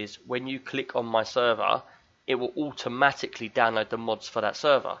 what's good is when you click on my server, it will automatically download the mods for that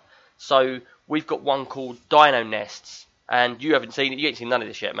server. So we've got one called Dino Nests, and you haven't seen it. You ain't seen none of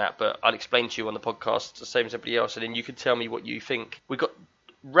this yet, Matt, but I'll explain to you on the podcast the same as everybody else, and then you can tell me what you think. We've got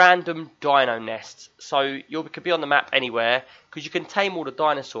random dino nests, so you could be on the map anywhere because you can tame all the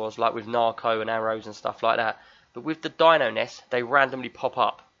dinosaurs like with Narco and arrows and stuff like that, but with the dino nests they randomly pop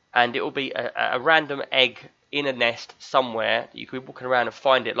up and it will be a random egg in a nest somewhere. You could be walking around and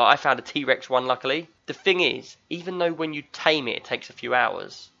find it. Like, I found a T-Rex one, luckily. The thing is, even though when you tame it takes a few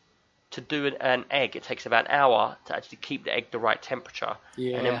hours to do an egg, it takes about an hour to actually keep the egg the right temperature.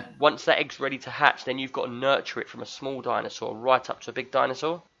 Yeah. And then once that egg's ready to hatch, then you've got to nurture it from a small dinosaur right up to a big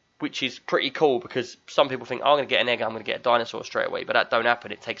dinosaur, which is pretty cool because some people think, I'm going to get an egg, I'm going to get a dinosaur straight away, but that don't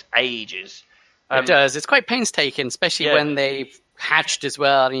happen. It takes ages. It does. It's quite painstaking, especially when they've hatched as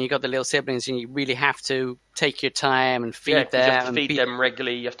well, and you've got the little siblings, and you really have to take your time and feed them. You have to feed them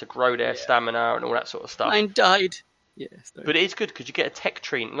regularly, you have to grow their stamina and all that sort of stuff. Mine died. Yeah, but it is good because you get a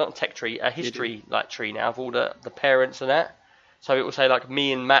history like tree now of all the parents and that. So it will say like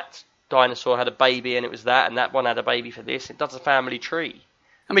me and Matt's dinosaur had a baby and it was that, and that one had a baby for this. It does a family tree.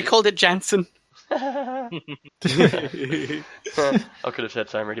 And we called it Jansen. I could have said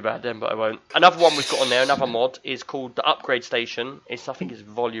something really bad then, but I won't. Another one we've got on there, another mod, is called the Upgrade Station. I think it's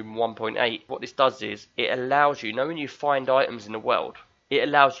volume 1.8. What this does is it allows you, when you find items in the world, it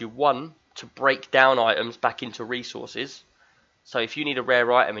allows you, one, to break down items back into resources. So if you need a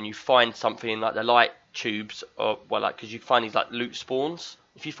rare item and you find something like the light tubes, or because you find these like loot spawns,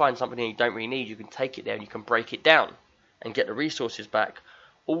 if you find something you don't really need, you can take it there and you can break it down and get the resources back.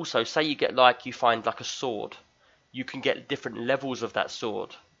 Also, say you find like a sword, you can get different levels of that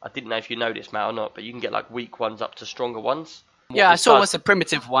sword. I didn't know if you know this, Matt, or not, but you can get like weak ones up to stronger ones. Yeah, I saw what's a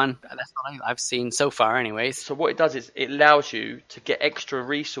primitive one. That's what I've seen so far anyways. So what it does is it allows you to get extra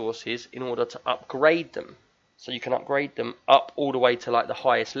resources in order to upgrade them. So you can upgrade them up all the way to like the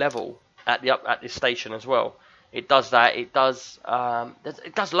highest level at this station as well. It does that. It does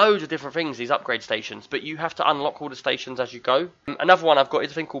loads of different things, these upgrade stations, but you have to unlock all the stations as you go. Another one I've got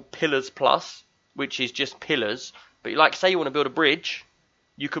is a thing called Pillars Plus, which is just pillars. But like, say you want to build a bridge,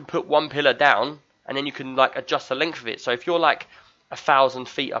 you can put one pillar down and then you can like adjust the length of it. So if you're like 1,000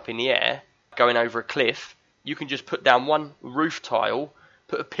 feet up in the air going over a cliff, you can just put down one roof tile,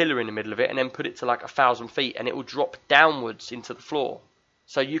 put a pillar in the middle of it, and then put it to like 1,000 feet, and it will drop downwards into the floor.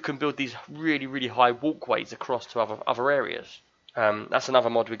 So you can build these really, really high walkways across to other areas. That's another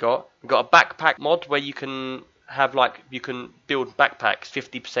mod we got. We've got a backpack mod where you can have you can build backpacks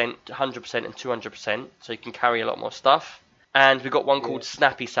 50%, 100%, and 200%, so you can carry a lot more stuff. And we've got one called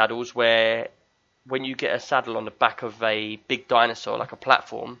Snappy Saddles, where when you get a saddle on the back of a big dinosaur, like a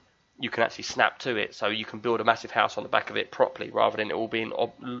platform, you can actually snap to it, so you can build a massive house on the back of it properly, rather than it all being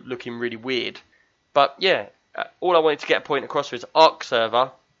looking really weird. But yeah, all I wanted to get a point across is Ark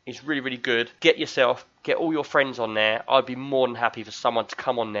server is really, really good. Get all your friends on there. I'd be more than happy for someone to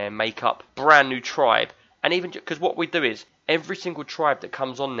come on there and make up brand new tribe. And even because what we do is every single tribe that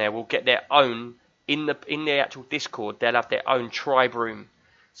comes on there will get their own in the actual Discord. They'll have their own tribe room.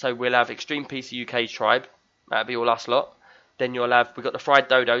 So we'll have Extreme PC UK tribe. That'll be all us lot. Then we've got the Fried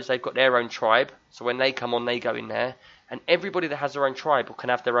Dodos. They've got their own tribe. So when they come on, they go in there. And everybody that has their own tribe can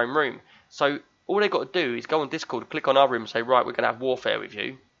have their own room. So all they've got to do is go on Discord, click on our room, and say, right, we're going to have warfare with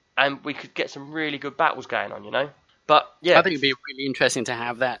you. And we could get some really good battles going on, you know? But yeah, I think it'd be really interesting to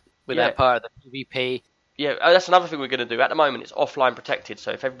have that with that part of the PvP. Yeah, that's another thing we're going to do. At the moment, it's offline protected.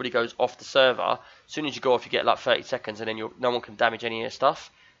 So if everybody goes off the server, as soon as you go off, you get like 30 seconds, and then no one can damage any of your stuff.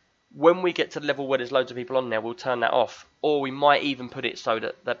 When we get to the level where there's loads of people on there, we'll turn that off. Or we might even put it so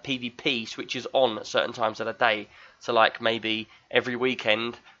that PvP switches on at certain times of the day. So like maybe every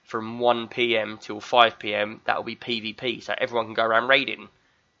weekend from 1 PM till 5 PM, that'll be PvP. So everyone can go around raiding.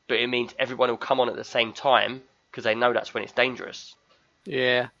 But it means everyone will come on at the same time, because they know that's when it's dangerous.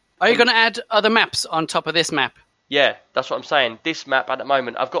 Yeah. Are you going to add other maps on top of this map? Yeah, that's what I'm saying. This map at the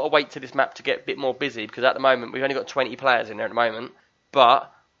moment, I've got to wait till this map to get a bit more busy, because at the moment we've only got 20 players in there at the moment.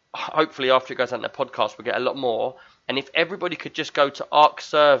 But hopefully after it goes on the podcast, we'll get a lot more. And if everybody could just go to Ark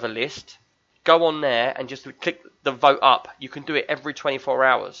server list, go on there and just click the vote up. You can do it every 24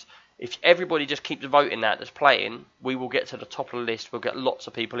 hours. If everybody just keeps voting that's playing, we will get to the top of the list. We'll get lots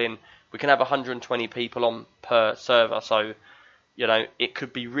of people in. We can have 120 people on per server. So, you know, it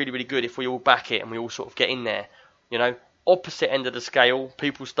could be really, really good if we all back it and we all sort of get in there. You know, opposite end of the scale,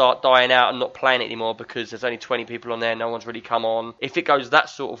 people start dying out and not playing it anymore because there's only 20 people on there. No one's really come on. If it goes that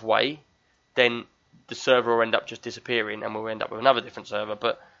sort of way, then the server will end up just disappearing and we'll end up with another different server.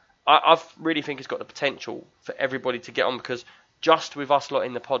 But I really think it's got the potential for everybody to get on, because just with us lot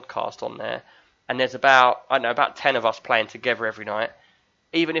in the podcast on there, and there's about 10 of us playing together every night.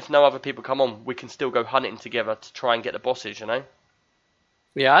 Even if no other people come on, we can still go hunting together to try and get the bosses, you know?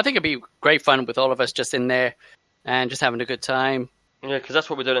 Yeah, I think it'd be great fun with all of us just in there and just having a good time. Yeah, because that's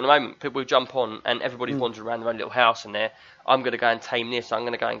what we're doing at the moment. People jump on and everybody's wandering around their own little house in there. I'm going to go and tame this. I'm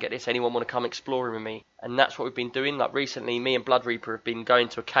going to go and get this. Anyone want to come exploring with me? And that's what we've been doing. Like recently, me and Blood Reaper have been going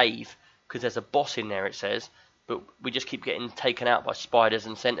to a cave because there's a boss in there, it says. But we just keep getting taken out by spiders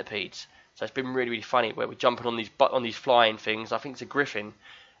and centipedes. So it's been really, really funny where we're jumping on these flying things. I think it's a griffin.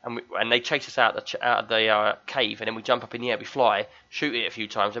 And they chase us out of the cave, and then we jump up in the air, we fly, shoot it a few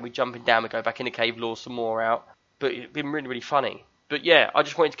times, and we jumping down, we go back in the cave, lure some more out. But it's been really, really funny. But yeah, I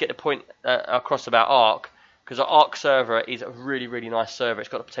just wanted to get the point across about Ark, because our Ark server is a really, really nice server. It's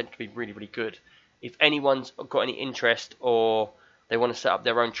got the potential to be really, really good. If anyone's got any interest or they want to set up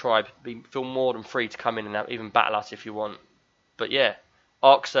their own tribe, feel more than free to come in and even battle us if you want. But yeah,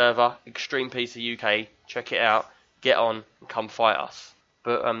 Ark server, Extreme PC UK, check it out, get on and come fight us.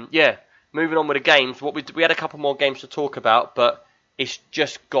 But yeah, moving on with the games. We had a couple more games to talk about, but it's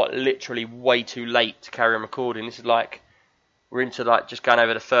just got literally way too late to carry on recording. This is we're into just going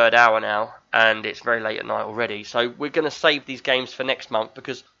over the third hour now, and it's very late at night already. So we're going to save these games for next month,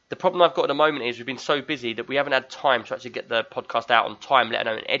 because the problem I've got at the moment is we've been so busy that we haven't had time to actually get the podcast out on time, let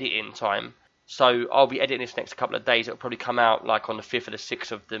alone editing time. So I'll be editing this next couple of days. It'll probably come out on the 5th or the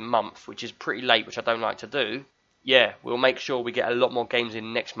 6th of the month, which is pretty late, which I don't like to do. Yeah, we'll make sure we get a lot more games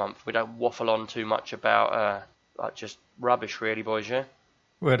in next month. We don't waffle on too much about just rubbish, really, boys, yeah?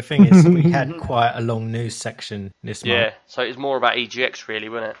 Well, the thing is, we had quite a long news section this month. Yeah, so it's more about EGX, really,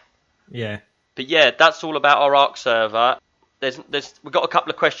 wasn't it? Yeah. But yeah, that's all about our Ark server. We've got a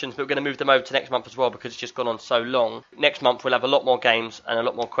couple of questions, but we're going to move them over to next month as well, because it's just gone on so long. Next month, we'll have a lot more games and a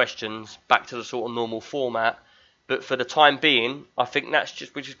lot more questions, back to the sort of normal format. But for the time being, I think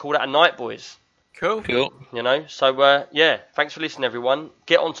we just call that a night, boys. Cool. You know, so yeah, thanks for listening, everyone.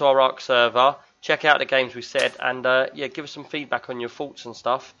 Get onto our Ark server, check out the games we said, and yeah, give us some feedback on your thoughts and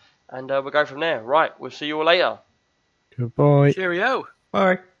stuff, and we'll go from there. Right, we'll see you all later. Goodbye. Cheerio.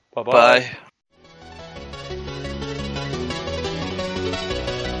 Bye. Bye-bye. Bye.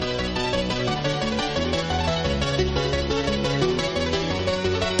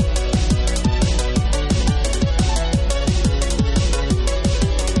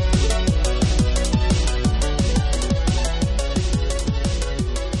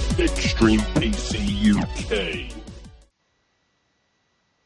 Dream